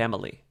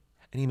family,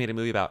 and he made a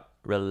movie about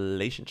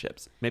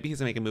relationships. Maybe he's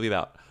gonna make a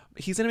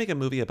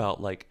movie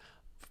about like,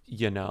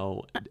 you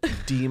know,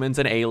 demons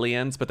and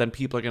aliens, but then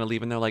people are going to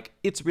leave and they're like,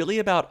 it's really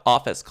about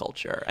office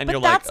culture. And But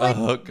you're like, that's like,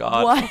 oh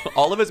God. what?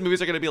 All of his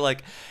movies are going to be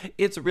like,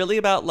 it's really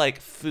about like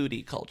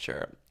foodie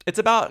culture. It's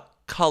about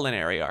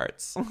culinary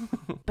arts.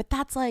 But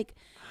that's like,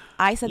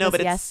 I said No, this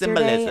but it's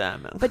yesterday.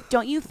 symbolism. But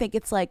don't you think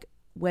it's like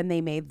when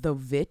they made The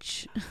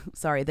Witch?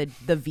 Sorry, the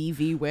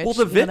VV Witch. Well,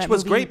 The You know Witch that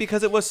was movie? great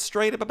because it was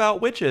straight up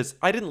about witches.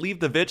 I didn't leave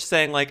The Witch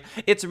saying like,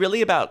 it's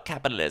really about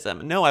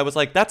capitalism. No, I was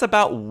like, that's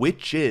about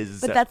witches.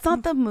 But that's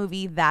not the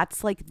movie.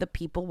 That's like the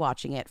people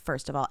watching it,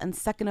 first of all. And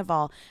second of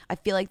all, I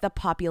feel like the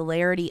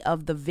popularity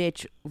of The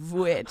Witch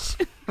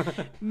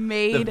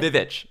made The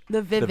Vivitch.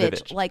 The The Vivitch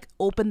Vivitch. like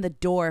opened the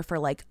door for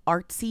like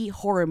artsy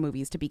horror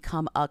movies to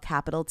become a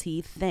capital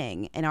T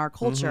thing in our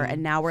culture. Mhm.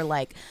 And now we're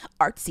like,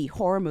 artsy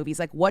horror movies,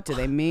 like what do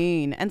they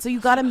mean? And so you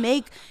got to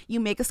make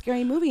a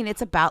scary movie, and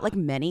it's about like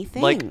many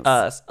things. Like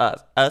us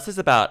is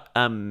about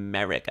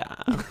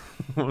America.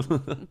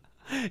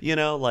 You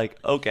know, like,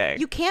 okay.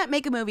 You can't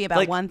make a movie about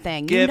Like, one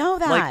thing. You give- know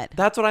that. Like,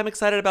 that's what I'm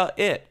excited about.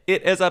 It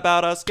is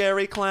about a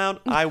scary clown.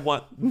 I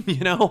want, you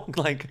know,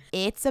 like,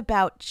 It's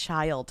about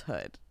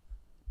childhood.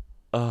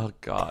 oh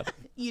God.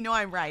 You know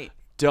I'm right.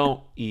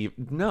 Don't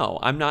even. No,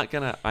 I'm not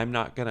gonna.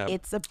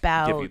 It's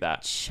about give you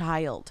that.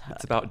 childhood.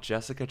 It's about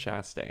Jessica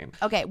Chastain.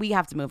 Okay, we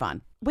have to move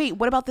on. Wait,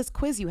 what about this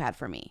quiz you had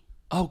for me?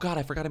 Oh God,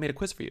 I forgot I made a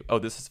quiz for you. Oh,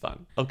 this is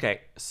fun.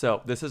 Okay,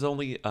 so this is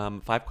only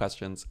 5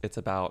 questions. It's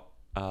about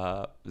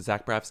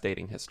Zach Braff's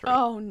dating history.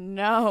 Oh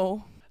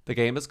no. The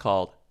game is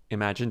called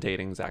Imagine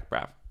Dating Zach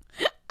Braff.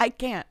 I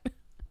can't.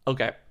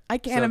 Okay. I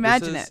can't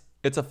imagine it.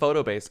 It's a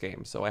photo-based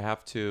game, so I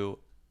have to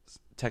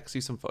text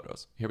you some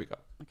photos. Here we go.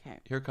 Okay.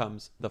 Here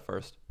comes the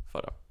first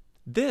photo.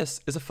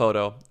 This is a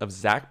photo of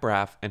Zach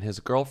Braff and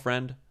his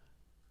girlfriend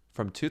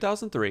from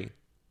 2003,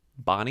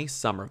 Bonnie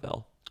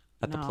Somerville,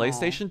 at the No.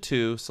 PlayStation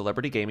 2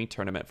 Celebrity Gaming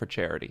Tournament for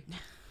charity.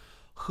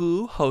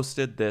 Who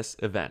hosted this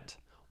event?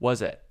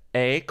 Was it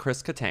A.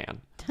 Chris Kattan,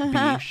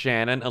 B.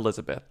 Shannon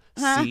Elizabeth,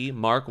 C.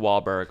 Mark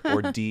Wahlberg,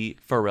 or D.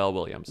 Pharrell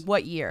Williams?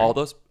 What year? All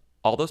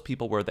those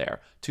people were there.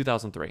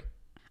 2003.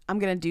 I'm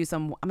gonna do a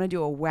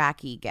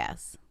wacky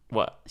guess.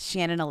 What?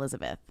 Shannon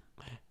Elizabeth.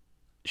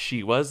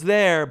 She was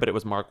there, but it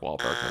was Mark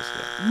Wahlberg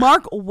hosted.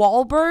 Mark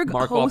Wahlberg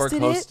Mark hosted Wahlberg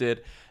it? hosted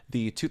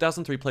the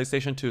 2003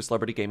 PlayStation 2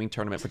 Celebrity Gaming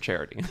Tournament for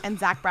charity. And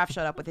Zach Braff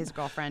showed up with his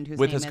girlfriend, whose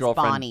With name his is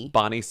girlfriend,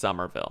 Bonnie.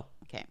 Somerville.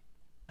 Okay.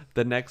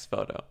 The next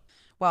photo.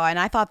 Well, and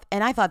I thought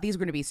these were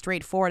going to be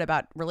straightforward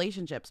about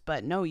relationships,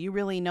 but no, you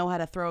really know how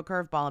to throw a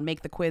curveball and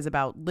make the quiz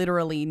about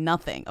literally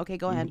nothing. Okay,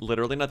 go ahead.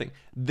 Literally nothing.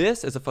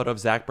 This is a photo of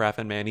Zach Braff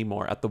and Mandy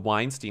Moore at the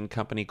Weinstein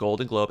Company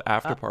Golden Globe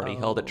after party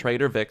held at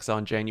Trader Vic's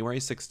on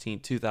January 16,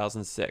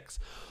 2006.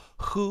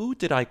 Who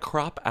did I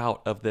crop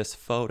out of this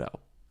photo?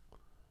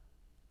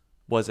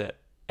 Was it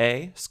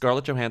A.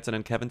 Scarlett Johansson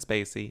and Kevin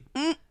Spacey,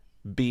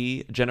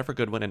 B. Jennifer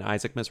Goodwin and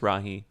Isaac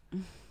Mizrahi,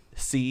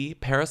 C.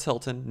 Paris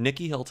Hilton,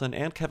 Nikki Hilton,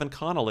 and Kevin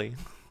Connolly,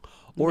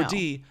 or No.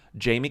 D.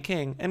 Jamie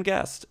King and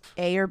guest?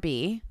 A or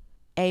B?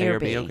 A or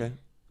B? Okay.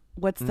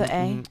 What's the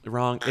A?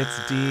 Wrong.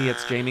 It's D.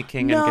 It's Jamie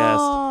King and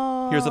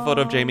guest. Here's a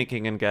photo of Jamie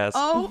King and guest.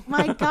 Oh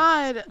my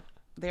God.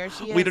 There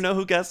she is. We don't know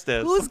who guest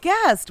is. Who's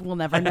guest? We'll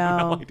never I know. have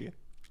no idea.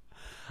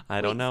 I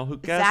don't know who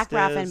guest Zach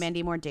Braff is. and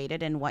Mandy Moore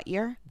dated in what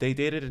year? They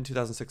dated in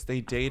 2006. They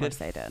dated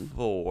they did.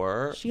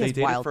 for She they has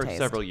dated wild for taste.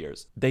 several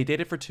years. They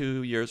dated for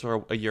 2 years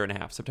or a year and a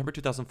half. September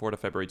 2004 to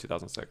February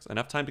 2006.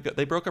 Enough time to go.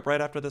 They broke up right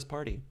after this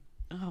party.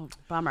 Oh,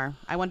 bummer.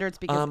 I wonder it's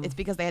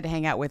because they had to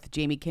hang out with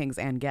Jamie King's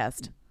and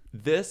guest.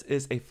 This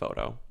is a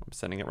photo. I'm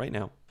sending it right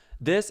now.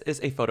 This is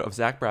a photo of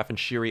Zach Braff and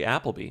Shiri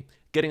Appleby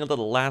getting a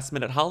little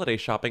last-minute holiday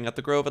shopping at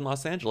the Grove in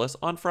Los Angeles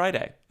on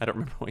Friday. I don't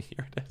remember what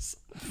year it is.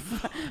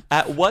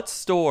 At what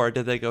store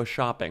did they go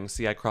shopping?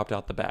 See, I cropped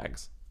out the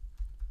bags.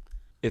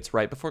 It's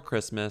right before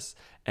Christmas,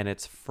 and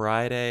it's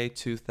Friday,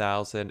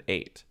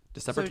 2008.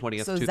 December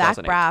 20th, so 2008. Zach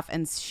Braff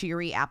and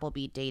Shiri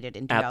Appleby dated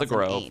in 2008. At the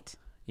Grove.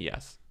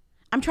 Yes.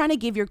 I'm trying to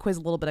give your quiz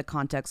a little bit of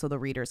context so the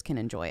readers can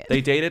enjoy it.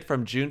 They dated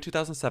from June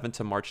 2007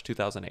 to March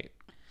 2008.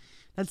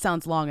 That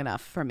sounds long enough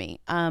for me.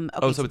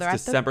 Okay, so it's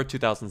December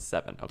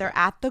 2007. Okay. They're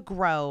at the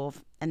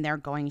Grove and they're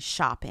going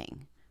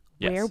shopping.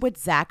 Yes. Where would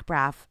Zach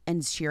Braff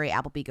and Shiri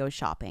Appleby go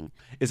shopping?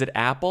 Is it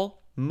Apple,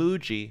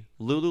 Muji,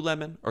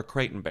 Lululemon, or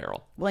Crate and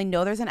Barrel? Well, I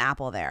know there's an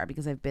Apple there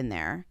because I've been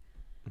there.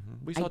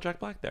 Mm-hmm. We saw Jack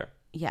Black there.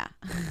 Yeah.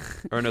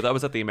 Or no, that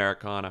was at the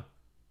Americana.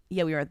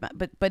 Yeah, we were at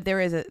but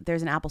there's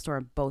an Apple store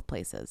in both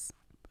places.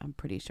 I'm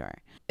pretty sure.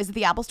 Is it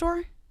the Apple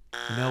store?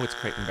 No, it's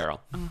Crate and Barrel.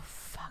 Oh,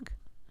 fuck.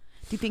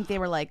 Do you think they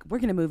were like, we're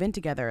going to move in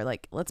together?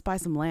 Like, let's buy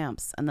some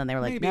lamps. And then they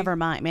were like, Maybe. Never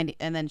mind. Mandy,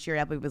 and then Shiri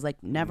Appleby was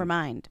like, never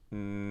mind.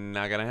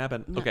 Not going to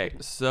happen. No. Okay,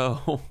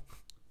 so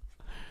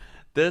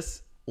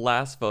this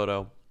last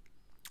photo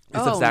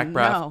is of Zach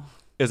Braff. No.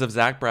 Is of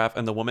Zach Braff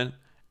and the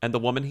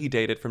woman he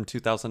dated from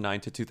 2009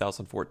 to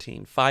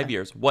 2014. 5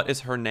 years. What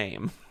is her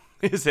name?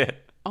 Is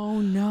it? Oh,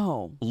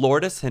 no.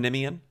 Lourdes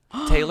Hinemian,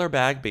 Taylor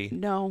Bagby,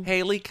 No.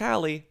 Haley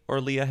Callie, or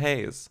Leah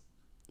Hayes?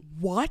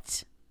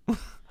 What?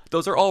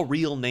 Those are all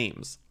real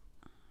names.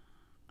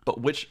 But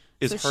which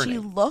is so her she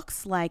name?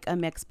 looks like a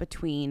mix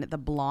between the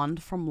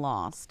blonde from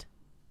Lost,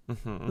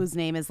 whose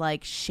name is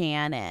like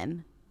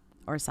Shannon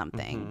or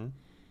something.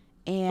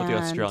 And the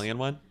Australian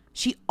one?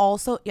 She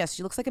also, yes,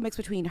 she looks like a mix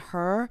between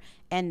her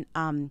and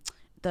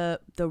the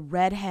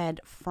redhead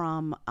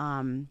from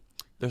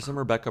There's some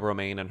Rebecca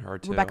Romaine in her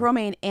too. Rebecca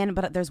Romaine,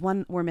 but there's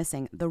one we're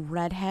missing. The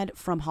redhead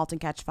from 'Halt and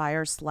Catch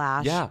Fire /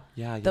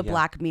 the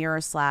Black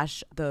Mirror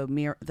 / the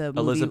movie,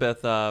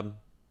 Elizabeth.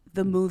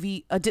 the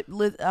movie. It's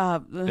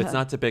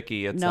not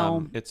Debicki. It's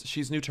no.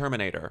 She's New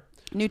Terminator.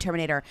 New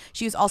Terminator.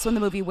 She was also in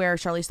the movie where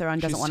Charlize Theron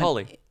doesn't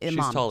want to. She's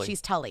Tully.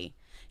 She's Tully.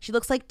 She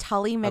looks like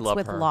Tully mixed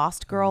with her.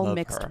 Lost Girl Love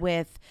her.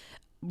 with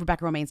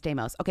Rebecca Romaine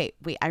Stamos. Okay,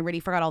 wait. I already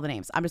forgot all the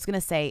names. I'm just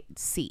gonna say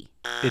C.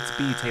 It's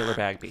B. Taylor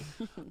Bagby.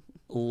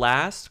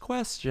 Last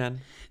question.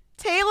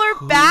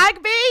 Taylor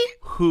Bagby?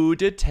 Who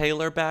did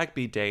Taylor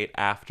Bagby date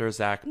after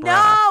Zach Braff?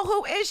 No,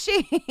 who is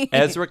she?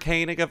 Ezra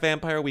Koenig of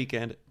Vampire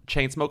Weekend,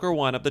 Chainsmoker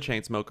 1 of the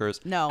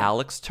Chainsmokers, No.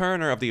 Alex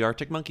Turner of the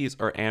Arctic Monkeys,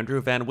 or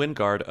Andrew Van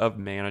Wingard of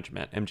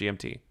Management,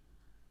 MGMT?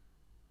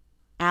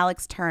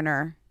 Alex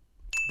Turner.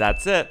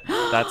 That's it.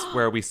 That's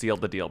where we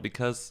sealed the deal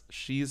because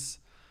she's,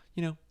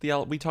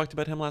 we talked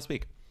about him last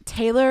week.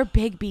 Taylor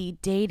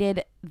Bigby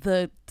dated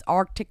the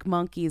Arctic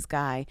Monkeys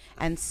guy,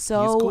 and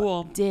so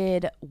cool.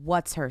 did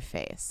what's her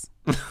face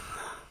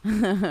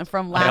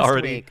from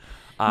last week.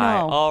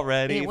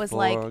 It was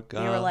like they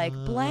were like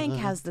blank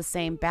has the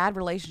same bad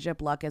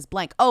relationship luck as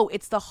blank. Oh,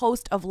 it's the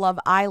host of Love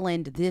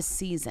Island this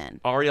season,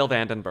 Ariel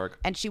Vandenberg,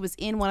 and she was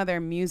in one of their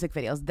music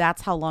videos.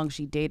 That's how long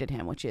she dated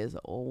him, which is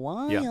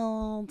wild.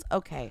 Yeah.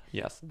 Okay.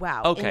 Yes.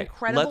 Wow. Okay.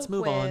 Incredible Let's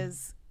move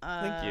quiz.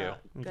 on. Thank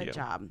you. Good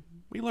job.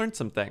 We learned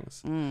some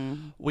things.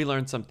 We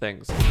learned some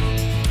things.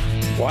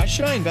 Why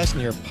should I invest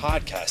in your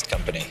podcast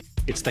company?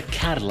 It's the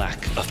Cadillac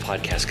of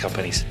podcast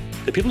companies.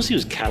 The people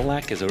use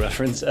Cadillac as a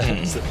reference.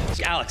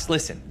 Alex,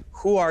 listen.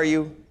 Who are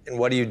you and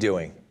what are you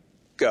doing?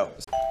 Go.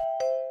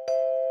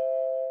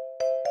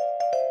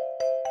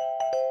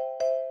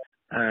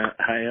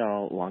 Hi,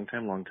 y'all. Long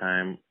time.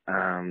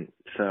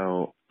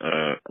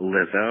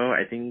 Lizzo,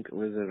 I think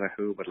Lizzo's a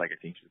who, but I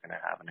think she's going to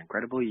have an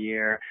incredible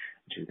year.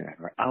 She's going to have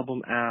her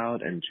album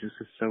out, and Juice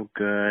is so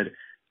good.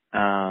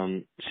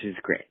 She's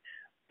great.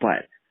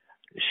 But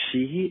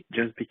she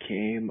just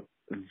became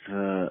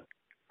the,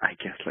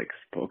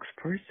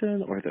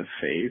 spokesperson or the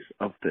face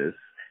of this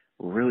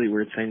really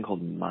weird thing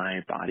called My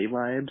Body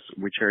Vibes,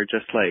 which are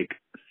just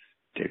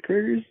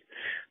stickers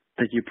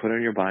that you put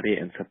on your body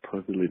and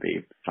supposedly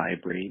they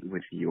vibrate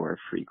with your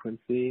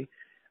frequency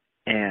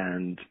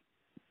and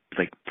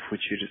put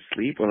you to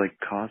sleep or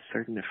cause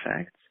certain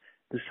effects.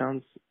 This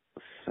sounds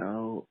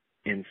so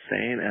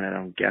insane and I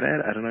don't get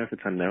it. I don't know if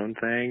it's a known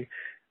thing.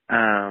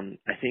 I'm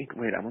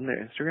on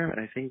their Instagram and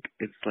I think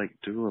it's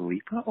Dua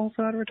Lipa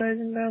also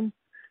advertising them.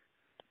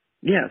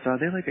 Yeah, so are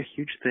they a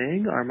huge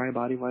thing? Are My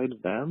Body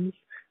Vibes them?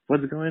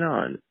 What's going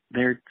on?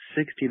 They're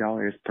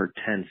 $60 per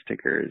 10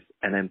 stickers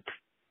and I'm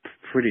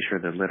pretty sure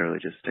they're literally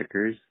just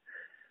stickers.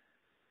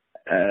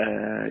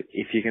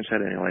 If you can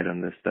shed any light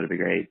on this, that'd be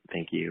great.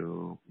 Thank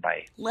you.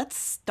 Bye. Let's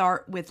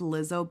start with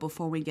Lizzo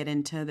before we get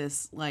into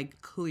this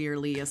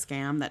clearly a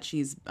scam that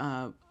she's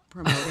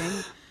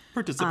promoting.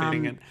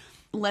 Participating in.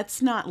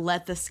 Let's not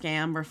let the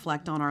scam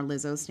reflect on our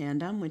Lizzo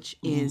stand-up, which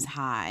is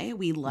high.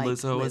 We like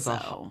Lizzo. Is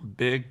a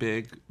big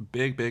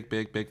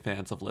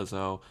fans of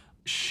Lizzo.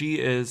 She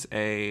is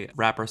a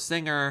rapper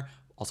singer,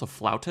 also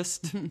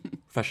flautist,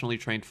 professionally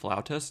trained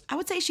flautist. I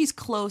would say she's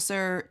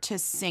closer to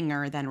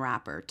singer than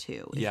rapper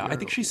too. Yeah, I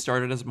think she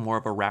started as more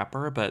of a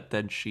rapper, but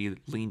then she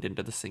leaned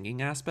into the singing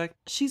aspect.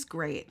 She's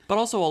great. But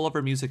also all of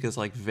her music is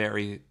like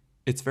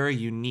it's very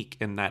unique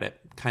in that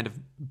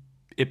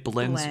it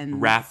blends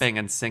rapping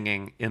and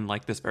singing in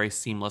like this very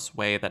seamless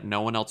way that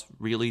no one else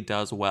really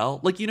does well.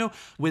 Like, you know,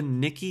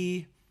 when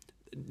Nicki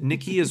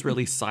is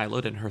really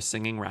siloed in her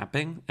singing,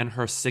 rapping, and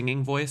her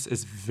singing voice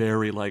is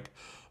very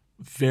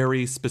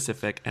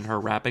specific, and her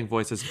rapping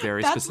voice is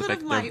very specific.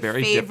 That's one of my They're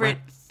very favorite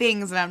different.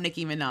 things about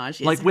Nicki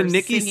Minaj. Is Like when her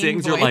Nicki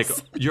singing sings,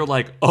 voice. you're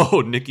like,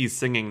 oh, Nicki's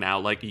singing now.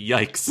 Like,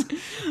 yikes!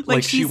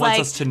 Like she she's wants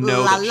like, us to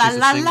know la that la she's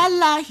la a singer. la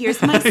la.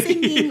 Here's my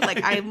singing.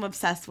 Like I'm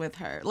obsessed with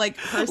her. Like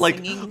her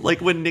singing. Like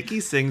when Nicki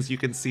sings, you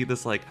can see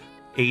this like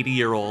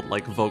 80-year-old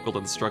like vocal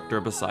instructor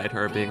beside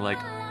her being like,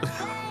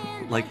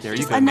 like there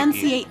Just you go,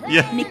 enunciate, Nicki.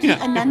 Yeah, Nicki,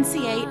 yeah.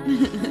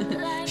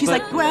 enunciate. She's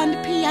like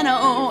grand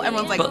piano.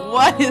 Everyone's like,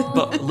 what?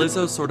 But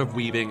Lizzo's sort of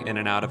weaving in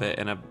and out of it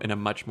in a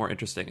much more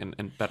interesting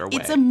and better way.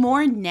 It's a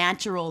more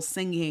natural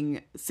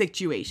singing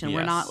situation.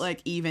 We're Yes. not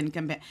like even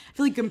I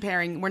feel like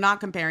we're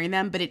not comparing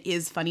them, but it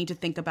is funny to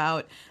think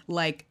about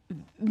like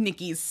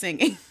Nicki's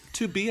singing.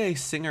 To be a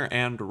singer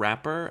and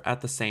rapper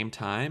at the same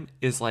time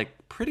is like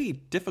pretty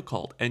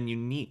difficult and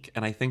unique,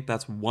 and I think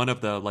that's one of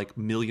the like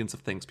millions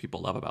of things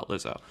people love about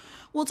Lizzo.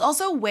 Well, it's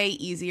also way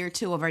easier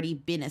to have already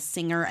been a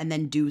singer and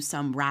then do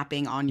some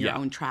rapping on your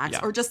own tracks,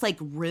 or just like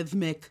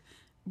rhythmic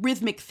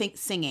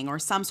singing or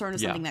some sort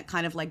of something that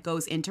kind of like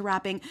goes into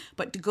rapping.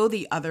 But to go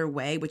the other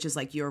way, which is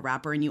like you're a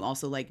rapper and you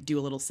also like do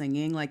a little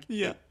singing, like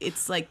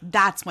it's like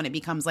that's when it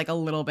becomes like a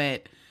little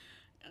bit,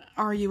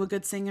 are you a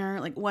good singer?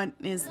 Like what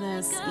is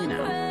this? You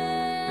know.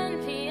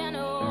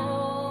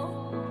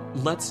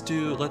 Let's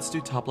do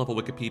top level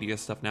Wikipedia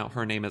stuff now.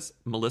 Her name is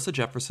Melissa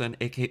Jefferson,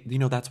 aka, you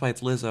know, that's why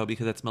it's Lizzo,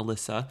 because it's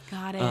Melissa.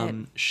 Got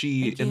it.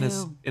 She Thank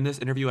in this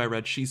interview I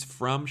read, she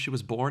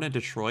was born in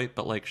Detroit,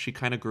 but like she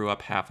kind of grew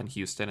up half in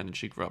Houston and then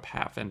she grew up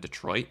half in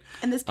Detroit.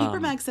 And this paper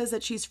mag says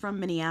that she's from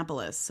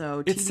Minneapolis.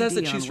 So it says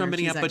that TBD she's on from where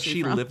Minneapolis, but actually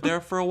she from. lived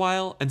there for a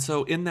while. And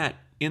so in that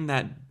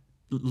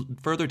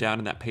further down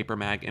in that paper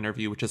mag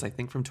interview, which is I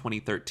think from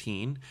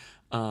 2013,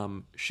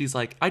 she's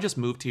like, I just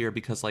moved here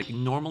because like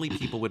normally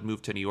people would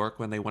move to New York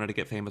when they wanted to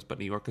get famous, but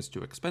New York is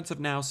too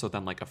expensive now. So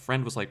then like a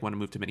friend was like, want to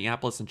move to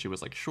Minneapolis, and she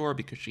was like, sure,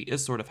 because she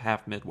is sort of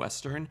half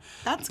Midwestern.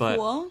 That's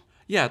cool.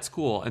 Yeah, it's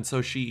cool. And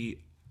so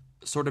she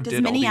sort of Does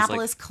did Minneapolis all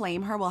these, like,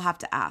 claim her? We'll have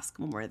to ask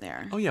when we're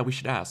there. oh yeah, we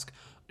should ask.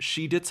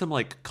 She did some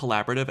like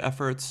collaborative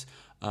efforts.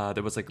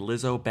 There was like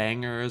Lizzo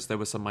Bangers. There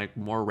was some like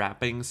more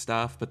rapping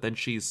stuff, but then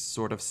she's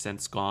sort of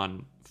since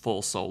gone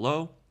full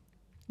solo.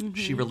 Mm-hmm.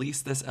 She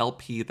released this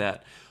LP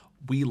that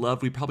we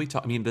loved. We probably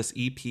this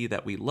EP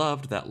that we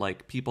loved, that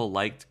like people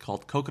liked,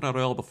 called Coconut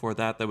Oil. Before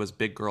that, there was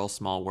Big Girl,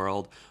 Small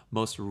World.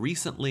 Most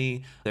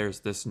recently,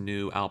 there's this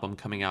new album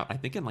coming out, I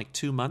think in like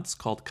 2 months,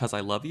 called 'Cause I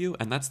Love You.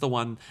 And that's the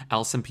one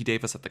Alison P.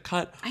 Davis at The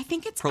Cut I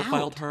think it's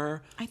profiled out.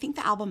 her. I think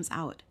the album's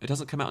out. It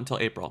doesn't come out until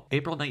April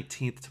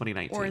 19th,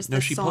 2019. Or is No,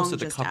 the she song posted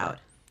the just cover. out?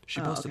 She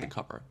Oh, posted okay. the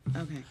cover.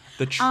 Okay.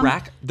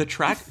 The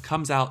track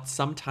comes out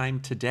sometime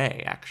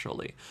today,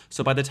 actually.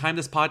 So by the time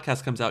this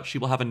podcast comes out, she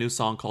will have a new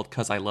song called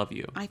 'Cause I Love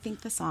You. I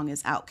think the song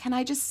is out. Can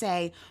I just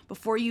say,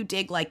 before you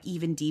dig like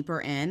even deeper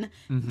in,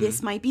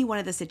 this might be one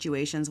of the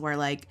situations where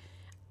like,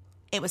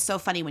 it was so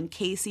funny when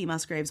Casey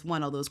Musgraves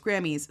won all those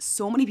Grammys.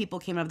 So many people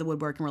came out of the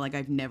woodwork and were like,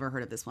 I've never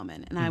heard of this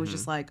woman. And I was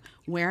just like,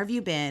 where have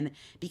you been?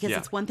 Because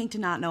it's one thing to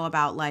not know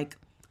about like,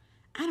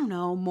 I don't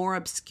know, more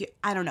obscure.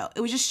 I don't know.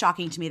 It was just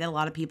shocking to me that a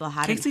lot of people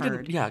hadn't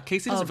heard.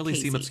 Casey doesn't of really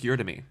seem Casey. obscure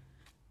to me.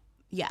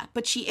 Yeah,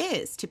 but she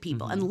is to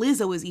people. And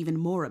Lizzo is even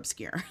more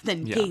obscure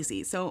than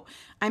Casey. So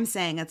I'm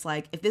saying it's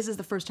like, if this is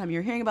the first time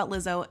you're hearing about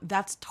Lizzo,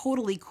 that's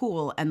totally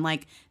cool. And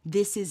like,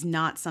 this is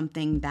not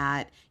something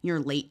that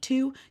you're late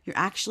to. You're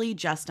actually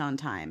just on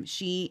time.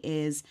 She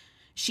is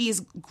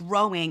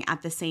growing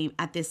at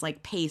this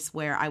like pace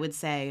where I would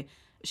say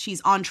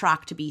she's on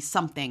track to be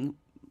something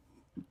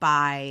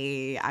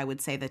by, I would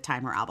say, the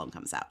time her album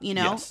comes out. You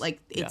know? Yes. Like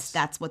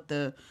that's what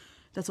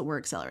we're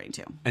accelerating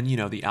to. And you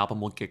know, the album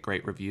will get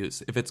great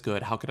reviews. If it's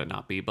good, how could it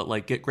not be? But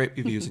like, get great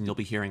reviews and you'll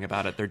be hearing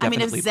about it. They're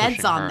definitely if Zed's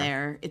pushing on her.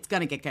 there, it's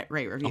gonna get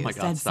great reviews. Oh my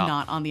God, Zed's stop.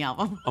 not on the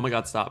album. Oh my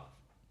God, stop.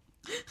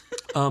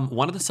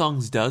 One of the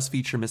songs does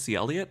feature Missy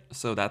Elliott,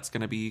 so that's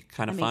going to be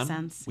kind of That fun.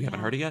 makes sense, We haven't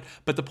yeah. heard it yet.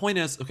 But the point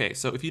is, okay,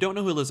 so if you don't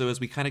know who Lizzo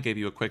is, we kind of gave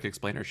you a quick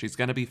explainer. She's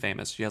going to be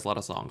famous. She has a lot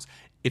of songs.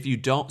 If you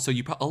don't, so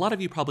a lot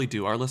of you probably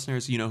do. Our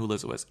listeners, you know who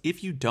Lizzo is.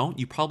 If you don't,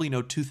 you probably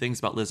know two things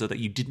about Lizzo that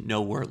you didn't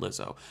know were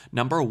Lizzo.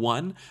 Number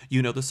one,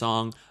 you know the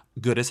song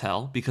Good as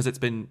Hell, because it's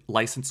been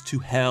licensed to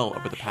hell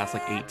over the past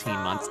like 18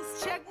 months.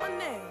 Check my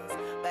nails,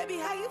 baby,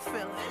 how you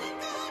feeling?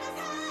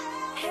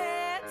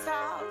 Head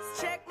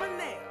toss, check my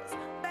nails,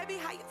 baby,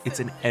 how you feeling? It's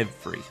in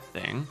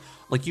everything.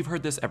 Like, you've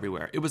heard this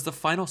everywhere. It was the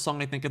final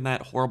song, I think, in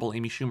that horrible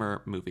Amy Schumer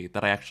movie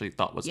that I actually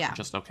thought was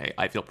just okay.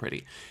 I Feel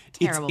Pretty.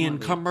 Terrible it's in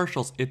movie.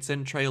 commercials. It's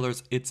in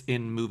trailers. It's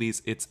in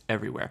movies. It's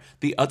everywhere.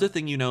 The other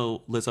thing you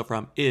know Lizzo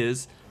from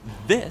is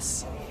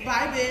this.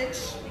 Bye,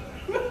 bitch.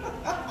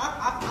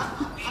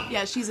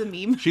 Yeah, she's a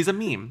meme. She's a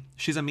meme.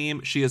 She's a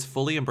meme. She has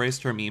fully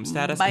embraced her meme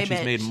status, Bye, and she's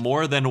bitch. made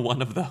more than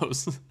one of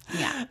those.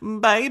 Yeah.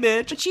 Bye,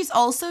 bitch. But she's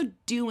also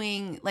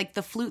doing like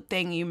the flute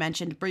thing you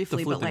mentioned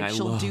briefly, flute but like thing I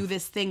she'll love. do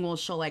this thing where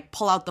she'll like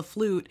pull out the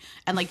flute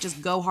and like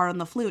just go hard on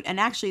the flute. And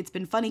actually it's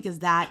been funny because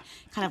that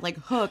kind of like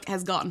hook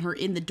has gotten her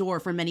in the door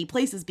for many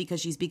places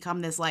because she's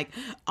become this like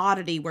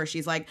oddity where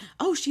she's like,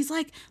 oh, she's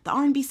like the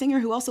R&B singer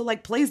who also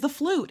like plays the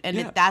flute. And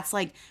Yeah. that's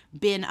like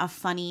been a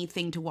funny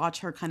thing to watch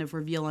her kind of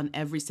reveal on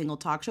every single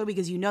talk show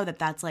because you know that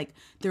that's like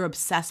they're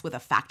obsessed with a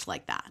fact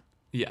like that.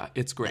 Yeah,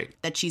 it's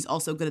great. That she's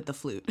also good at the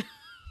flute.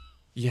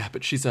 Yeah,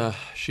 but she's a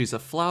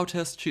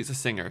flautist, she's a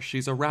singer,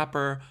 she's a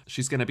rapper,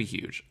 she's gonna be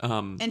huge.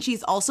 And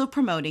she's also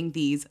promoting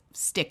these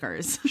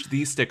stickers.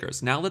 These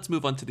stickers. Now let's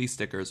move on to these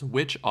stickers,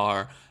 which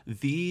are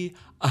the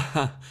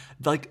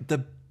like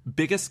the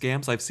biggest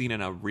scams I've seen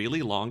in a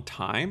really long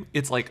time.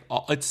 It's like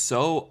it's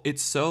so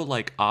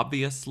like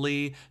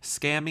obviously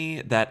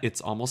scammy that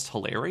it's almost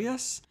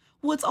hilarious.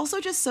 Well, it's also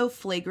just so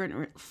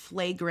flagrantly,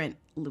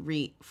 there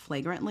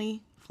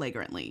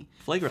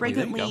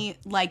you go.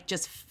 like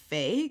just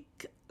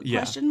fake? Yeah.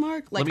 Question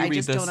mark? Let Like me I read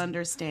just this. don't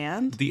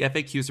understand. The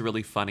FAQ is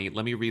really funny.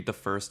 Let me read the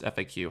first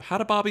FAQ. How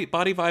do body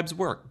vibes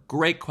work?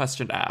 Great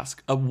question to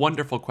ask. A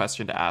wonderful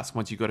question to ask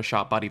once you go to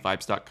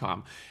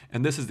shopbodyvibes.com.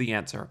 And this is the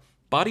answer.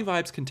 Body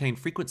vibes contain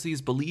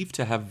frequencies believed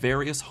to have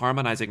various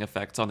harmonizing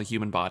effects on the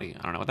human body.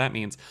 I don't know what that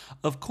means.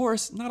 Of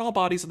course, not all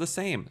bodies are the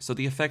same, so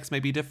the effects may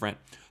be different.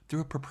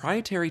 Through a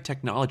proprietary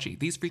technology,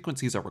 these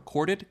frequencies are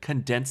recorded,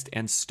 condensed,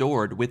 and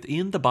stored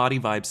within the Body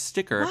Vibes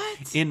sticker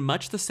in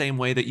much the same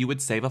way that you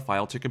would save a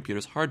file to your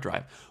computer's hard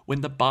drive.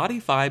 When the Body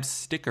Vibes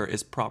sticker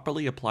is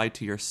properly applied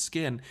to your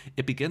skin,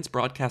 it begins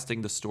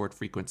broadcasting the stored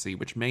frequency,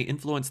 which may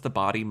influence the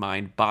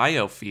body-mind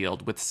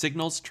biofield with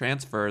signals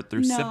transferred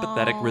through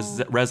sympathetic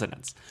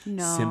resonance.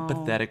 No.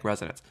 Sympathetic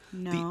resonance.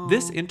 No.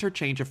 This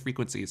interchange of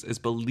frequencies is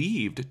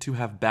believed to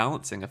have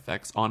balancing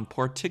effects on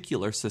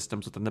particular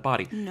systems within the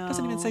body. No.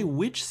 Doesn't even say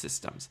which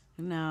systems.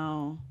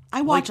 No.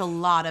 I watch a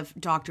lot of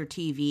Dr.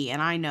 TV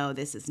and I know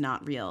this is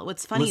not real.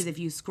 What's funny is if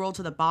you scroll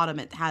to the bottom,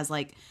 it has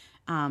like,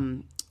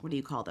 what do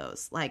you call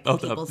those? Like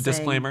people the saying,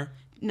 disclaimer?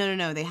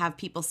 No. They have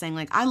people saying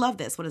like, I love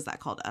this. What is that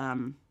called?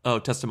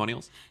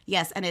 Testimonials?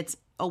 Yes. And it's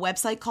a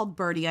website called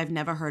Birdie I've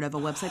never heard of, a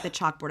website, The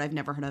Chalkboard I've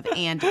never heard of.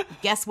 And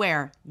guess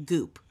where?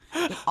 Goop.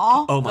 It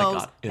all Oh my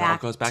goes God. It all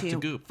goes back to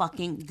Goop.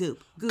 Fucking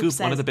Goop. Goop, says,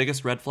 one of the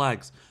biggest red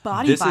flags.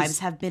 Body vibes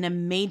have been a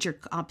major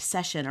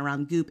obsession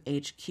around Goop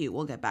HQ.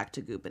 We'll get back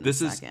to Goop in a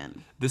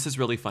second. This is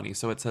really funny.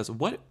 So it says,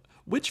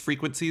 which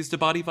frequencies do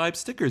Body Vibe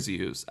stickers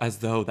use? As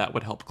though that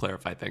would help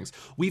clarify things.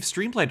 We've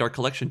streamlined our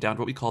collection down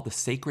to what we call the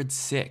Sacred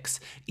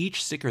Six.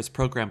 Each sticker is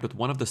programmed with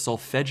one of the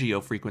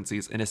solfeggio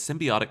frequencies in a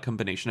symbiotic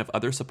combination of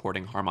other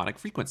supporting harmonic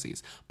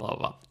frequencies. Blah, blah,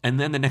 blah. And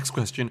then the next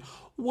question,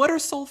 what are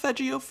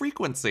solfeggio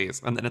frequencies?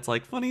 And then it's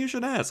like, funny you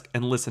should ask.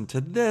 And listen to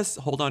this,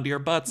 hold on to your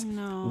butts.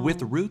 No.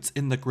 With roots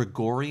in the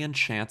Gregorian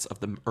chants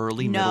of the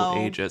early Middle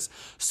Ages,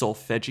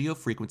 solfeggio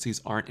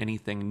frequencies aren't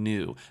anything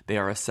new. They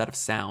are a set of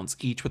sounds,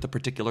 each with a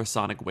particular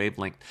sonic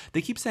wavelength.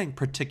 They keep saying a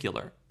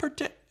particular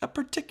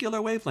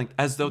wavelength,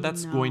 as though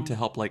that's going to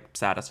help like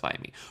satisfy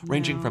me,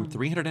 ranging from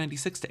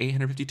 396 to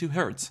 852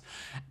 hertz.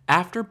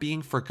 After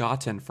being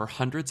forgotten for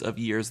hundreds of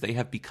years, they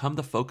have become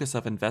the focus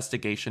of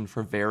investigation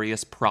for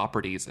various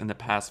properties in the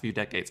past few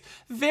decades.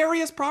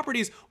 Various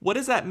properties. What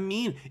does that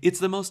mean? It's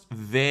the most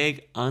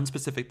vague,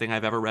 unspecific thing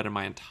I've ever read in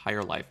my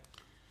entire life.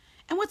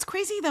 And what's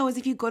crazy though is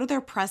if you go to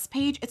their press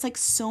page, it's like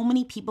so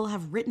many people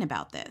have written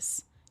about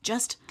this.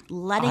 Just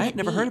letting it I had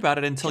never heard about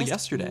it until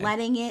yesterday.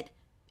 Letting it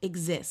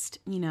exist,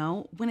 you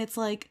know, when it's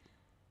like,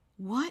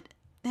 what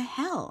the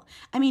hell?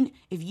 I mean,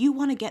 if you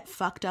want to get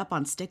fucked up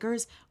on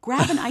stickers,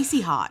 grab an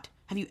Icy Hot.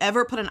 Have you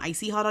ever put an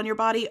Icy Hot on your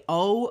body?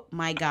 Oh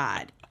my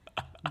God.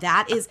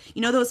 That is,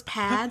 you know those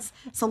pads,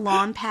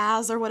 salon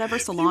pads or whatever,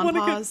 salon You want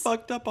to get paws?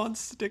 fucked up on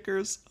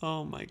stickers?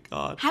 Oh my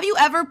God. Have you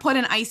ever put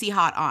an Icy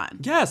Hot on?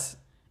 Yes.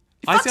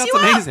 It Icy fucks Hot's you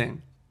up.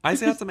 amazing.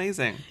 Icy Hot's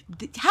amazing.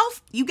 How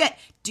you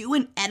do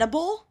an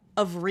edible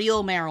of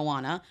real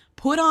marijuana,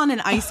 put on an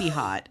Icy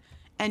Hot,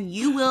 and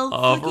you will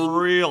Of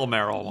real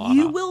marijuana.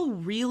 You will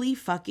really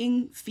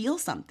fucking feel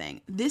something.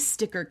 This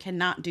sticker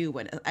cannot do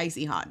what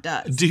Icy Hot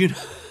does. Do you know?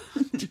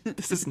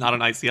 This is not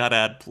an Icy Hot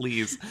ad,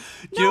 please.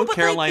 Do you know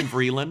Caroline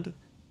Vreeland?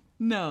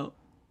 No.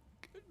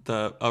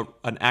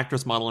 An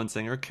actress, model, and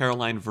singer,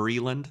 Caroline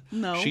Vreeland.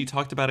 No. She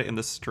talked about it in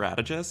The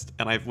Strategist,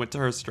 and I went to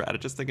her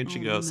Strategist thing, and she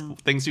goes,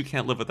 things you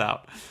can't live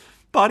without.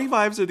 Body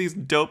vibes are these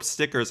dope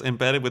stickers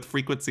embedded with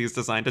frequencies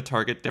designed to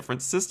target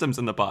different systems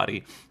in the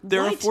body.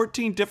 There are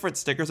 14 different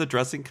stickers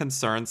addressing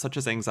concerns such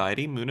as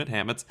anxiety, mood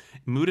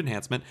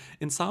enhancement,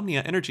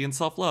 insomnia, energy, and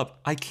self-love.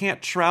 I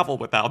can't travel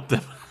without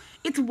them.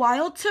 It's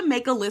wild to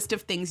make a list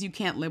of things you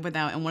can't live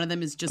without, and one of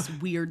them is just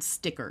weird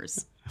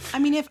stickers. I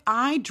mean, if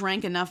I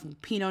drank enough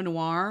Pinot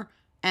Noir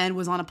and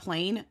was on a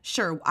plane,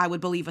 sure, I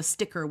would believe a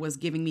sticker was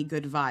giving me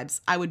good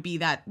vibes. I would be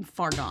that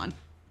far gone.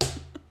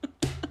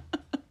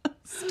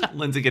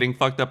 Lindsay getting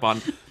fucked up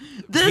on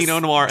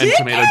Pinot Noir and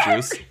tomato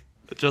juice.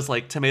 Just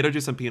like tomato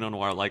juice and Pinot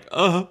Noir, like,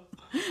 I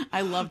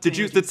love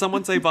Did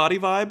someone say body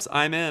vibes?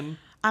 I'm in.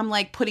 I'm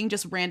like putting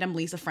just random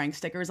Lisa Frank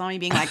stickers on me,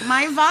 being like,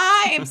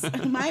 my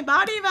vibes, my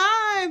body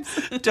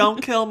vibes.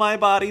 Don't kill my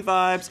body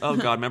vibes. Oh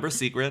God, remember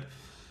Secret?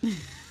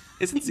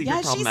 Isn't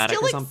Secret problematic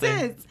or something?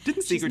 Exists.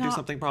 Didn't Secret do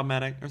something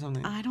problematic or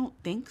something? I don't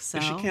think so.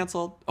 Is she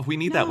canceled? Oh, we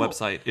need that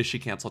website.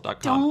 IsSheCanceled.com.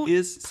 Don't,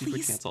 Is Secret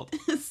please canceled?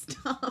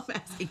 Stop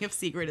asking if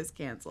Secret is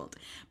canceled.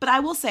 But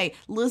I will say,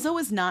 Lizzo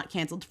is not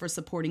canceled for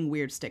supporting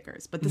weird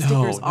stickers, but the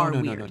stickers are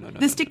weird.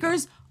 The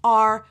stickers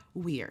are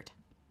weird.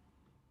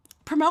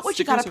 Promote what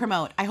you gotta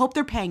promote. I hope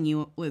they're paying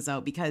you,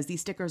 Lizzo, because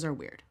these stickers are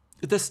weird.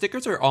 The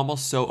stickers are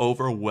almost so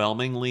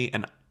overwhelmingly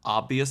and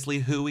obviously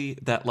hooey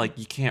that like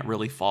you can't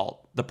really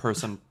fault the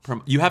person.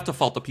 You have to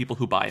fault the people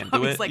who buy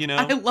into it. Like, you know,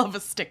 I love a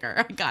sticker.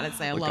 I gotta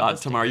say, I love. God,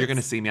 the tomorrow you're stickers.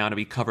 gonna see me. I'm gonna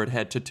be covered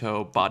head to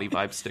toe body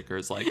vibe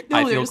stickers. Like No,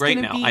 I feel there's great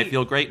gonna now. be- I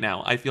feel great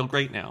now. I feel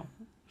great now.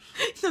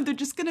 No, they're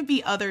just gonna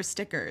be other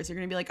stickers. You're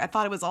gonna be like, I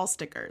thought it was all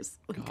stickers.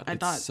 God, I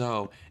thought it's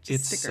so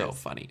stickers.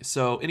 funny.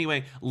 So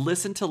anyway,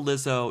 listen to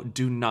Lizzo.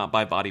 Do not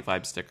buy body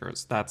vibe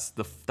stickers. That's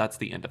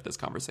the end of this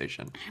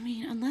conversation. I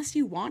mean, unless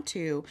you want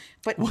to.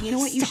 But you know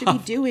what you should be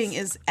doing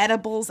is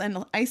edibles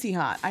and icy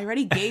hot. I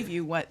already gave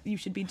you what you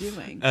should be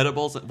doing.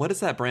 Edibles. What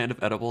is that brand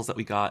of edibles that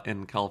we got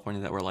in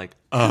California that were like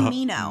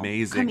Camino.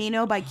 amazing?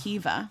 Camino by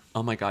Kiva.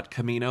 Oh my God,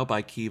 Camino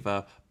by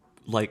Kiva.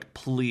 Like,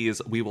 please,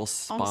 we will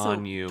spawn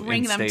Also, you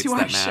bring in them states to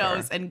our that matter.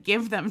 shows and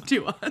give them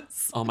to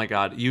us. Oh my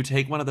God, you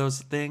take one of those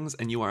things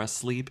and you are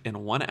asleep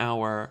in 1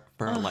 hour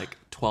for like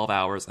 12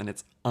 hours, and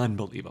it's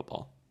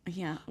unbelievable.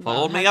 Yeah.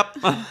 Fold me up.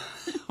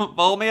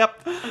 Fold me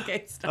up.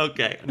 Okay, stop.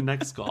 Okay,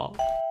 next call.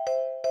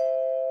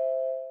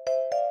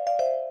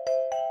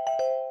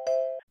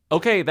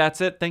 Okay,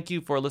 that's it. Thank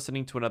you for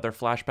listening to another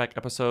flashback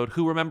episode.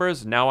 Who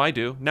remembers? Now I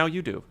do. Now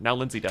you do. Now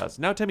Lindsay does.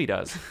 Now Timmy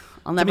does.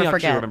 I'll never Timmy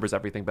forget. actually remembers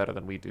everything better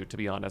than we do, to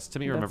be honest.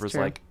 Timmy That's remembers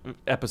true. like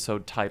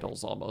episode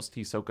titles almost.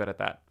 He's so good at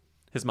that.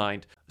 His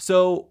mind.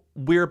 So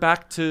we're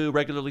back to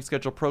regularly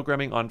scheduled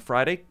programming on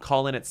Friday.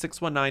 Call in at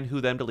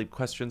 619-WHO-THEM to leave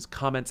questions,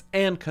 comments,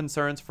 and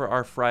concerns for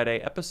our Friday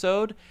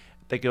episode.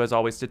 Thank you as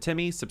always to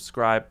Timmy.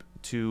 Subscribe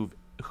to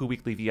Who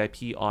Weekly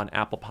VIP on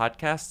Apple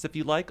Podcasts if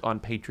you like, on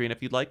Patreon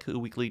if you'd like, Who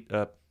Weekly,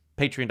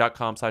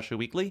 patreon.com/Who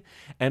Weekly.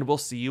 And we'll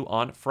see you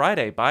on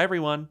Friday. Bye,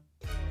 everyone.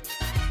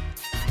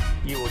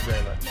 You will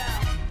dream it.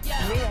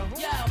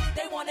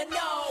 They wanna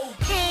know.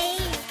 Hey.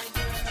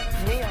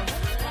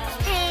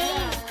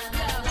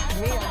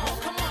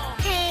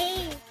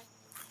 Hey.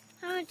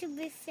 I want to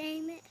be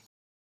famous.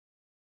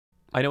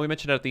 I know we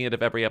mentioned at the end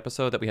of every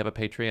episode that we have a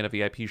Patreon, a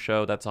VIP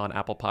show that's on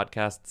Apple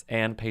Podcasts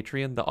and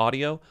Patreon, the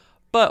audio.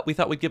 But we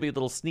thought we'd give you a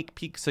little sneak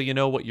peek so you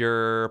know what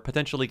you're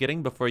potentially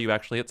getting before you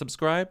actually hit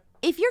subscribe.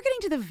 If you're getting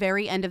to the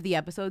very end of the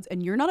episodes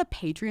and you're not a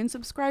Patreon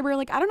subscriber,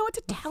 like, I don't know what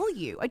to tell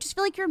you. I just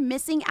feel like you're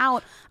missing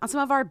out on some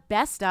of our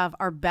best stuff,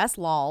 our best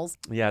lols.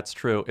 Yeah, it's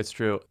true. It's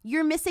true.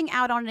 You're missing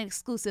out on an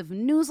exclusive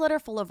newsletter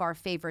full of our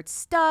favorite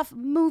stuff,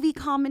 movie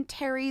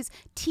commentaries,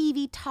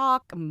 TV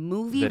talk,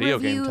 movie Video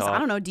game reviews. talk. I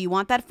don't know. Do you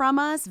want that from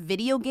us?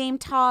 Video game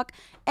talk.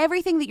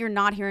 Everything that you're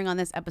not hearing on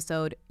this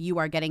episode, you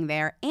are getting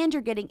there. And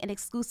you're getting an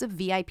exclusive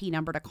VIP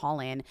number to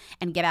call in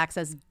and get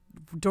access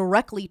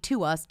directly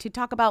to us to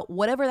talk about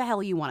whatever the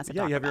hell you want us to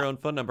Yeah, talk you have about. your own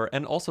phone number.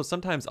 And also,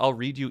 sometimes I'll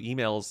read you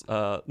emails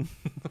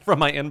from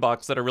my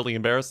inbox that are really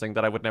embarrassing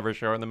that I would never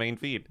share on the main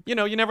feed. You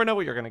know, you never know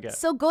what you're going to get.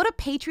 So go to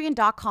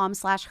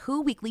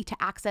patreon.com/Who Weekly to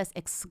access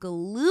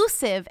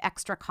exclusive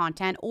extra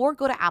content, or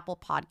go to Apple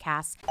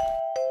Podcasts.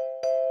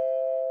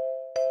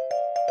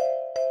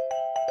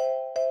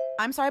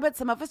 I'm sorry, but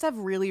some of us have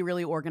really,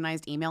 really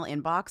organized email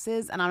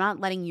inboxes, and I'm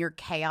not letting your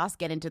chaos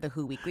get into the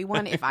Who Weekly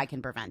one if I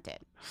can prevent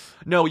it.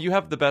 No, you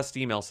have the best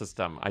email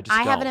system.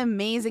 I have an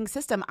amazing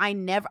system.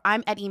 I'm at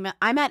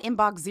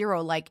inbox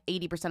 0 like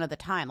 80% of the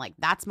time. Like,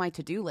 that's my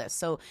to-do list.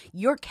 So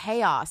your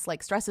chaos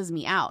like stresses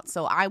me out.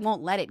 So I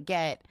won't let it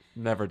get.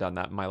 Never done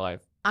that in my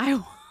life.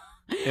 I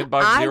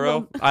Inbox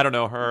 0? I don't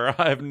know her.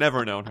 I've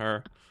never known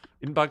her.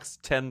 Inbox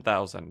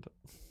 10,000.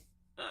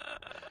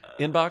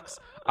 Inbox,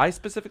 I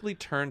specifically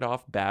turned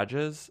off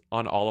badges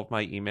on all of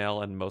my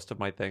email and most of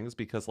my things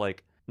because,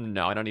 like,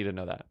 no, I don't need to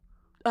know that.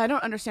 I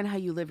don't understand how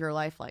you live your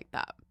life like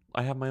that.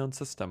 I have my own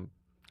system.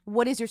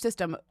 What is your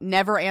system?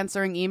 Never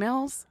answering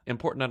emails?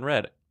 Important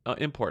unread.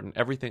 Important.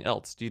 Everything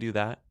else. Do you do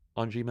that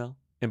on Gmail?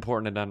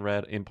 Important and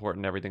unread.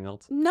 Important everything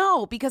else.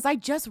 No, because I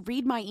just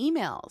read my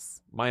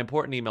emails. My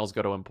important emails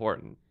go to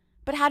important.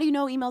 But how do you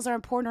know emails are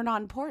important or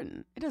not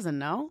important? It doesn't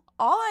know.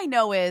 All I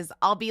know is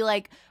I'll be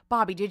like,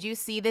 Bobby, did you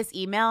see this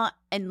email?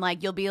 And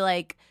like, you'll be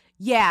like,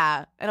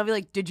 yeah. And I'll be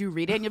like, did you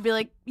read it? And you'll be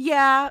like,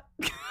 yeah.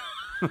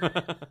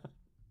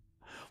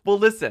 Well,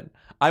 listen,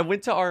 I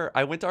went to our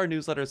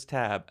newsletters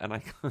tab and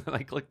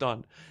I clicked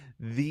on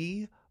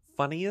the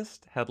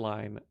funniest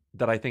headline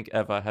that I think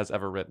Eva has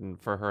ever written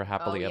for her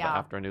Happily Ever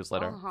After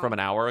newsletter from an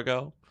hour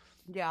ago.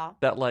 Yeah.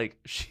 That, like,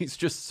 she's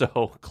just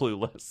so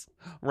clueless.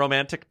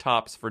 Romantic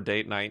tops for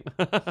date night.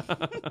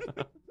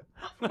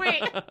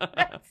 Wait,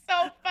 that's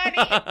so funny.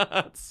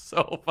 That's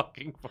so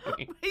fucking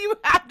funny. You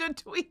have to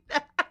tweet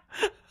that.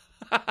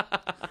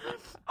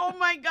 Oh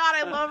my God,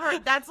 I love her.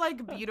 That's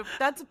like beautiful.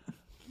 That's.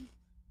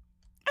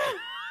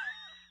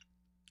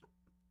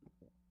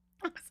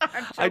 I'm sorry,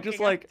 I'm joking. I just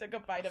like took a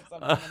bite of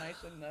something and I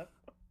shouldn't have.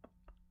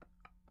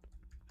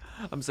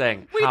 I'm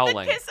saying Wait,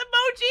 howling. the kiss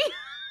emoji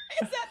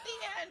is at the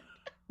end.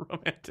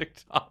 Romantic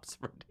tops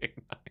for date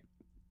night.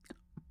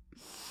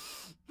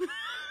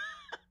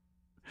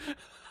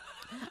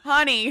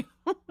 Honey.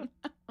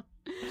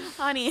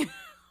 Honey.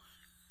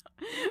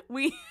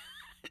 We.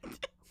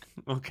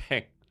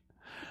 Okay.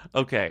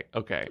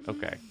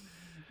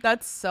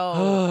 That's so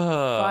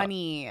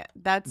funny.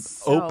 That's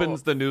so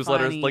opens the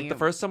newsletters funny. like the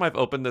first time I've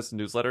opened this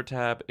newsletter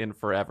tab in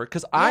forever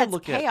because it's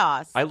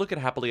chaos. I look at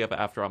Happily Ever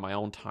After on my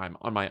own time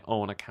on my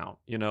own account.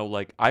 You know,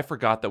 like I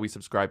forgot that we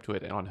subscribe to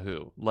it on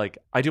Who. Like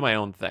I do my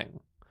own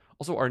thing.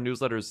 Also, our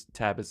newsletters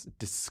tab is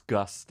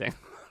disgusting.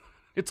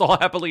 It's all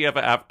Happily Ever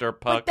After.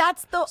 Puck. But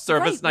that's the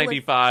Service right,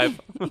 95.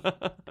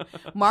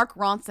 Mark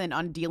Ronson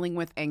on dealing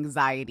with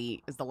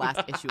anxiety is the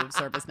last issue of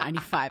Service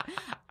 95.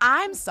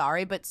 I'm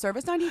sorry, but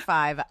Service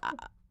 95.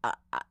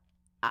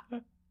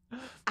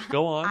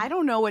 Go on. I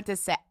don't know what to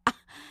say.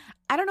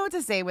 I don't know what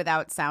to say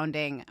without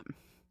sounding.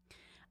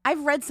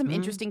 I've read some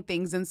interesting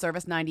things in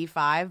Service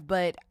 95,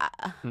 but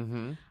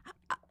I'm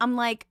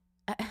like,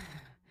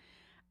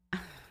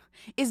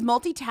 is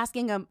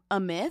multitasking a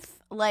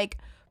myth? Like,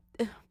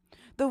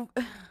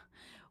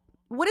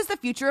 what is the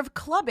future of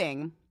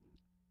clubbing?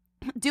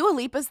 Dua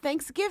Lipa's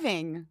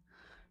Thanksgiving.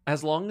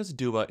 As long as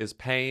Dua is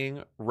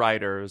paying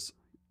writers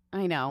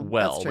I know.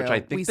 well, that's true. which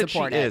I think we that she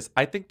support it. is.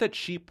 I think that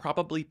she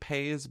probably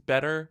pays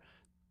better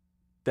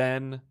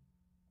than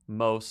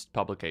most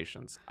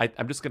publications.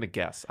 I'm just going to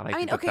guess, and I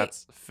think okay.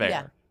 that's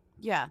fair.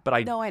 Yeah. But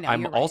I know.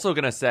 I'm you're right. also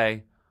going to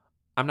say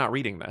I'm not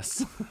reading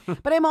this.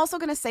 But I'm also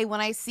going to say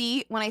when I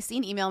see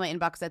an email in my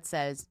inbox that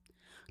says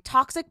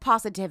toxic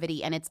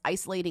positivity and its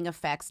isolating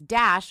effects -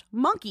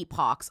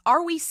 monkeypox.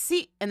 Are we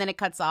and then it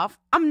cuts off.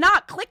 I'm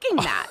not clicking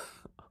that.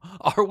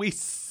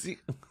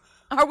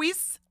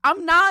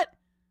 I'm not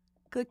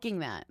clicking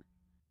that.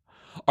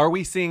 Are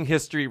we seeing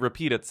history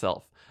repeat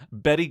itself?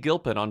 Betty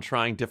Gilpin on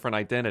trying different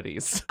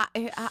identities.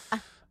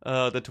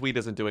 The tweet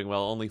isn't doing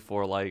well. Only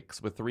 4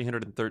 likes with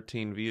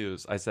 313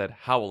 views. I said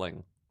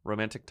howling.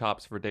 Romantic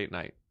tops for date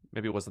night.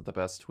 Maybe it wasn't the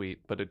best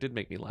tweet, but it did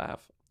make me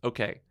laugh.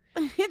 Okay.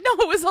 No,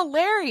 it was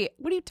hilarious.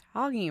 What are you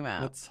talking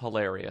about? That's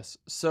hilarious.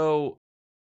 So